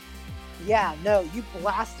 Yeah, no, you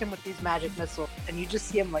blast him with these magic missiles, and you just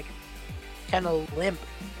see him, like, kind of limp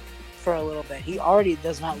for a little bit. He already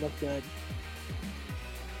does not look good.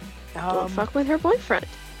 Don't fuck with her boyfriend.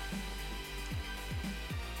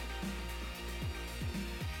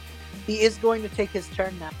 He is going to take his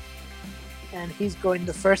turn now. And he's going,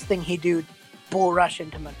 the first thing he do, bull rush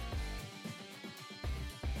into Manolo.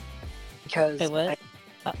 Because Wait,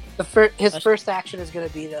 what? his first action is going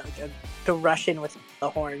to be to rush in with the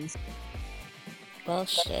horns. Well,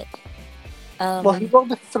 shit. Well, he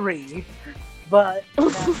rolled a 3, but...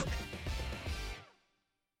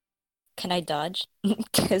 Can I dodge?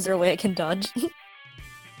 Is there a way I can dodge?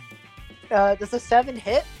 Does a 7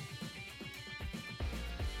 hit?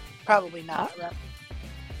 Probably not, right?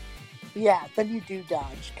 Yeah, then you do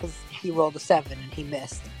dodge, because he rolled a 7 and he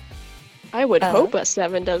missed. I would hope a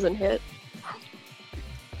 7 doesn't hit.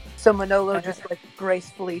 So Manolo just, like,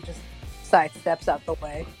 gracefully just sidesteps out the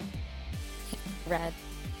way. Rad.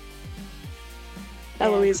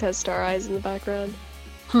 Eloise has star eyes in the background.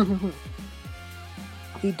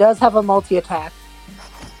 He does have a multi-attack.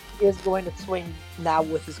 He is going to swing now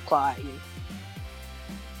with his claw at you.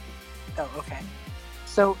 Oh, okay.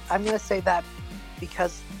 So I'm going to say that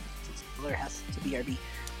because Miller has to BRB.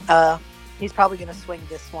 He's probably going to swing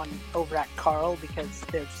this one over at Carl because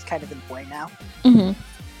they're just kind of in the way now. Mm-hmm.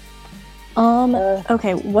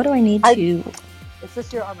 Okay, what do I need to... Is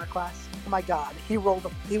this your armor class? Oh my god. He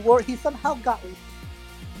somehow got...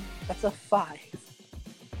 That's a 5.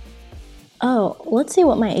 Oh, let's see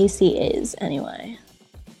what my AC is, anyway.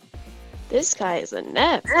 This guy is a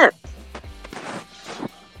net.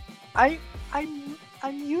 I'm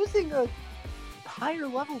using a higher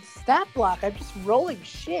level stat block. I'm just rolling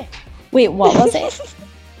shit. Wait, what was it?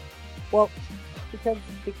 Well,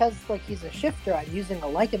 because like he's a shifter, I'm using a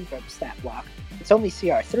lycanthrope stat block. It's only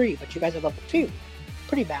CR3, but you guys are level 2.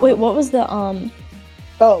 Pretty balanced. Wait, what was the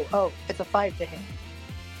Oh, it's a 5 to hit.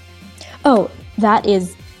 Oh, that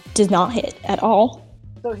does not hit at all.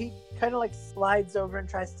 So he kind of like slides over and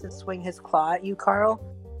tries to swing his claw at you, Carl.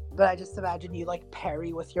 But I just imagine you like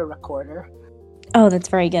parry with your recorder. Oh, that's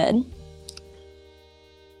very good.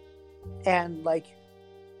 And like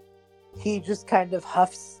he just kind of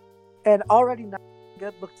huffs and already not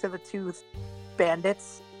good looks at the 2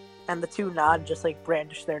 bandits, and the 2 nod, just like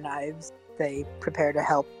brandish their knives. They prepare to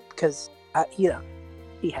help because he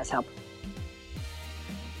has help.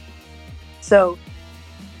 So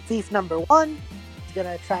thief number 1 is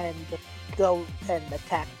gonna try and just go and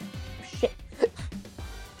attack. Shit.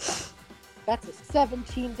 That's a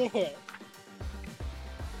 17 to hit.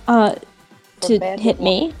 To hit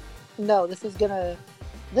me? No, this is gonna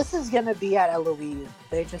be at Eloise.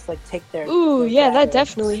 They just like take their... Ooh, yeah, that dagger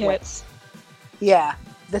definitely and swing. hits. Yeah,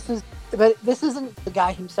 but this isn't the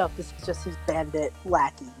guy himself. This is just his bandit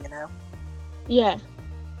lackey, you know. Yeah.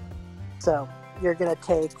 So you're gonna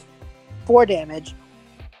take 4 damage.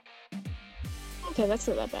 Okay, that's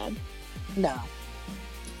not that bad. No.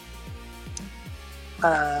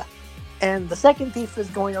 And the second thief is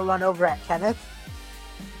going to run over at Kenneth.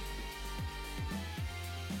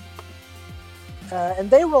 And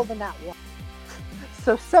they rolled a nat 1.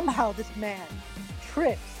 So somehow this man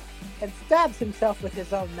trips and stabs himself with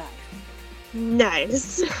his own knife.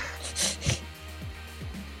 Nice.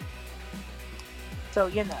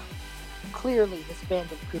 So, clearly this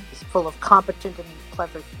bandit group is full of competent and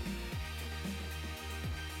clever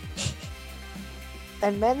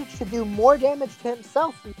and managed to do more damage to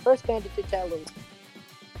himself than the first bandit did to Eloise.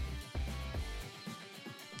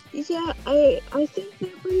 Yeah, I think they're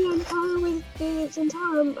pretty on par with the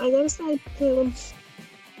Zentarum. I gotta say, Caleb.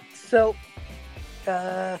 So,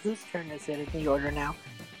 whose turn is it in the order now?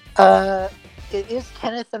 It is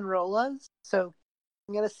Kenneth and Rola's. So,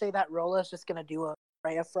 I'm gonna say that Rola's just gonna do a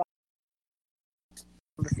Ray of Frost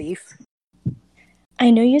on the thief. I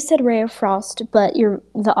know you said Ray of Frost, but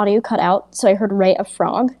the audio cut out, so I heard Ray of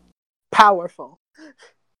Frog. Powerful.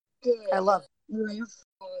 Yeah. I love it. Ray of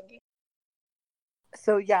Frog.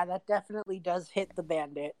 So yeah, that definitely does hit the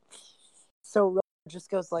bandit. So Rola just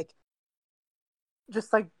goes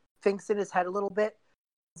thinks in his head a little bit,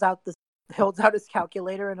 holds out his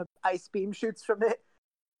calculator, and an ice beam shoots from it.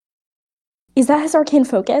 Is that his arcane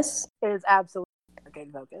focus? It is absolutely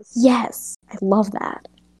arcane focus. Yes, I love that.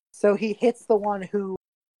 So he hits the one who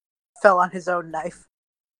fell on his own knife.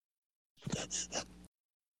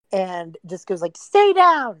 and just goes like, "Stay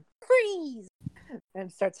down, freeze,"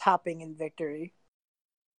 and starts hopping in victory.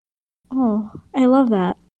 Oh, I love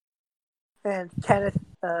that. And Kenneth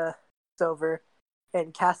is over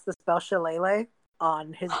and casts the spell Shillelagh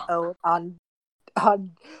on his own on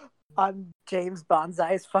James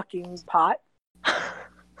Bonsai's fucking pot,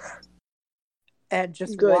 and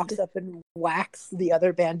just Good. walks up and whacks the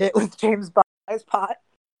other bandit with James Bonsai's pot.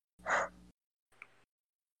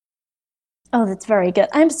 Oh, that's very good.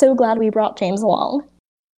 I'm so glad we brought James along.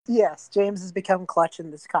 Yes, James has become clutch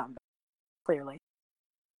in this combat, clearly.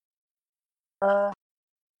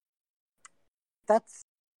 That's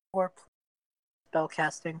 4 spell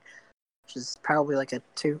casting, which is probably like a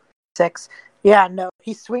 2-6. Yeah, no,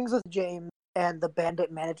 he swings with James, and the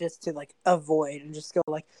bandit manages to like avoid and just go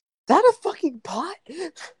like, "Is that a fucking pot?"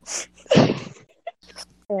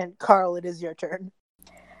 And Carl, it is your turn.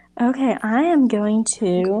 Okay, I am going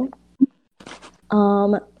to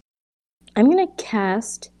I'm gonna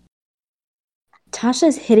cast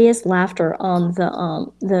Tasha's Hideous Laughter on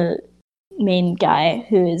the main guy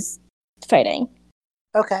who is fighting.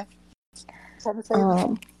 Okay.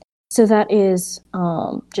 So that is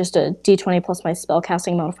just a D20 plus my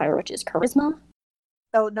spellcasting modifier, which is charisma.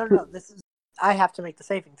 Oh no! This is I have to make the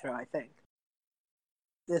saving throw. I think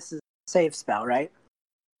this is a save spell, right?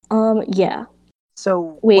 Yeah.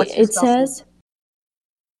 So wait, what's your it spell save? says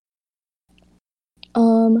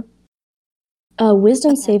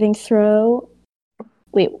wisdom saving throw.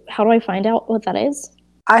 Wait, how do I find out what that is?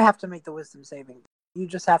 I have to make the wisdom saving. You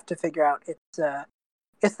just have to figure out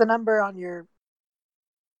it's the number on your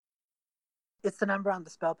it's the number on the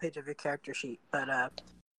spell page of your character sheet. But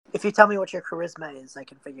if you tell me what your charisma is, I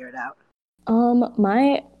can figure it out.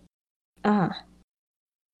 My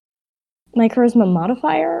charisma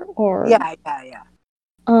modifier, or Yeah.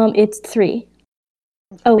 it's 3.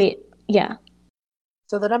 Oh wait, yeah.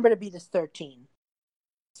 So the number to beat is 13.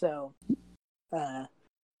 So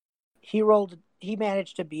he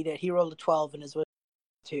managed to beat it. He rolled a 12 and his wisdom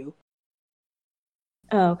 2.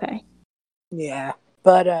 Oh, okay. Yeah.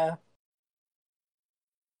 But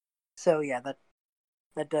so yeah,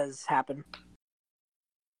 that does happen.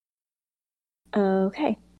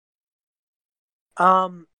 Okay.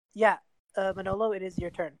 Yeah. Manolo, it is your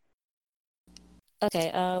turn.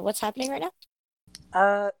 Okay, what's happening right now?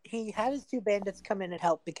 He had his 2 bandits come in and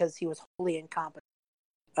help because he was wholly incompetent.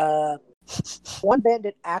 One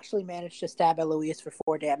bandit actually managed to stab Eloise for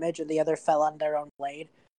 4 damage, and the other fell on their own blade.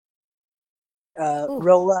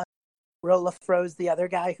 Rolla froze the other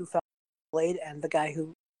guy who fell on the blade, and the guy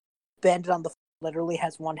who bandit on the floor literally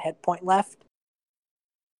has 1 hit point left.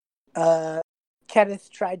 Kenneth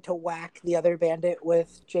tried to whack the other bandit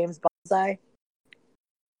with James Bonsai,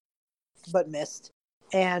 but missed.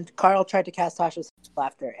 And Carl tried to cast Tasha's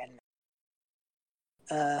Laughter,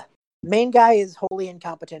 and main guy is wholly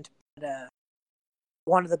incompetent, but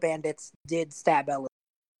one of the bandits did stab Ella.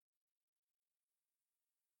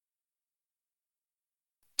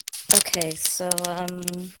 Okay, so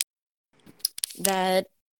that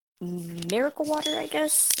miracle water, I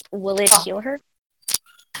guess, will it heal her?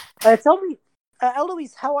 Tell me,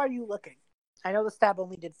 Eloise, how are you looking? I know the stab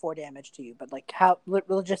only did 4 damage to you, but like, how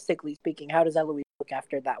logistically speaking, how does Eloise look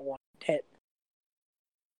after that 1 hit?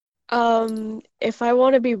 If I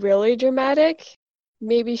want to be really dramatic,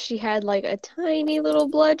 maybe she had like a tiny little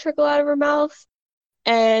blood trickle out of her mouth,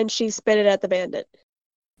 and she spit it at the bandit.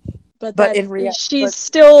 But in reality, she's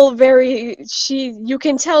still you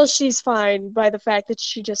can tell she's fine by the fact that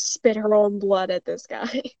she just spit her own blood at this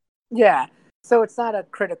guy. Yeah, so it's not a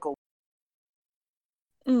critical.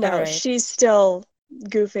 No, Alright. she's still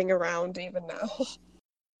goofing around even now.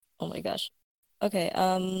 Oh my gosh. Okay,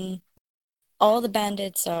 all the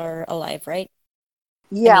bandits are alive, right?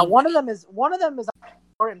 Yeah, I mean, one of them is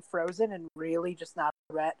and frozen and really just not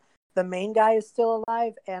a threat. The main guy is still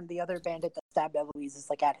alive, and the other bandit that stabbed Eloise is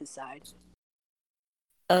like at his side.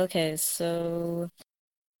 okay, so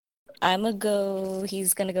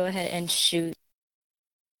he's gonna go ahead and shoot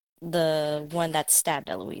the one that stabbed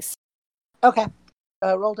Eloise. Okay,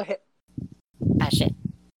 roll to hit. Ah, shit.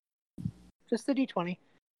 Just the d20.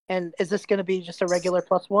 And is this going to be just a regular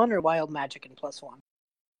 +1 or wild magic and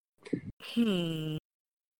 +1?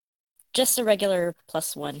 Just a regular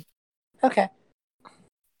 +1. Okay.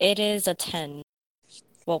 It is a 10.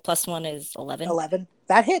 Well, +1 is 11. 11.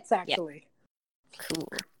 That hits, actually. Yeah. Cool.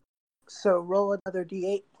 So roll another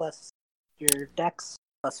d8 plus your dex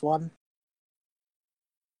 +1.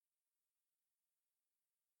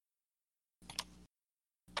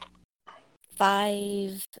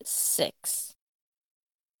 Five, 6.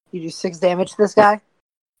 You do 6 damage to this guy?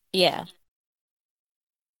 Yeah.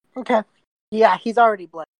 Okay. Yeah, he's already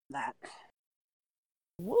blessed that.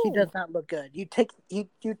 Woo. He does not look good. You take you.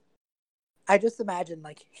 I just imagine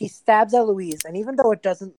like he stabs Eloise, and even though it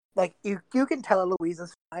doesn't like you can tell Eloise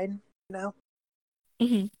is fine. You know,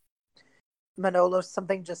 Mhm. Manolo,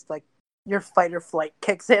 something just like your fight or flight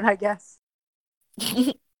kicks in, I guess.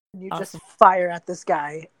 And you just Awesome. fire at this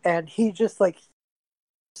guy, and he just like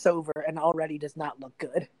it's over and already does not look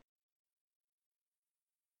good.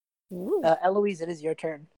 Woo. Eloise, it is your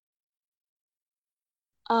turn.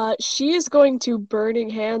 She is going to burning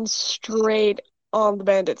hands straight on the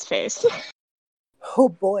bandit's face. Oh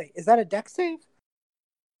boy, is that a dex save?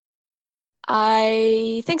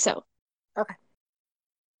 I think so. Okay.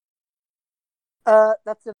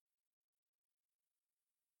 That's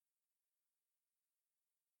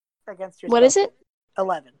against your What spell is it?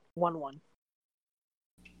 11. 1-1.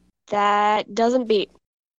 That doesn't beat.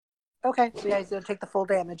 Okay, so yeah, he's gonna take the full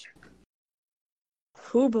damage.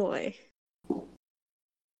 Oh boy.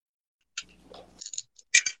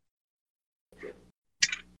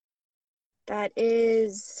 That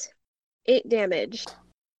is 8 damage.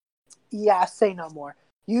 Yeah, say no more.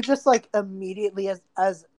 You just like immediately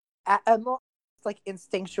like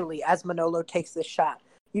instinctually as Manolo takes this shot,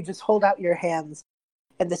 you just hold out your hands,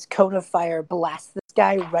 and this cone of fire blasts this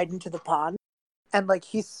guy right into the pond, and like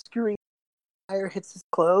he's screaming, fire hits his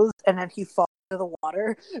clothes, and then he falls into the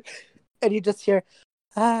water, and you just hear,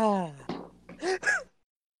 ah.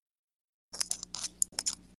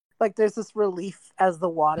 Like there's this relief as the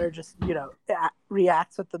water just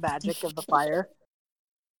reacts with the magic of the fire.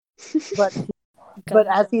 But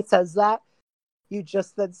as he says that, you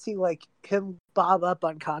just then see like him bob up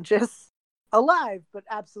unconscious, alive but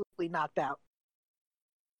absolutely knocked out.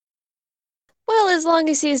 Well, as long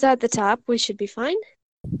as he's at the top, we should be fine.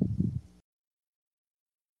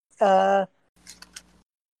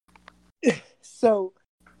 So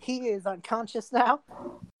he is unconscious now.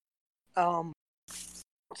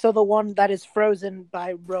 So the one that is frozen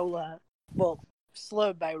by Rolla, well,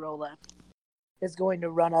 slowed by Rolla, is going to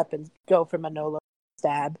run up and go for Manolo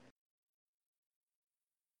stab.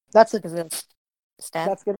 That's Is it stab?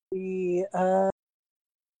 That's gonna be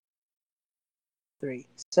 3.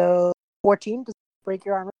 So 14 does break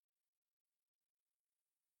your armor.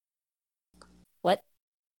 What?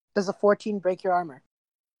 Does a 14 break your armor?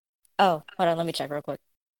 Oh, hold on. Let me check real quick.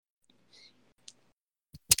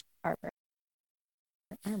 Armor.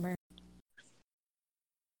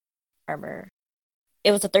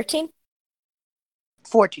 It was a 13?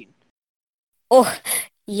 14. Oh,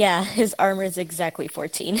 yeah. His armor is exactly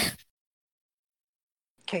 14.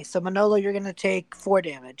 Okay, so Manolo, you're gonna take 4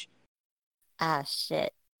 damage. Ah,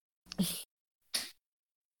 shit.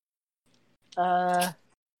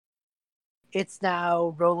 It's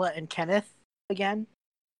now Rolla and Kenneth again.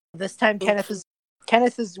 This time, Kenneth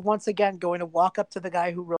is once again going to walk up to the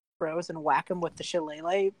guy who froze and whack him with the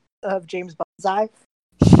shillelagh of James Bond's eye,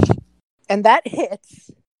 and that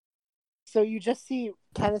hits. So you just see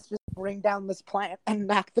Kenneth just bring down this plant and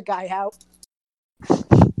knock the guy out.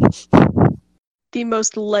 The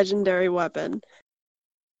most legendary weapon.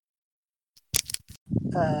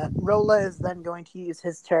 Rolla is then going to use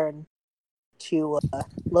his turn to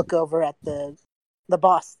look over at the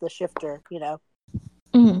boss, the shifter,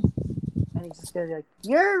 Mhm. and he's just gonna be like,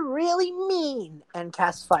 "You're really mean," and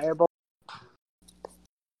cast Firebolt.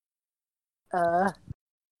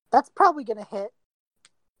 That's probably gonna hit.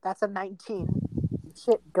 That's a 19.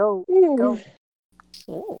 Shit, go.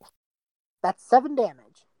 Ooh. That's 7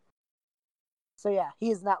 damage. So yeah,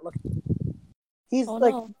 he is not looking. He's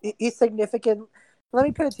he's significant. Let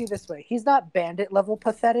me put it to you this way: he's not bandit level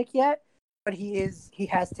pathetic yet, but he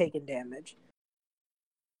has taken damage.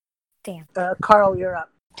 Damn. Carl, you're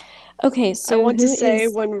up. Okay, so I want to who say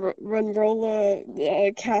is- when Rolla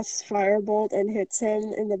casts Firebolt and hits him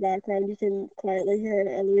in the background, you can quietly hear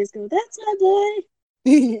Eloise go, "That's my boy!"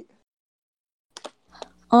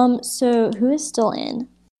 So who is still in?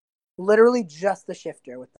 Literally just the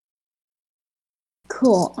shifter with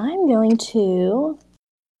Cool. I'm going to.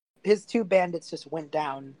 his 2 bandits just went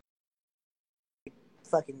down.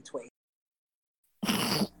 Fucking twig.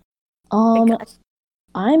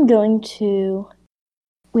 I'm going to.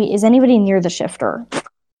 Wait, is anybody near the shifter?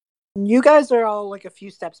 You guys are all like a few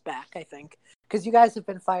steps back, I think, because you guys have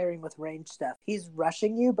been firing with range stuff. He's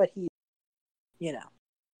rushing you, but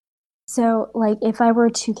So, like, if I were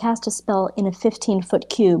to cast a spell in a 15-foot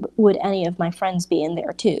cube, would any of my friends be in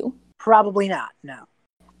there too? Probably not. No.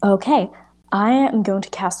 Okay, I am going to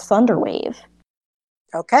cast Thunderwave.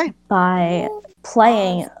 Okay. By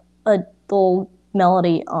playing a little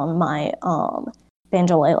melody on my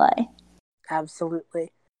banjolele.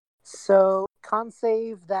 Absolutely. So, con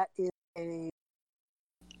save, that is a...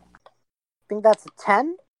 I think that's a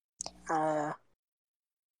 10. That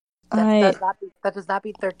does not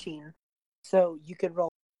beat 13. So you could roll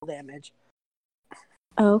damage.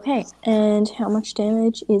 Okay, and how much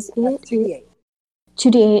damage is it? That's 2d8.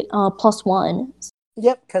 2d8 plus 1.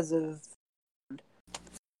 Yep, because of...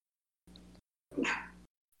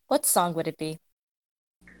 What song would it be?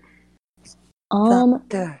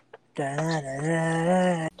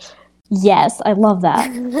 Yes, I love that.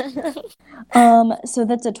 So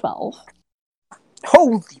that's a 12.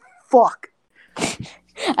 Holy fuck!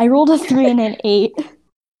 I rolled a 3 and an 8.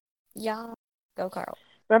 Yeah. Go, Carl.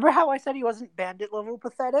 Remember how I said he wasn't bandit level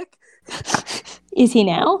pathetic? Is he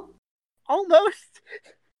now? Almost!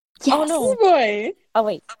 Yes. Oh, no. Boy. Oh,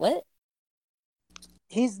 wait. What?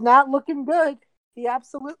 He's not looking good. He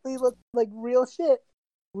absolutely looked like real shit.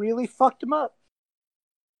 Really fucked him up.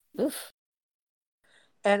 Oof.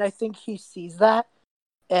 And I think he sees that,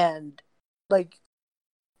 and, like,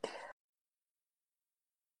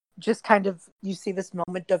 just kind of, you see this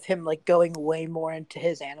moment of him, like, going way more into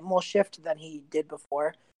his animal shift than he did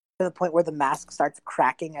before, to the point where the mask starts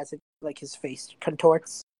cracking as it, like, his face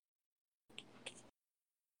contorts.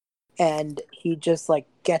 And he just, like,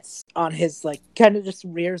 gets on his, like, kind of just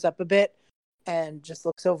rears up a bit, and just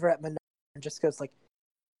looks over at Minot and just goes, like,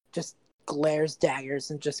 just glares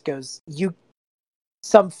daggers and just goes, "You,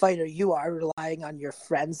 some fighter you are, relying on your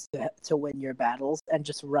friends to win your battles," and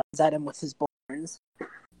just runs at him with his bullhorns.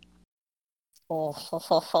 Oh,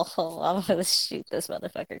 I'm gonna shoot this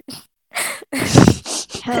motherfucker.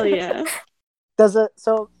 Hell yeah.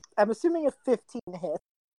 So I'm assuming a 15 hit.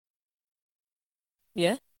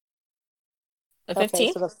 Yeah? A Okay,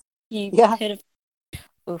 15? so You yeah. hit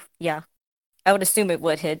a... Oof, yeah. I would assume it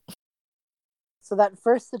would hit. So that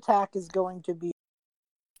first attack is going to be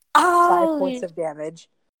 5 Oh! points of damage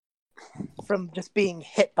from just being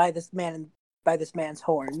hit by this man's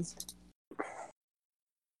horns.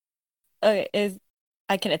 Okay,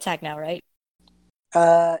 I can attack now, right?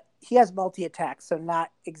 He has multi-attack, so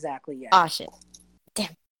not exactly yet. Ah, shit.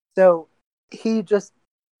 So he just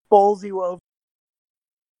bowls you over,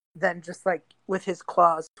 then just like with his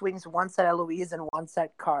claws swings once at Eloise and once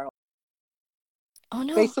at Carl. Oh,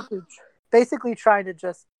 no. Basically trying to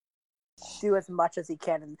just do as much as he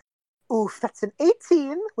can. And oof, that's an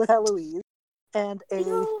 18 with Eloise, and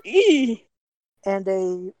Eee.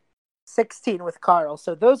 a 16 with Carl.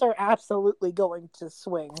 So those are absolutely going to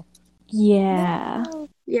swing. Yeah. No.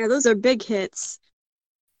 Yeah, those are big hits.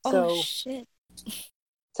 So Oh, shit.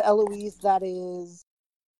 to Eloise, that is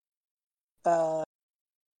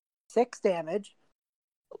 6 damage,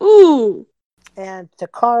 Ooh. and to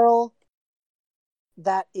Carl,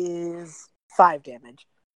 that is 5 damage.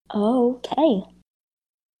 Okay.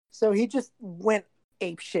 So he just went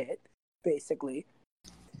ape shit, basically.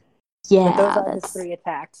 Yeah, But those are his that's 3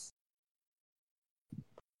 attacks.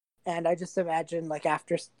 And I just imagine, like,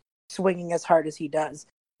 after swinging as hard as he does,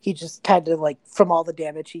 he just kind of, like, from all the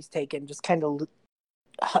damage he's taken, just kind of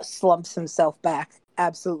slumps himself back,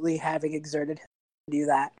 absolutely having exerted him to do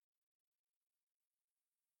that.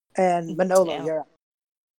 And Manolo, Damn. you're up.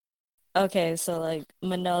 Okay, so, like,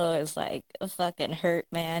 Manolo is, like, fucking hurt,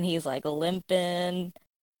 man. He's, like, limping,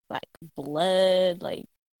 like, blood, like,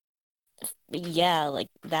 yeah, like,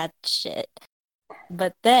 that shit.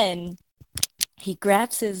 But then he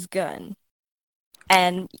grabs his gun,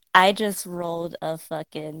 and I just rolled a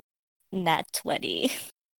fucking nat 20.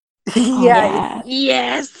 Yeah.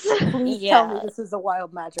 Yes. Please tell me Yeah, this is a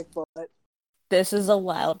wild magic bullet. this is a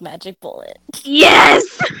wild magic bullet. Yes.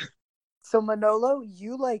 So Manolo,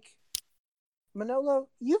 you've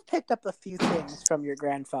picked up a few things from your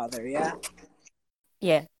grandfather, yeah?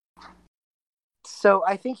 Yeah. So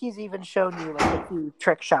I think he's even shown you like a few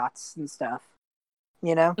trick shots and stuff.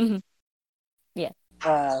 You know? Mhm. Yeah.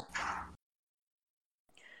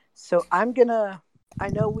 So I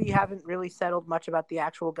know we haven't really settled much about the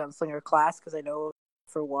actual gunslinger class, because I know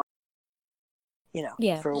for one,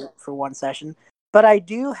 Yeah. for one session. But I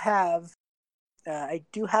do have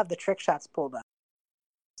the trick shots pulled up.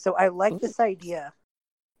 So I like Ooh. this idea.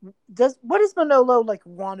 What does Manolo like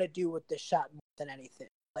want to do with this shot more than anything?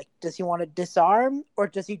 Like, does he want to disarm, or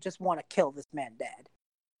does he just want to kill this man dead?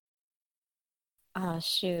 Oh,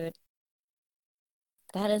 shoot.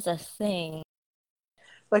 That is a thing.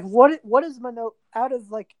 Like, what is Manolo out of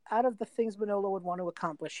the things Manolo would want to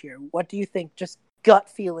accomplish here? What do you think? Just gut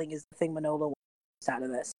feeling is the thing Manolo wants out of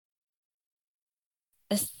this.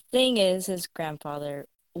 The thing is, his grandfather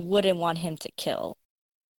wouldn't want him to kill.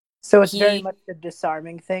 So it's very He, much the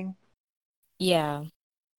disarming thing. yeah.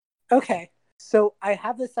 Okay, so I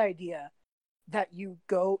have this idea that you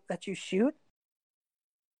shoot,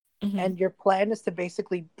 Mhm. and your plan is to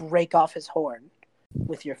basically break off his horn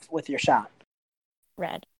with your shot.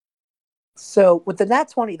 Rad. So with the nat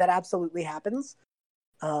 20, that absolutely happens.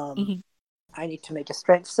 Mhm. I need to make a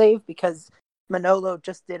strength save because Manolo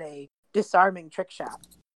just did a disarming trick shot,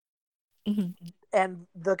 Mhm. and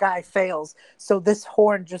the guy fails. So this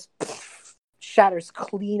horn just shatters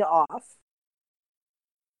clean off,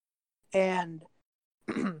 and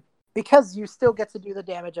because you still get to do the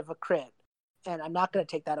damage of a crit, and I'm not going to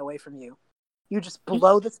take that away from you. You just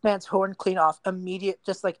blow this man's horn clean off.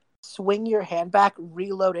 Just like swing your hand back,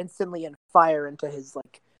 reload instantly, and fire into his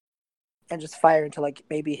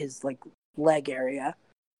maybe his like leg area.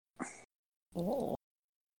 Oh.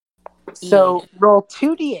 So Yeah. roll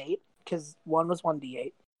 2d8 because one was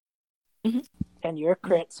 1d8, Mhm. and you're a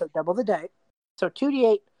crit, so double the die. So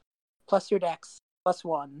 2d8 plus your dex plus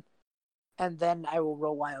 1, and then I will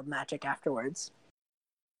roll wild magic afterwards.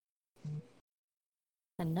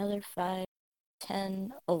 Another 5,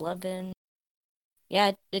 10, 11.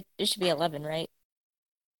 Yeah, it should be 11, right?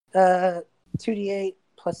 2d8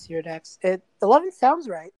 plus your dex. 11 sounds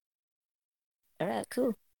right. All right,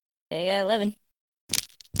 cool. Yeah, 11.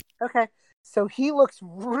 Okay, so he looks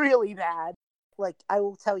really bad. Like, I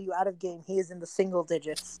will tell you, out of game, he is in the single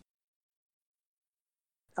digits.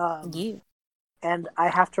 You. And I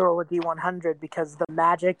have to roll a d100 because the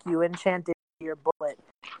magic you enchanted your bullet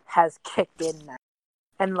has kicked in now.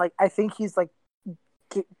 And like, I think he's like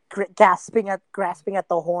grasping at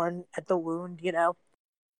the horn at the wound, you know.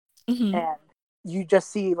 Mhm. And you just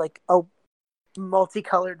see like a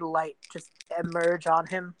multicolored light just emerge on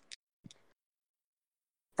him.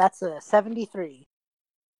 That's a 73,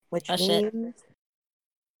 which Oh, shit. means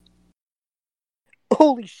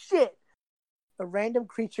holy shit! A random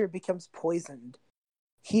creature becomes poisoned.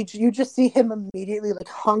 You just see him immediately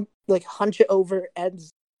hunch over, and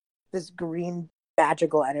this green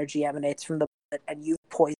magical energy emanates from the bullet, and you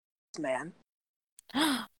poison this man.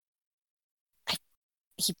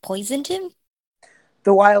 He poisoned him?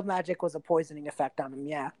 The wild magic was a poisoning effect on him,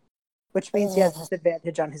 yeah. Which means he has Oh.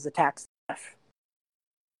 disadvantage on his attacks.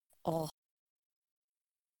 Oh.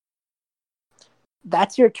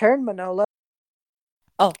 That's your turn, Manolo.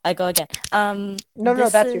 Oh, I go again. No,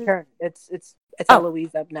 this that's is... your turn. It's Oh.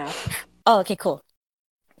 Eloise up now. Oh, okay, cool.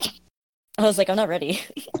 I was like, I'm not ready.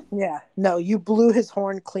 Yeah, no, you blew his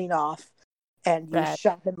horn clean off, and you Rad.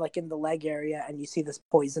 shot him like in the leg area, and you see this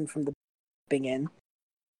poison from the being in.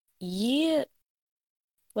 Yeah.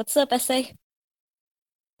 What's up, SA?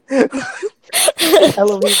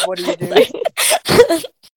 Eloise, what do you do?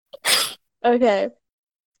 Okay.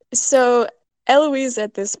 So Eloise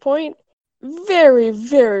at this point, very,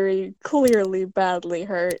 very clearly badly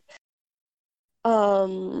hurt.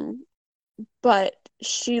 But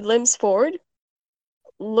she limps forward,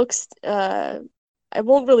 looks I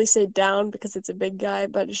won't really say down because it's a big guy,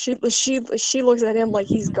 but she looks at him like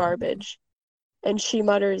he's garbage. And she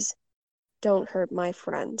mutters, "Don't hurt my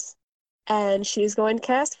friends." And she's going to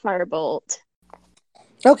cast Firebolt.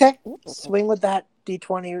 Okay, swing with that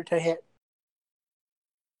d20 to hit.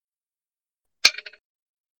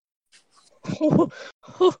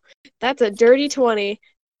 That's a dirty 20.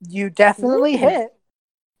 You definitely Ooh. hit.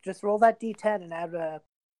 Just roll that d10 and add a.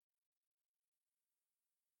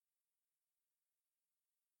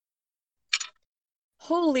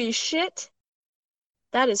 Holy shit.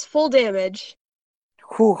 That is full damage.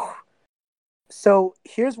 Whew. So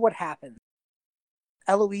here's what happens.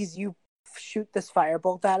 Eloise, you shoot this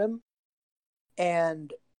firebolt at him,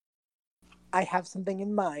 and I have something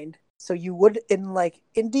in mind. So you would,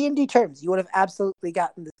 in D&D terms, you would have absolutely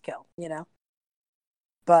gotten this kill, you know?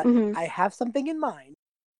 But I have something in mind.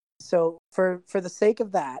 So for the sake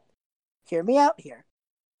of that, hear me out here.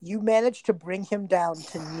 You managed to bring him down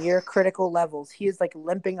to near critical levels. He is like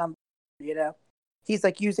limping on, you know? He's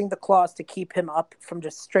like using the claws to keep him up from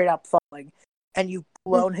just straight up falling. And you've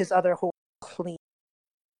blown his other horn clean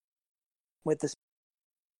with this.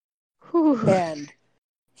 And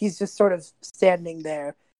he's just sort of standing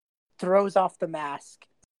there, throws off the mask,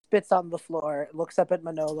 spits on the floor, looks up at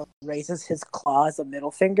Manolo, raises his claw as a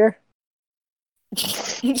middle finger.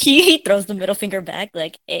 He throws the middle finger back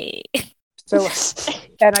like, hey. So,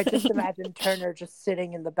 and I just imagine Turner just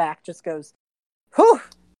sitting in the back, just goes, whew,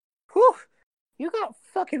 you got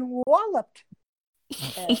fucking walloped.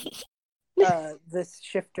 And this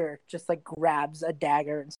shifter just like grabs a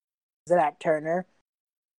dagger and swings it at Turner,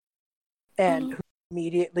 and who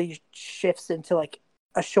immediately shifts into like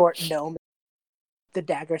a short gnome. The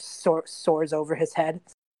dagger soars over his head.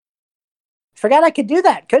 Forgot I could do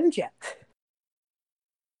that, couldn't you?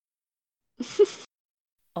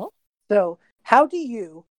 Oh. So, how do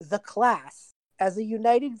you, the class, as a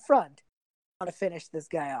united front, want to finish this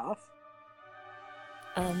guy off.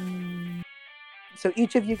 So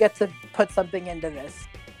each of you get to put something into this.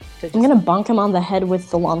 I'm gonna bonk him on the head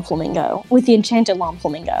with the lawn flamingo, with the enchanted lawn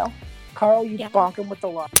flamingo. Carl, you bonk him with the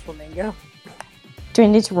lawn flamingo. Do I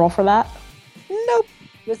need to roll for that? Nope.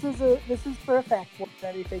 This is for effect.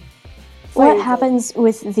 Anything. What happens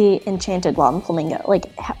with the enchanted lawn flamingo?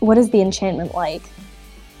 Like, what is the enchantment like?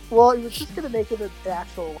 Well, it was just going to make it an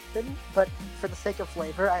actual weapon, but for the sake of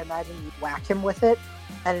flavor, I imagine you whack him with it,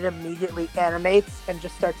 and it immediately animates and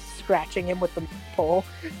just starts scratching him with the pole.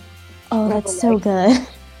 Oh, that's so good.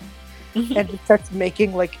 And it starts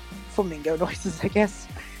making, like, flamingo noises, I guess.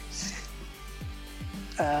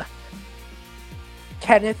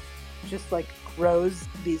 Kenneth just, like, grows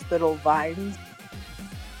these little vines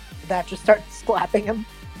that just start slapping him.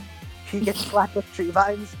 He gets slapped with tree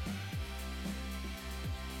vines.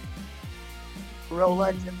 Rolla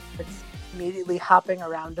is immediately hopping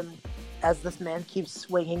around him as this man keeps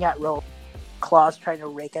swinging at Rolla, claws trying to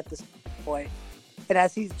rake at this boy. And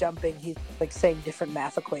as he's jumping, he's like saying different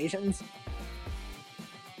math equations.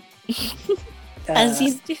 As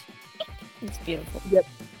he's doing. It's beautiful. Yep.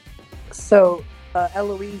 So,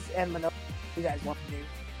 Eloise and Manolo, what do you guys want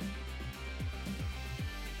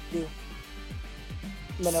to do?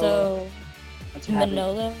 So,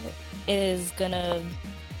 Manolo is gonna.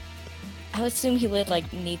 I would assume he would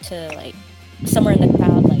like need to like somewhere in the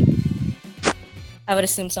crowd. Like, I would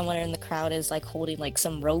assume someone in the crowd is like holding like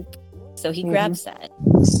some rope. So he grabs that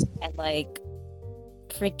and like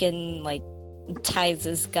freaking like ties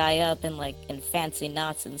this guy up in like in fancy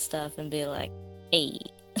knots and stuff and be like, "Hey."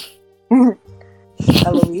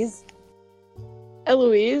 Eloise,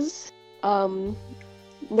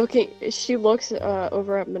 she looks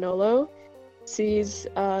over at Manolo, sees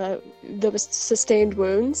the sustained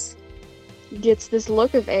wounds, gets this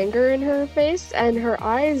look of anger in her face, and her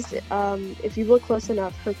eyes, if you look close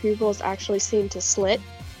enough, her pupils actually seem to slit.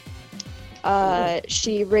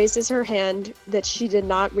 She raises her hand that she did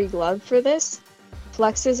not reglove for this,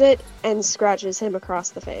 flexes it, and scratches him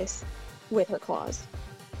across the face with her claws.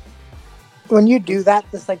 when you do that,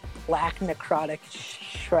 this like black necrotic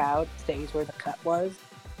shroud stays where the cut was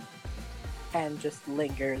and just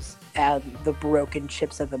lingers at the broken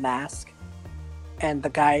chips of the mask. And the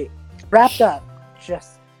guy, wrapped up,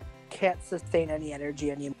 just can't sustain any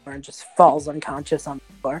energy anymore and just falls unconscious on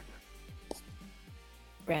the floor.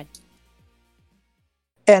 Red.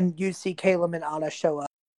 And you see Caleb and Anna show up,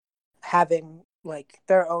 having like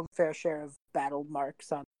their own fair share of battle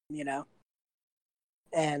marks on them, you know?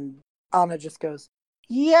 And Anna just goes,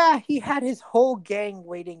 "Yeah, he had his whole gang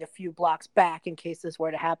waiting a few blocks back in case this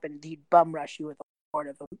were to happen. He'd bum rush you with a horde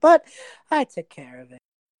of them, but I took care of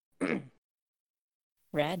it."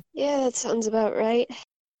 Red. Yeah, that sounds about right.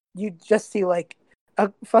 You just see like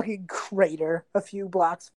a fucking crater a few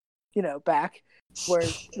blocks, you know, back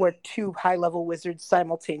where two high-level wizards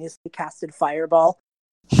simultaneously casted Fireball.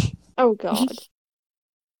 Oh god.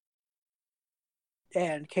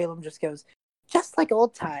 And Caleb just goes, "Just like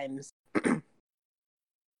old times."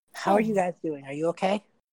 How are you guys doing? Are you okay?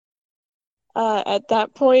 At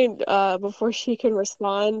that point, before she can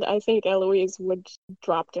respond, I think Eloise would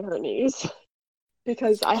drop to her knees.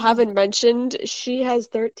 Because I haven't mentioned, she has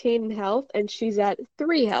 13 health and she's at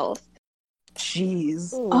 3 health.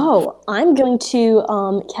 Jeez. Oh, I'm going to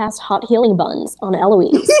cast Hot Healing Buns on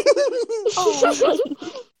Eloise.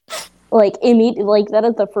 Like, immediately, like, that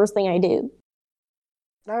is the first thing I do.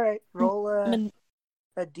 All right, roll a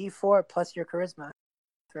d4 plus your charisma.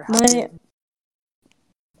 For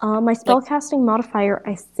My spellcasting modifier,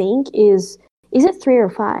 I think, is it 3 or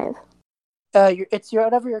 5? It's your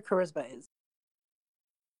whatever your charisma is.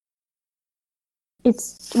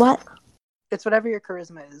 It's what? It's whatever your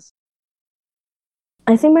charisma is.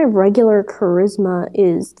 I think my regular charisma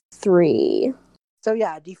is 3. So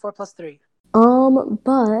yeah, d4 plus 3.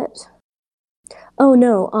 But oh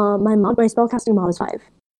no, my spellcasting mod is 5.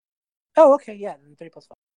 Oh, okay, yeah, then 3 plus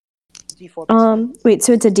 5. D4 plus 5. Wait,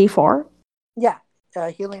 so it's a D4? Yeah,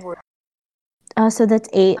 healing word. So that's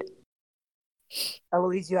 8.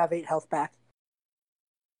 Eloise, you have 8 health back.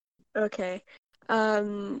 Okay.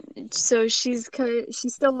 So she's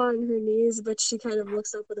still on her knees, but she kind of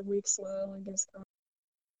looks up with a weak smile and goes,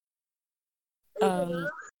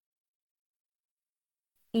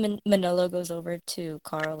 Manolo goes over to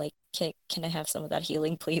Carl, like, can I have some of that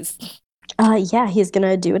healing, please? Yeah, he's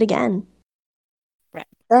gonna do it again. Right.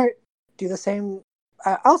 Alright, do the same.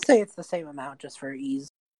 I'll say it's the same amount just for ease.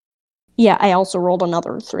 Yeah, I also rolled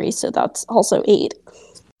another 3, so that's also 8.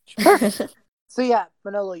 Sure. So yeah,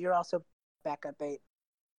 Manolo, you're also back up 8.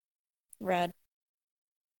 Red.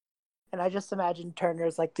 And I just imagine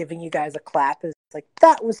Turner's like giving you guys a clap. It's like,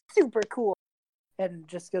 that was super cool. And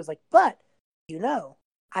just goes like, but,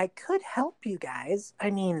 I could help you guys. I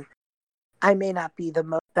mean, I may not be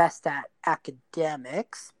the best at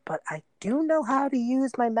academics, but I do know how to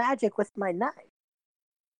use my magic with my knife.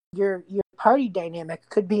 Your party dynamic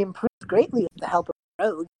could be improved greatly with the help of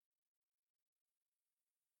Rogue.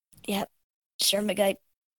 Yeah, sure, my guy.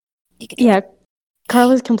 You can try. Yeah,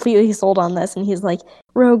 Carl is completely sold on this, and he's like,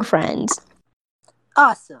 rogue friend.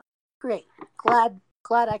 Awesome. Great. Glad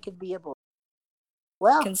I could be able.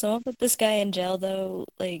 Well, Can someone put this guy in jail though?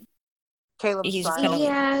 Like, Caleb he's smiles. kind of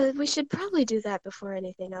Yeah, we should probably do that before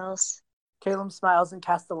anything else. Caleb smiles and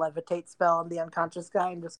casts a levitate spell on the unconscious guy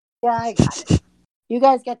and just, yeah, I got it. You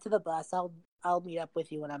guys get to the bus. I'll meet up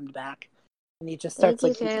with you when I'm back. And he just starts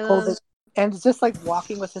Thank you, like Caleb. holding, and it's just like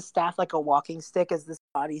walking with his staff like a walking stick as this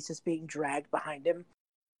body's just being dragged behind him.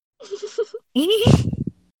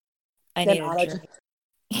 I Then need a drink.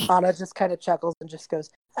 Anna just kind of chuckles and just goes,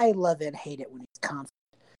 I love and hate it when he's confident.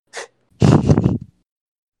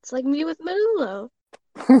 It's like me with Manulo.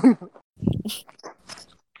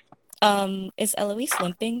 Is Eloise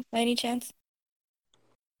limping by any chance?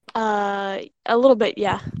 A little bit,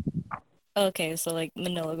 yeah. Okay, so like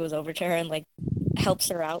Manila goes over to her and like helps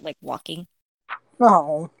her out, like walking.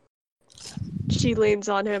 Oh. She leans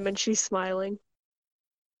on him and she's smiling.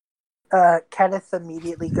 Kenneth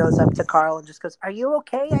immediately goes up to Carl and just goes, are you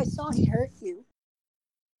okay? I saw he hurt you.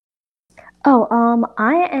 Oh,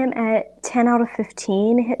 I am at 10 out of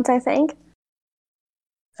 15 hits, I think.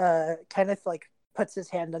 Kenneth like puts his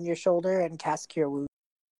hand on your shoulder and casts Cure Wounds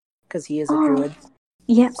because he is a druid.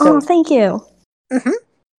 Yeah. So, thank you. Mm-hmm.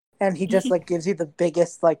 And he just like gives you the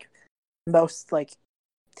biggest, like, most like,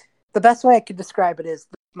 the best way I could describe it is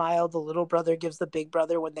the smile the little brother gives the big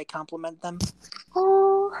brother when they compliment them.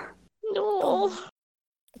 Oh, No.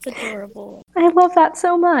 It's adorable. I love that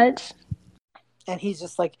so much. And he's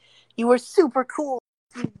just like, you were super cool.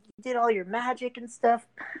 You did all your magic and stuff.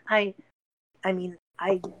 James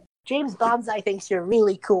Bonsai thinks you're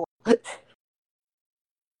really cool.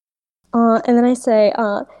 And then I say,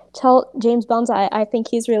 tell James Bonsai I think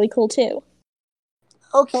he's really cool too.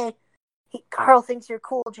 Okay. Carl thinks you're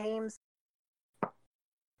cool, James.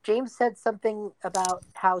 James said something about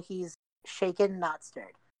how he's shaken, not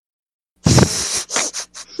stirred.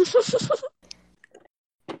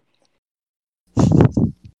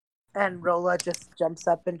 And Rolla just jumps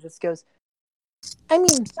up and just goes, I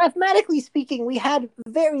mean, mathematically speaking, we had a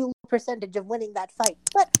very low percentage of winning that fight,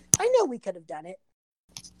 but I know we could have done it.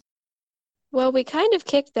 Well, we kind of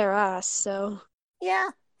kicked their ass, so.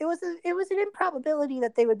 Yeah, it was an improbability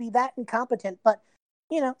that they would be that incompetent, but,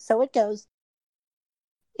 so it goes.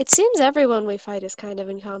 It seems everyone we fight is kind of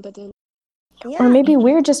incompetent. Yeah. Or maybe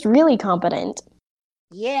we're just really competent.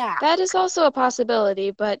 Yeah. That is also a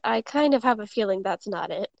possibility, but I kind of have a feeling that's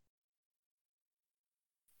not it.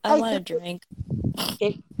 I want a drink.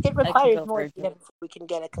 It requires more data before we can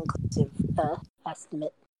get a conclusive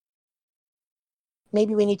estimate.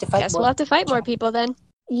 Maybe we need to fight Guess more. we'll have to fight more people then.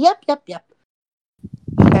 Yep.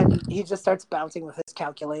 And he just starts bouncing with his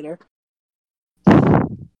calculator.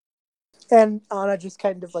 And Anna just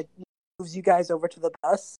kind of like moves you guys over to the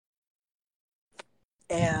bus.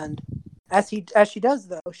 And as she does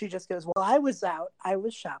though, she just goes, well, I was out, I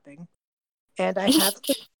was shopping, and I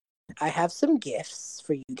have some gifts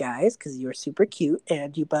for you guys because you are super cute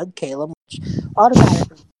and you bug Caleb, which automatically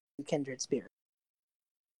makes you kindred spirit.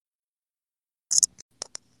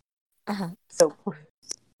 So,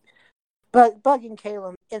 but bugging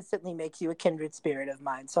Caleb instantly makes you a kindred spirit of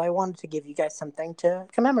mine. So I wanted to give you guys something to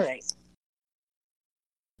commemorate.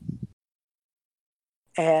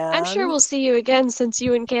 And I'm sure we'll see you again since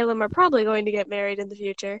you and Caleb are probably going to get married in the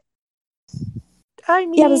future. I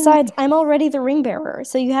mean, yeah, besides, I'm already the ring bearer,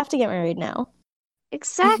 so you have to get married now.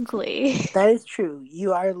 Exactly. That is true.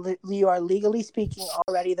 You are legally speaking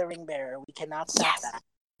already the ring bearer. We cannot stop that.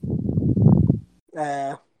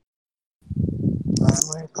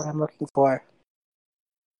 Where's what I'm looking for?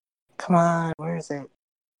 Come on, where is it?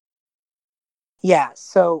 Yeah,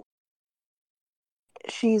 so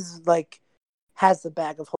she's like has the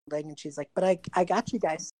bag of holding and she's like, but I got you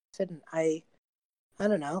guys. And I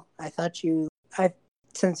don't know. I thought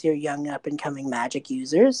since you're young up and coming magic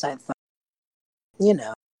users, I thought,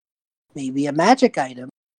 maybe a magic item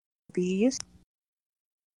would be useful.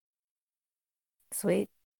 Sweet.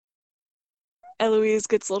 Eloise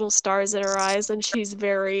gets little stars in her eyes and she's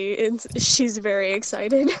very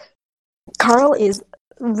excited. Carl is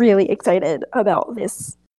really excited about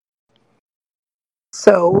this.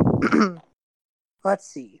 So let's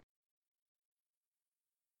see.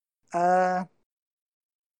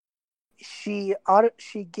 she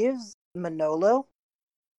gives Manolo,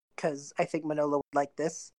 because I think Manolo would like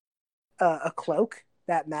this, a cloak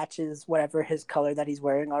that matches whatever his color that he's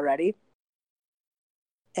wearing already.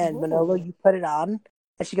 And Manolo, you put it on,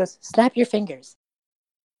 and she goes, "Snap your fingers."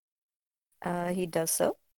 He does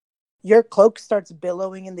so. Your cloak starts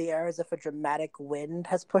billowing in the air as if a dramatic wind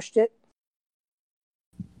has pushed it.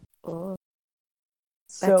 Oh,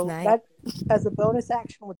 So nice. that, as a bonus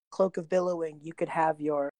action with Cloak of Billowing, you could have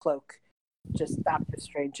your cloak just Doctor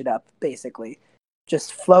Strange it up, basically.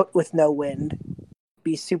 Just float with no wind.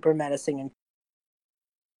 Be super menacing and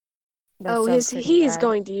That Oh, sounds pretty he's rad.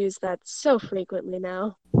 going to use that so frequently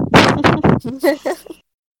now.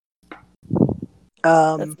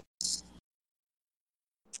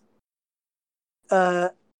 uh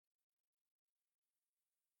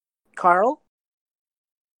Carl,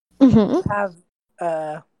 you have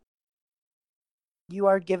you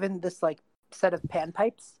are given this like set of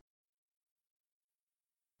panpipes.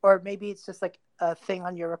 Or maybe it's just like a thing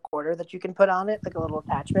on your recorder that you can put on it, like a little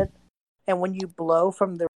attachment. And when you blow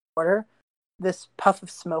from the recorder, this puff of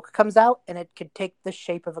smoke comes out, and it could take the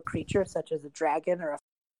shape of a creature, such as a dragon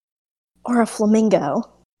Or a flamingo.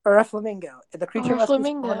 or a flamingo. The creature Or a must be small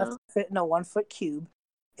flamingo. enough to fit in a 1-foot cube,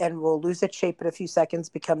 and will lose its shape in a few seconds,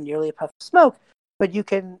 become nearly a puff of smoke. But you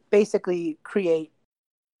can basically create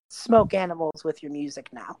smoke animals with your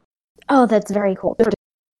music now. Oh, that's very cool. Super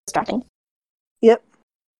distracting. Yep.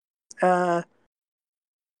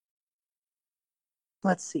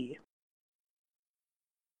 Let's see.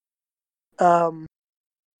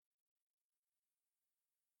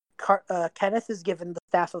 Kenneth is given the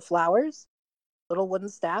Staff of Flowers, little wooden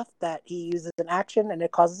staff that he uses in action, and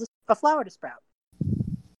it causes a flower to sprout.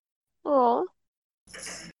 Aw.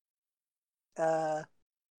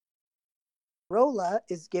 Rolla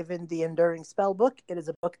is given the Enduring Spell Book. It is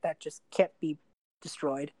a book that just can't be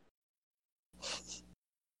destroyed.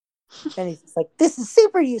 And he's just like, "This is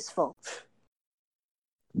super useful."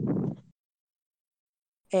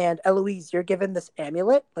 And Eloise, you're given this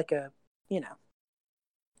amulet, like a,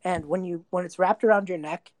 and when it's wrapped around your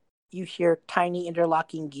neck, you hear tiny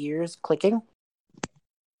interlocking gears clicking.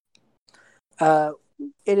 It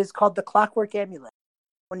is called the Clockwork Amulet.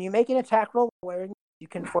 When you make an attack roll wearing, you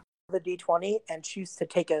can force the d20 and choose to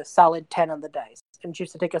take a solid 10 on the dice, and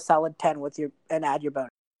choose to take a solid 10 and add your bonus.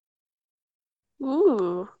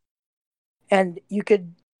 Ooh. And you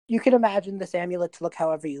could imagine this amulet to look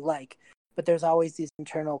however you like, but there's always these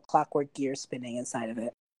internal clockwork gears spinning inside of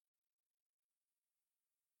it.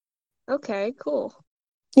 Okay, cool.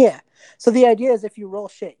 Yeah. So the idea is if you roll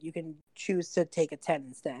shit, you can choose to take a 10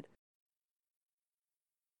 instead.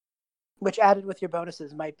 Which added with your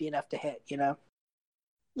bonuses might be enough to hit,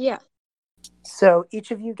 Yeah. So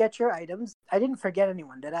each of you get your items. I didn't forget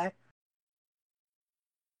anyone, did I?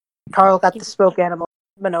 Carl got the spoke animal,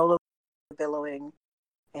 Manolo billowing,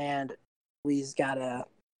 and Louise got a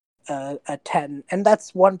 10. And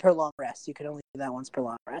that's one per long rest. You can only do that once per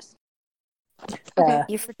long rest. Okay.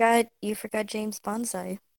 You forgot James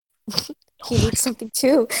Bonsai. He needs something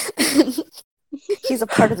too. He's a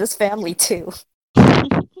part of this family too.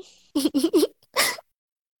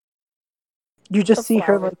 You just see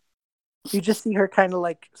her flower. kind of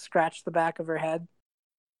like scratch the back of her head,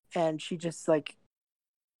 and she just like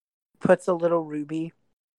puts a little ruby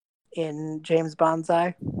in James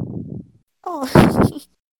Bonsai. Oh,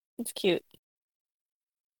 it's cute.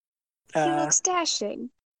 He looks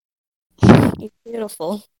dashing. He's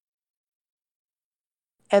beautiful.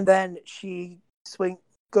 And then she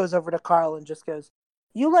goes over to Carl and just goes,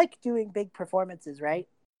 "You like doing big performances, right?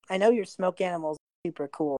 I know your smoke animals are super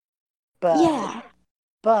cool, but Yeah.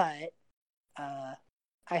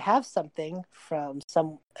 I have something from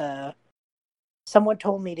someone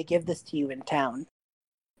told me to give this to you in town."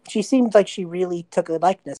 She seemed like she really took a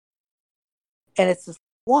likeness, and it's this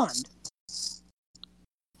wand.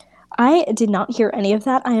 I did not hear any of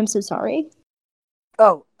that. I am so sorry.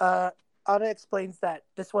 Oh, Anna explains that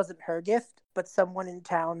this wasn't her gift, but someone in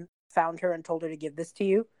town found her and told her to give this to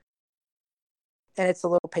you. And it's a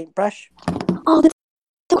little paintbrush. Oh, that's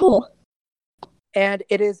so cool. And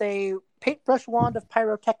it is a paintbrush wand of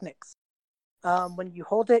pyrotechnics. When you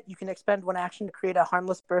hold it, you can expend one action to create a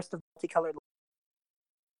harmless burst of multicolored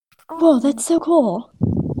light. Whoa, that's so cool.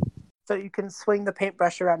 So you can swing the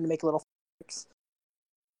paintbrush around to make little fireworks.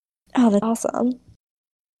 Oh, that's awesome.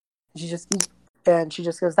 She just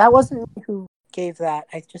goes, "That wasn't me who gave that.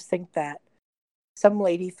 I just think that some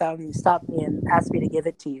lady stopped me and asked me to give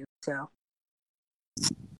it to you." So.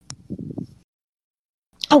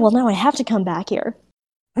 Oh, well, now I have to come back here.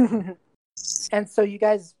 And so you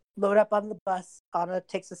guys load up on the bus. Anna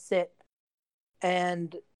takes a sit,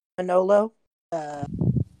 and Manolo,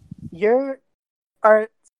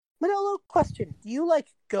 Manolo, question. Do you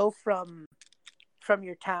go from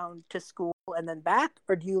your town to school and then back,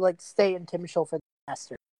 or do you stay in Timshel for the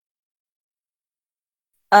semester?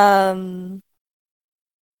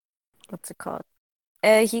 What's it called?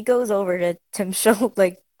 He goes over to Timshel,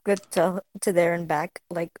 good to there and back.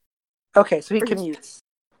 Okay, so he commutes.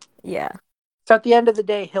 Yeah. So at the end of the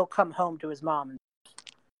day, he'll come home to his mom.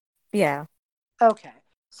 Yeah. Okay.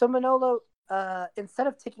 So Manolo, instead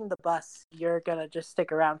of taking the bus, you're gonna just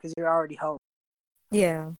stick around because you're already home.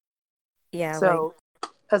 Yeah. Yeah. So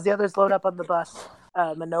as the others load up on the bus,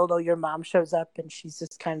 Manolo, your mom shows up and she's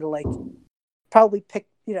just kind of probably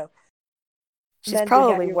she's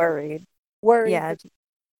probably worried. Yeah.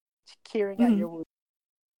 Tearing at your wound.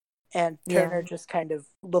 And Turner just kind of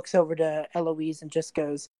looks over to Eloise and just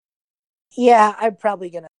goes, "Yeah, I'm probably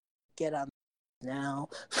gonna get on now."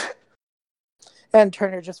 And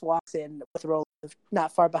Turner just walks in with Roland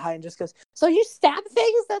not far behind, just goes, "So you stab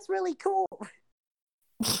things? That's really cool."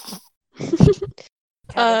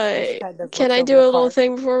 Can I do a little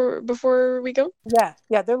thing before we go?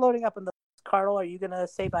 Yeah, they're loading up in the Carl. Are you gonna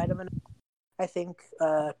say bye to Manolo? I think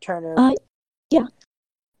Turner. Yeah.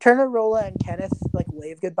 Turner, Rolla, and Kenneth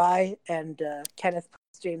wave goodbye, and Kenneth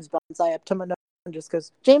puts James Bonsai up to Manolo and just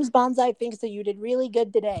goes, "James Bonsai thinks that you did really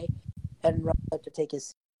good today," and runs up to take his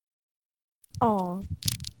seat. Oh,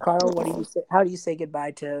 Carl, what do you say? How do you say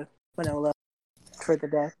goodbye to Manolo for the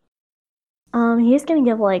day? He's gonna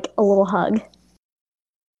give a little hug.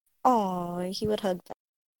 Oh, he would hug back.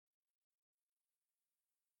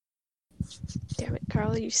 Damn it,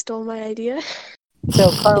 Carl, you stole my idea. So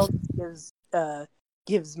Carl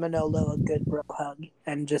gives Manolo a good bro hug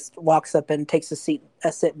and just walks up and takes a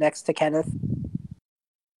sit next to Kenneth,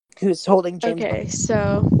 who's holding James. Okay,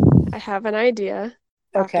 so I have an idea.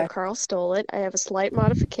 Okay. After Carl stole it, I have a slight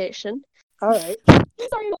modification. All right.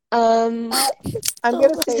 Sorry. I'm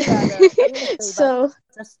gonna say that. So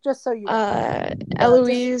just so you know,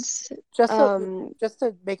 Eloise. just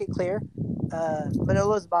to make it clear,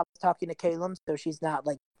 Manolo's mom is talking to Caleb, so she's not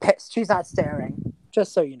pissed. She's not staring.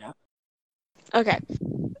 Just so you know. Okay.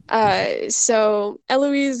 So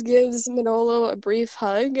Eloise gives Manolo a brief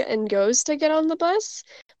hug and goes to get on the bus,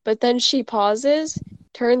 but then she pauses,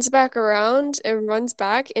 turns back around, and runs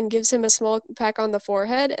back and gives him a small peck on the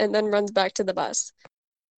forehead, and then runs back to the bus.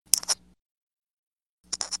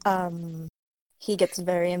 He gets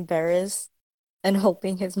very embarrassed and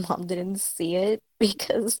hoping his mom didn't see it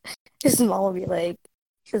because his mom will be like,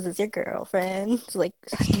 "Is this your girlfriend?" It's like,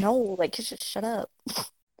 no, shut up.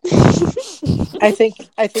 I think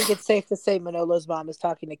it's safe to say Manolo's mom is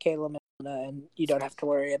talking to Caleb and you don't have to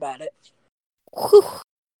worry about it. Whew.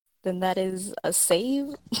 Then that is a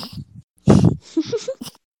save.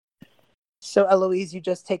 So Eloise, you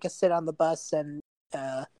just take a sit on the bus and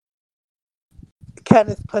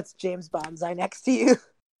Kenneth puts James Bonsai next to you.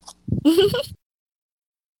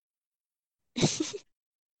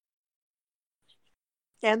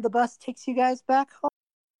 And the bus takes you guys back home,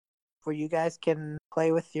 where you guys can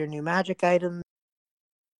play with your new magic items.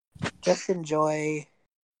 Just enjoy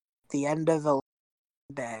the end of a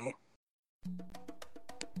day.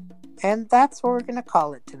 And that's what we're going to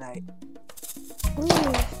call it tonight.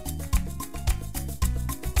 Ooh.